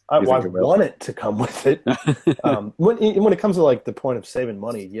 I want it to come with it. When it comes to like the point of saving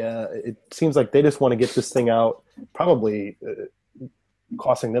money, yeah, it seems like they just want to get this thing out, probably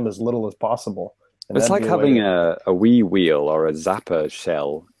costing them as little as possible. And it's like having a Wii wheel or a Zapper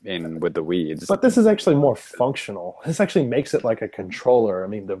shell in with the Wii. But this is actually more functional. This actually makes it like a controller. I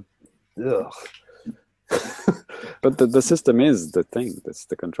mean, But the system is the thing. That's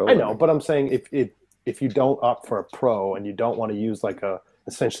the controller. I know, but I'm saying if you don't opt for a Pro and you don't want to use like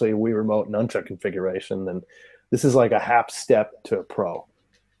essentially a Wii Remote nunchuck configuration, then this is like a half step to a Pro.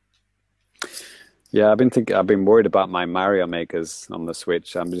 Yeah, I've been worried about my Mario makers on the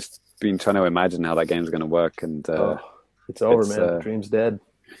Switch. I'm just been trying to imagine how that game's going to work, and it's over, man. Dream's dead.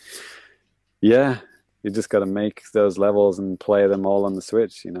 Yeah, you just got to make those levels and play them all on the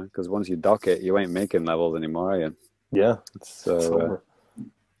Switch, because once you dock it, you ain't making levels anymore, are you? Yeah, it's over.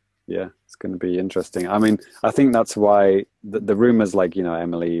 Yeah, it's going to be interesting. I mean, I think that's why the rumors, like,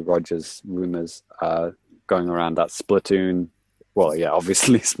 Emily Rogers rumors going around that Splatoon. Well, yeah,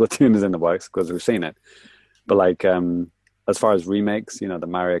 obviously Splatoon is in the works because we've seen it. But like, as far as remakes, the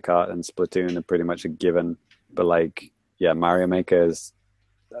Mario Kart and Splatoon are pretty much a given. But like, yeah, Mario Maker is.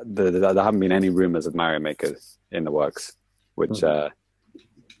 There haven't been any rumors of Mario Maker in the works, which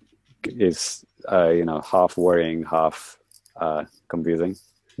is half worrying, half confusing.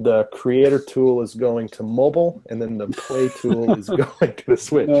 The creator tool is going to mobile, and then the play tool is going to the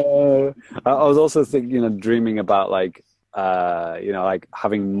Switch. I was also thinking, dreaming about like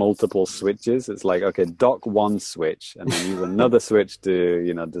having multiple switches. It's like, okay, dock one switch and then use another switch to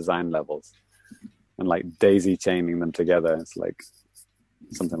design levels, and like daisy chaining them together. It's like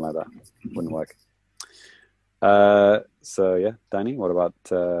something like that wouldn't work. So yeah, Danny, what about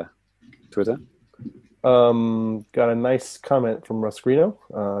Twitter? Got a nice comment from Rusgrino.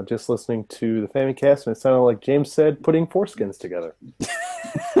 Just listening to the Famicast, and it sounded like James said putting foreskins together.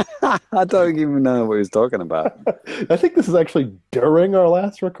 I don't even know what he was talking about. I think this is actually during our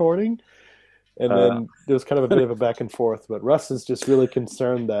last recording, and then there was kind of a bit of a back and forth. But Russ is just really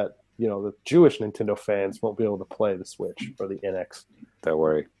concerned that the Jewish Nintendo fans won't be able to play the Switch or the NX. Don't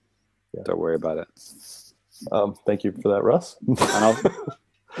worry. Yeah. Don't worry about it. Thank you for that, Russ.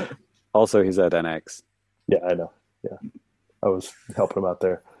 And also, he said NX. Yeah, I know. Yeah, I was helping him out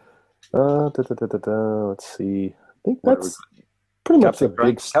there. Let's see. I think that's pretty much the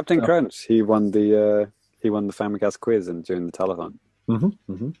big Captain Crunch. He won the Famicast quiz and during the telethon.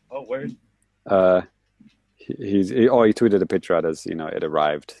 Mm-hmm. Mm-hmm. Oh, word. He tweeted a picture at us. It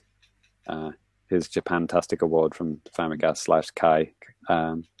arrived. His Japantastic award from Famicast / Kai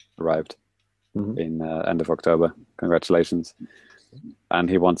arrived in end of October. Congratulations. And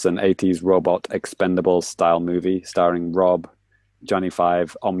he wants an 80s robot expendable style movie starring Rob, Johnny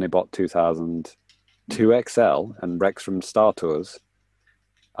Five, Omnibot 2000, 2XL, and Rex from Star Tours.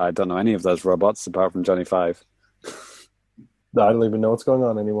 I don't know any of those robots apart from Johnny Five. I don't even know what's going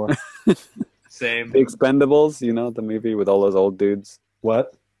on anymore. Same. The Expendables, the movie with all those old dudes.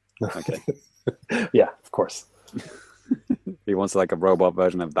 What? Okay. Yeah, of course. He wants like a robot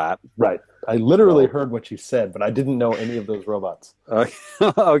version of that. Right. I literally heard what you said, but I didn't know any of those robots.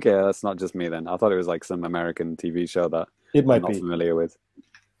 Okay, that's not just me then. I thought it was like some American TV show that it might I'm not be familiar with.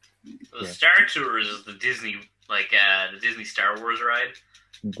 The Star Tours is the Disney, the Disney Star Wars ride.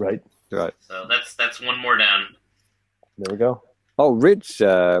 Right. So that's one more down. There we go. Oh,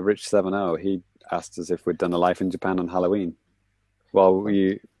 Rich70, he asked us if we'd done a life in Japan on Halloween. Well,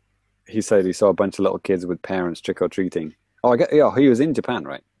 he said he saw a bunch of little kids with parents trick-or-treating. He was in Japan,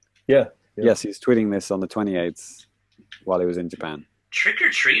 right? Yeah. Yes, he's tweeting this on the 28th while he was in Japan.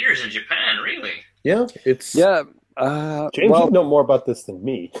 Trick-or-treaters in Japan, really? Yeah, it's... Yeah. James, you know more about this than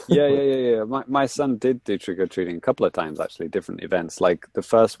me. Yeah. My son did do trick-or-treating a couple of times, actually, different events. Like, the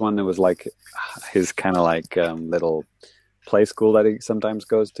first one, it was like his kind of like little play school that he sometimes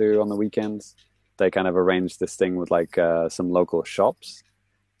goes to on the weekends. They kind of arranged this thing with like some local shops.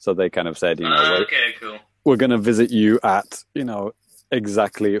 So they kind of said, okay, cool. We're going to visit you at,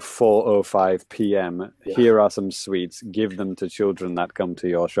 exactly 4:05 p.m. Yeah. Here are some sweets. Give them to children that come to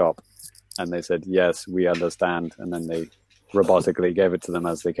your shop. And they said, yes, we understand. And then they robotically gave it to them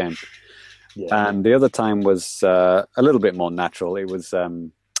as they came. Yeah. And the other time was a little bit more natural. It was,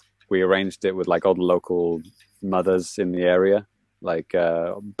 we arranged it with like all the local mothers in the area. Like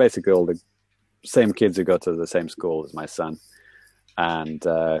basically all the same kids who go to the same school as my son. And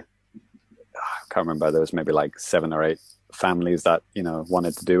I can't remember, there was maybe like 7 or 8 families that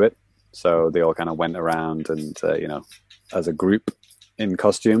wanted to do it. So they all kind of went around and as a group in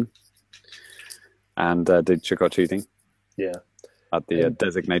costume and did trick or treating. Yeah. At the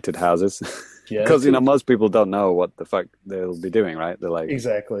designated houses. Yeah. Because most people don't know what the fuck they'll be doing, right? They're like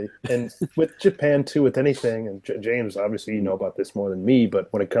exactly. And with Japan too, with anything, and James, obviously you know about this more than me, but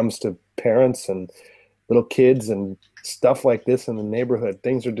when it comes to parents and little kids and stuff like this in the neighborhood,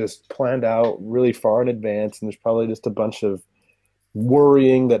 things are just planned out really far in advance, and there's probably just a bunch of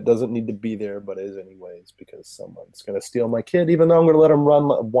worrying that doesn't need to be there, but is anyways, because someone's going to steal my kid, even though I'm going to let him run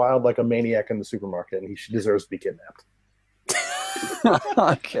wild like a maniac in the supermarket, and he deserves to be kidnapped.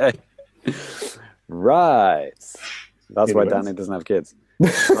 Okay. Right. That's why Danny doesn't have kids.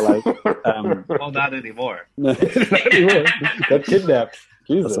 Well, not anymore. Not anymore. Got kidnapped.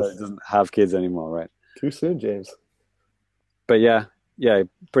 Jesus. So he doesn't have kids anymore, right? Too soon, James. But yeah,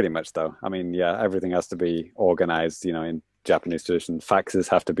 pretty much though. I mean, yeah, everything has to be organized, in Japanese tradition. Faxes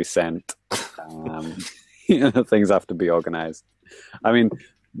have to be sent. Things have to be organized. I mean,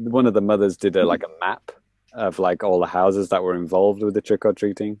 one of the mothers did a map of like all the houses that were involved with the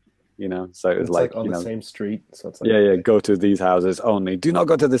trick-or-treating, so it was like on the same street. So it's like, go to these houses only. Do not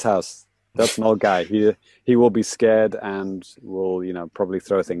go to this house. That's an old guy. He will be scared and will, probably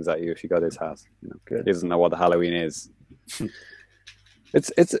throw things at you if you go to his house. He doesn't know what the Halloween is.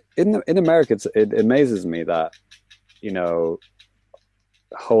 It's in America. It amazes me that,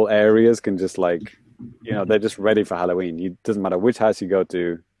 whole areas can just they're just ready for Halloween. It doesn't matter which house you go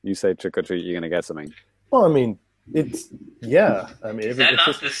to. You say trick or treat, you're gonna get something. Well, I mean, is that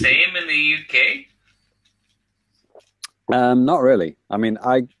not the same in the UK? Not really. I mean,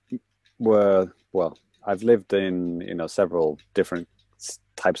 I've lived in several different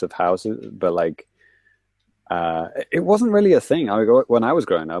types of houses, but it wasn't really a thing. When I was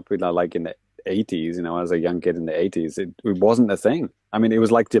growing up, like in the 80s, as a young kid in the 80s, it wasn't a thing. I mean, it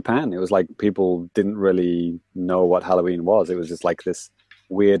was like Japan. It was like people didn't really know what Halloween was. It was just like this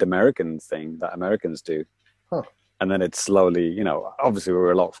weird American thing that Americans do. Huh. And then it slowly, obviously we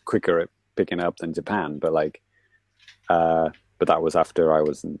were a lot quicker at picking up than Japan, but but that was after I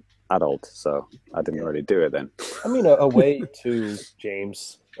was an adult, so I didn't really do it then. I mean, a way to,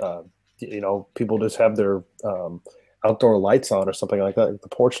 James, people just have their outdoor lights on or something like that, like the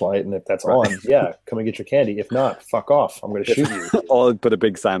porch light, and if that's on, come and get your candy. If not, fuck off. I'm going to shoot you. Or put a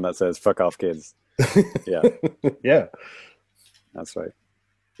big sign that says, fuck off, kids. Yeah. Yeah. That's right.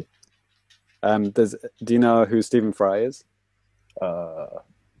 Do you know who Stephen Fry is?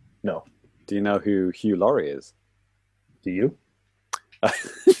 No. Do you know who Hugh Laurie is? Do you?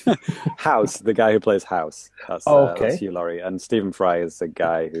 House, the guy who plays House. That's Hugh Laurie. And Stephen Fry is a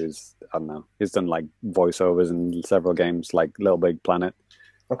guy who's, I don't know, he's done voiceovers in several games like Little Big Planet.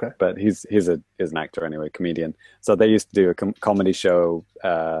 Okay. But he's an actor anyway, comedian. So they used to do a comedy show,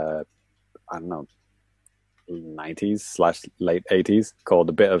 I don't know, 90s/late 80s called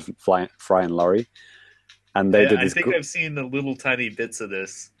A Bit of Fry and Laurie. And they did this. I think I've seen the little tiny bits of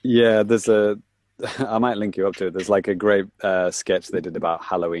this. Yeah, I might link you up to it. There's a great sketch they did about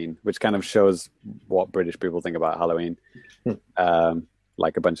Halloween, which kind of shows what British people think about Halloween.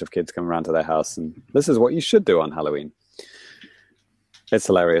 Like a bunch of kids come around to their house, and this is what you should do on Halloween. It's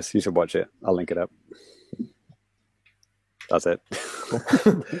hilarious. You should watch it. I'll link it up. That's it.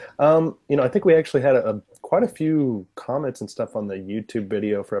 I think we actually had quite a few comments and stuff on the YouTube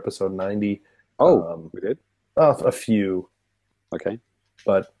video for episode 90. Oh, we did? A few. Okay.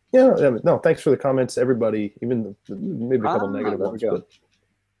 But no, thanks for the comments, everybody. Even maybe a couple negative ones, but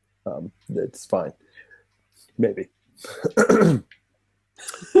it's fine. Maybe.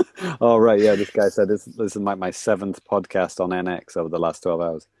 Oh, right. Yeah, this guy said this is my 7th podcast on NX over the last 12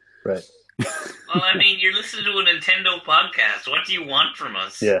 hours. Right. Well, I mean, you're listening to a Nintendo podcast. What do you want from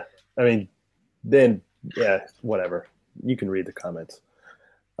us? Yeah. I mean, then, whatever. You can read the comments.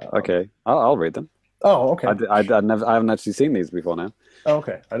 Okay. I'll read them. Oh, okay. I haven't actually seen these before now. Oh,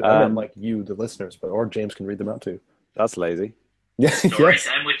 okay. I meant like you, the listeners, or James can read them out too. That's lazy. Yeah. Story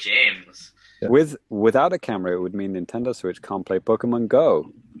time with James. Yeah. Without a camera, it would mean Nintendo Switch can't play Pokemon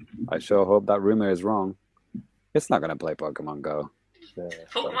Go. I sure hope that rumor is wrong. It's not going to play Pokemon Go. Yeah.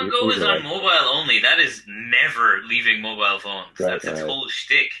 Pokemon Go is on mobile only. That is never leaving mobile phones. Right, that's its whole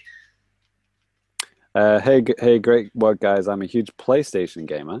shtick. Hey, great work, guys. I'm a huge PlayStation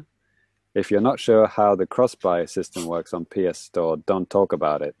gamer. If you're not sure how the cross-buy system works on PS Store, don't talk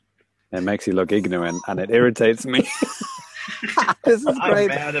about it. It makes you look ignorant, and it irritates me. This is I'm great.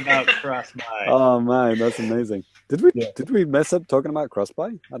 mad about cross-buy. Oh man, that's amazing. Did we mess up talking about cross-buy?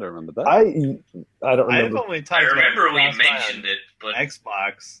 I don't remember that. I don't I've remember. only I talked remember about we cross-buy mentioned it, but on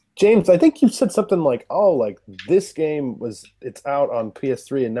Xbox. James, I think you said something like, "Oh, like this game it's out on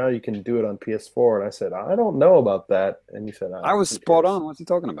PS3 and now you can do it on PS4." And I said, "I don't know about that." And you said, I was who spot cares?" on. What's he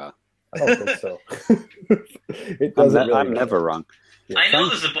talking about? I don't think so. It doesn't really I'm matter. never wrong. Yeah, I know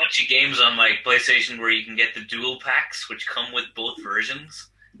there's a bunch of games on like PlayStation where you can get the dual packs, which come with both versions.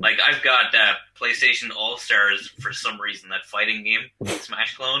 Like I've got PlayStation All Stars for some reason, that fighting game,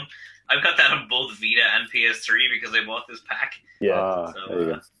 Smash clone. I've got that on both Vita and PS3 because I bought this pack. yeah. So, There you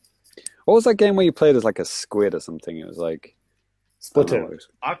go. What was that game where you played as like a squid or something? It was like Splatoon.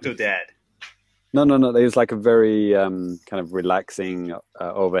 Octodad. No. It was like a very kind of relaxing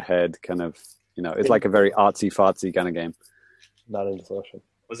overhead kind of, it's like a very artsy fartsy kind of game. Not into Solution.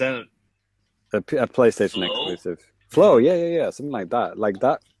 Was that A PlayStation Flow? exclusive. Flow, yeah, something like that. Like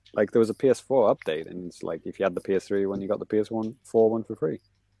there was a PS4 update, and it's like if you had the PS3 one, you got the PS4 one for free.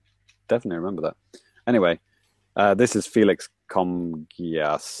 Definitely remember that. Anyway, this is Felix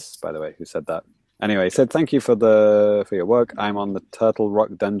Comgias, by the way, who said that. Anyway, he said, thank you for your work. I'm on the Turtle Rock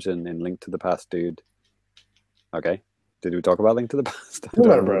dungeon in Link to the Past, dude. Okay. Did we talk about Link to the Past? We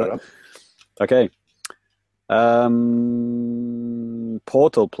might have brought it up. Okay.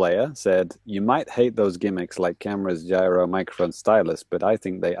 Portal Player said, you might hate those gimmicks like cameras, gyro, microphone, stylus, but I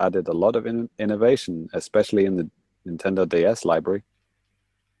think they added a lot of innovation, especially in the Nintendo DS library.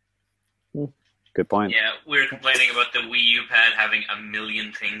 Good point. yeah, we were complaining about the Wii U pad having a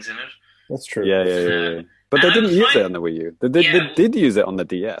million things in it. That's true. Yeah. But they And I didn't was use fine- it on the Wii U. They did use it on the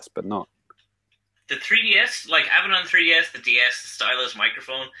DS, but not. The 3DS, like having on 3DS, the DS, the stylus,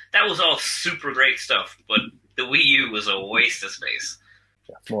 microphone, that was all super great stuff. But the Wii U was a waste of space.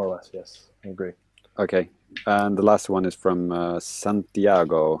 Yeah, more or less, yes. I agree. Okay. And the last one is from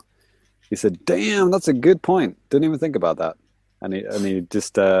Santiago. He said, damn, that's a good point. Didn't even think about that. And he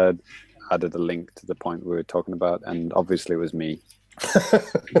just added a link to the point we were talking about, and obviously it was me.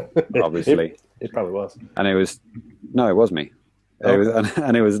 Obviously. It probably was. And it was me. Okay. It was,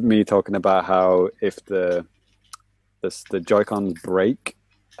 and it was me talking about how if the Joy-Cons break,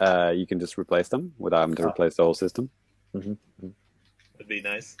 you can just replace them without having to replace the whole system. Mm-hmm. would be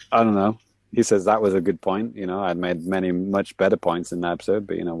nice? I don't know. He says that was a good point. I'd made many much better points in the episode,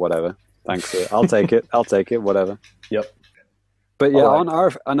 but whatever. Thanks. I'll take it. Whatever. Yep. But yeah, All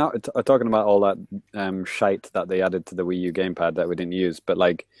on talking about all that shite that they added to the Wii U gamepad that we didn't use, but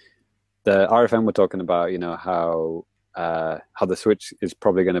like the RFM were talking about, how the Switch is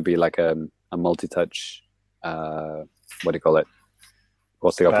probably going to be like a multi-touch. What do you call it?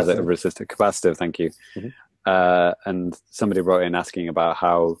 What's the opposite of resistive? Capacitive. Thank you. Mm-hmm. And somebody wrote in asking about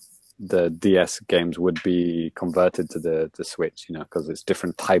how the DS games would be converted to the Switch, because it's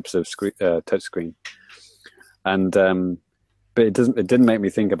different types of touch screen. And but it didn't make me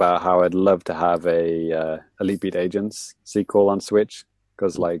think about how I'd love to have a Elite Beat Agents sequel on Switch,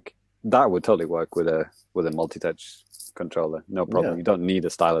 because like that would totally work with a multi-touch controller, no problem. Yeah. You don't need a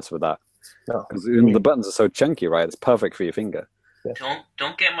stylus for that, No. because the buttons are so chunky, right? It's perfect for your finger. Yeah.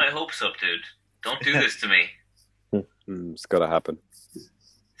 Don't get my hopes up, dude. Don't do this to me. It's gotta happen.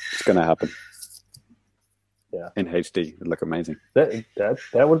 It's gonna happen. Yeah. In HD, it'd look amazing. That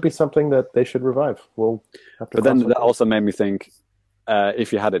would be something that they should revive. We'll have to. But then that also made me think,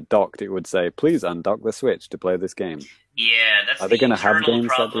 if you had it docked, it would say, "Please undock the Switch to play this game." Yeah, that's Are they the gonna have eternal games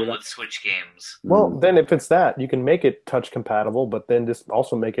that do problem that? with Switch games. Well, then if it's that, you can make it touch compatible, but then just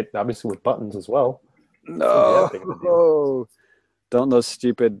also make it obviously with buttons as well. No, That big of a deal. don't those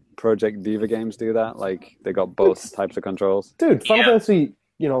stupid Project Diva games do that? Like they got both types of controls. Dude, Final Yeah. Fantasy,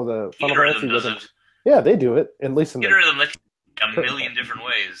 the Final Either of Fantasy them does rhythm. it. Yeah, they do it at least in Either the of them let you a million different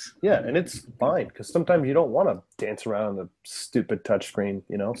ways. yeah, and it's fine because sometimes you don't want to dance around on the stupid touch screen.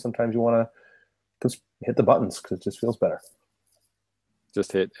 Sometimes you want to just hit the buttons because it just feels better.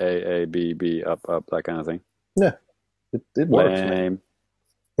 Just hit A, B, B, up, that kind of thing. Yeah, it works. Man.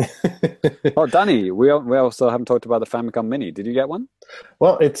 Lame. Oh, Danny, we also haven't talked about the Famicom Mini. Did you get one?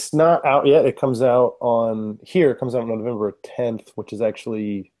 Well, it's not out yet. It comes out on November 10th, which is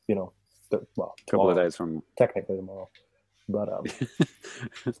actually A couple of days from technically tomorrow, but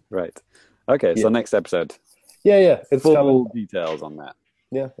right. Okay, so Yeah. next episode, yeah, it's full coming. details on that.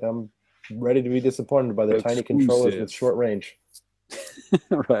 Yeah, I'm ready to be disappointed by the tiny controllers Exclusive. with short range.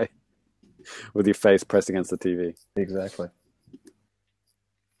 Right, with your face pressed against the TV. Exactly.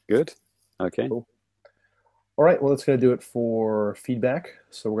 Good. Okay. Cool. All right, well, that's going to do it for feedback.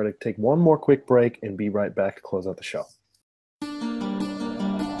 So we're going to take one more quick break and be right back to close out the show.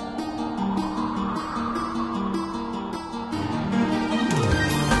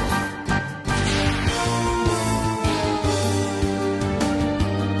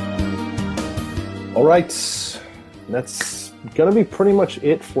 All right, that's going to be pretty much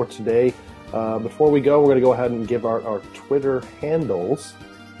it for today. Before we go, we're going to go ahead and give our Twitter handles.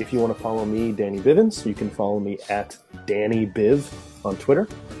 If you want to follow me, Danny Bivens, you can follow me at DannyBiv on Twitter.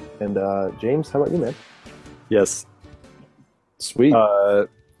 And James, how about you, man? Yes. Sweet.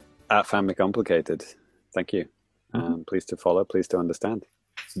 At Family Complicated. Thank you. Please to follow, please to understand.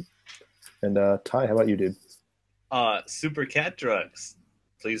 And Ty, how about you, dude? Super Cat Drugs.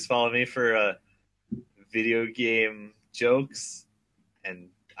 Please follow me for video game jokes and,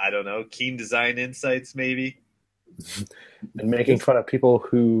 I don't know, keen design insights, maybe. And making fun of people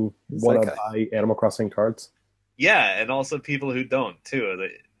who want to buy Animal Crossing cards. Yeah, and also people who don't, too.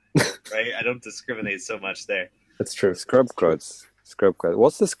 Right? I don't discriminate so much there. That's true. Scrub quotes.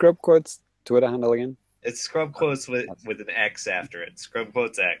 What's the Scrub quotes Twitter handle again? It's Scrub Quotes with an X after it. Scrub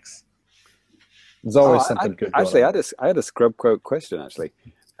Quotes X. There's always something good going actually, on. I had a Scrub quote question, actually.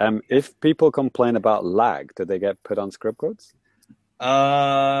 If people complain about lag, do they get put on Scrub quotes?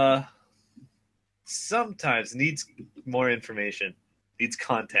 Sometimes needs more information. Needs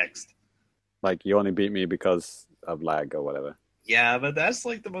context. Like, you only beat me because of lag or whatever. Yeah, but that's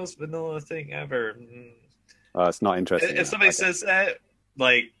like the most vanilla thing ever. It's not interesting. If somebody says that,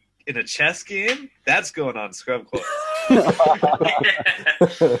 like, in a chess game, that's going on Scrub Quotes.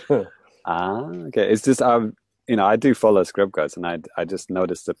 Okay. It's just, I do follow Scrub quotes, and I just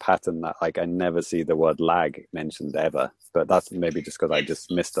noticed a pattern that, like, I never see the word lag mentioned ever. But that's maybe just because I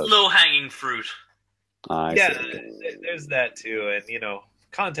just missed those. Low-hanging fruit. Yeah, there's that too, and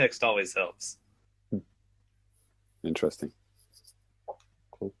context always helps. Interesting.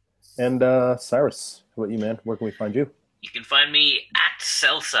 Cool. And Cyrus, how about you, man? Where can we find you? You can find me at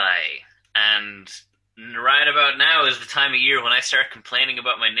Celsi, and right about now is the time of year when I start complaining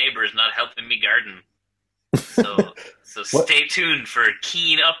about my neighbors not helping me garden. So stay tuned for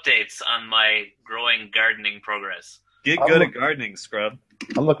keen updates on my growing gardening progress. Get good at gardening, Scrub.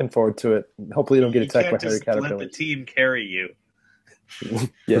 I'm looking forward to it. Hopefully you don't get attacked by hairy Let the caterpillars. team carry you.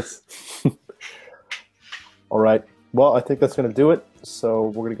 Yes. All right. Well, I think that's going to do it. So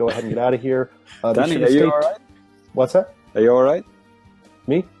we're going to go ahead and get out of here. Danny, are you all right? What's that? Are you all right?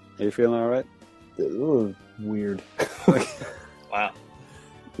 Me? Are you feeling all right? Ooh, weird. Wow.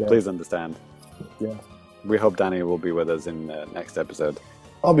 Yeah. Please understand. Yeah. We hope Danny will be with us in the next episode.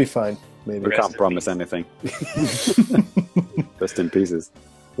 I'll be fine, maybe. We can't promise anything. Rest in pieces.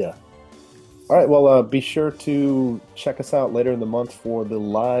 Yeah. All right. Well, be sure to check us out later in the month for the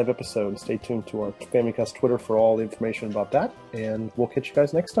live episode. Stay tuned to our Famicast Twitter for all the information about that. And we'll catch you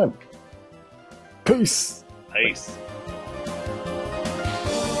guys next time. Peace. Peace.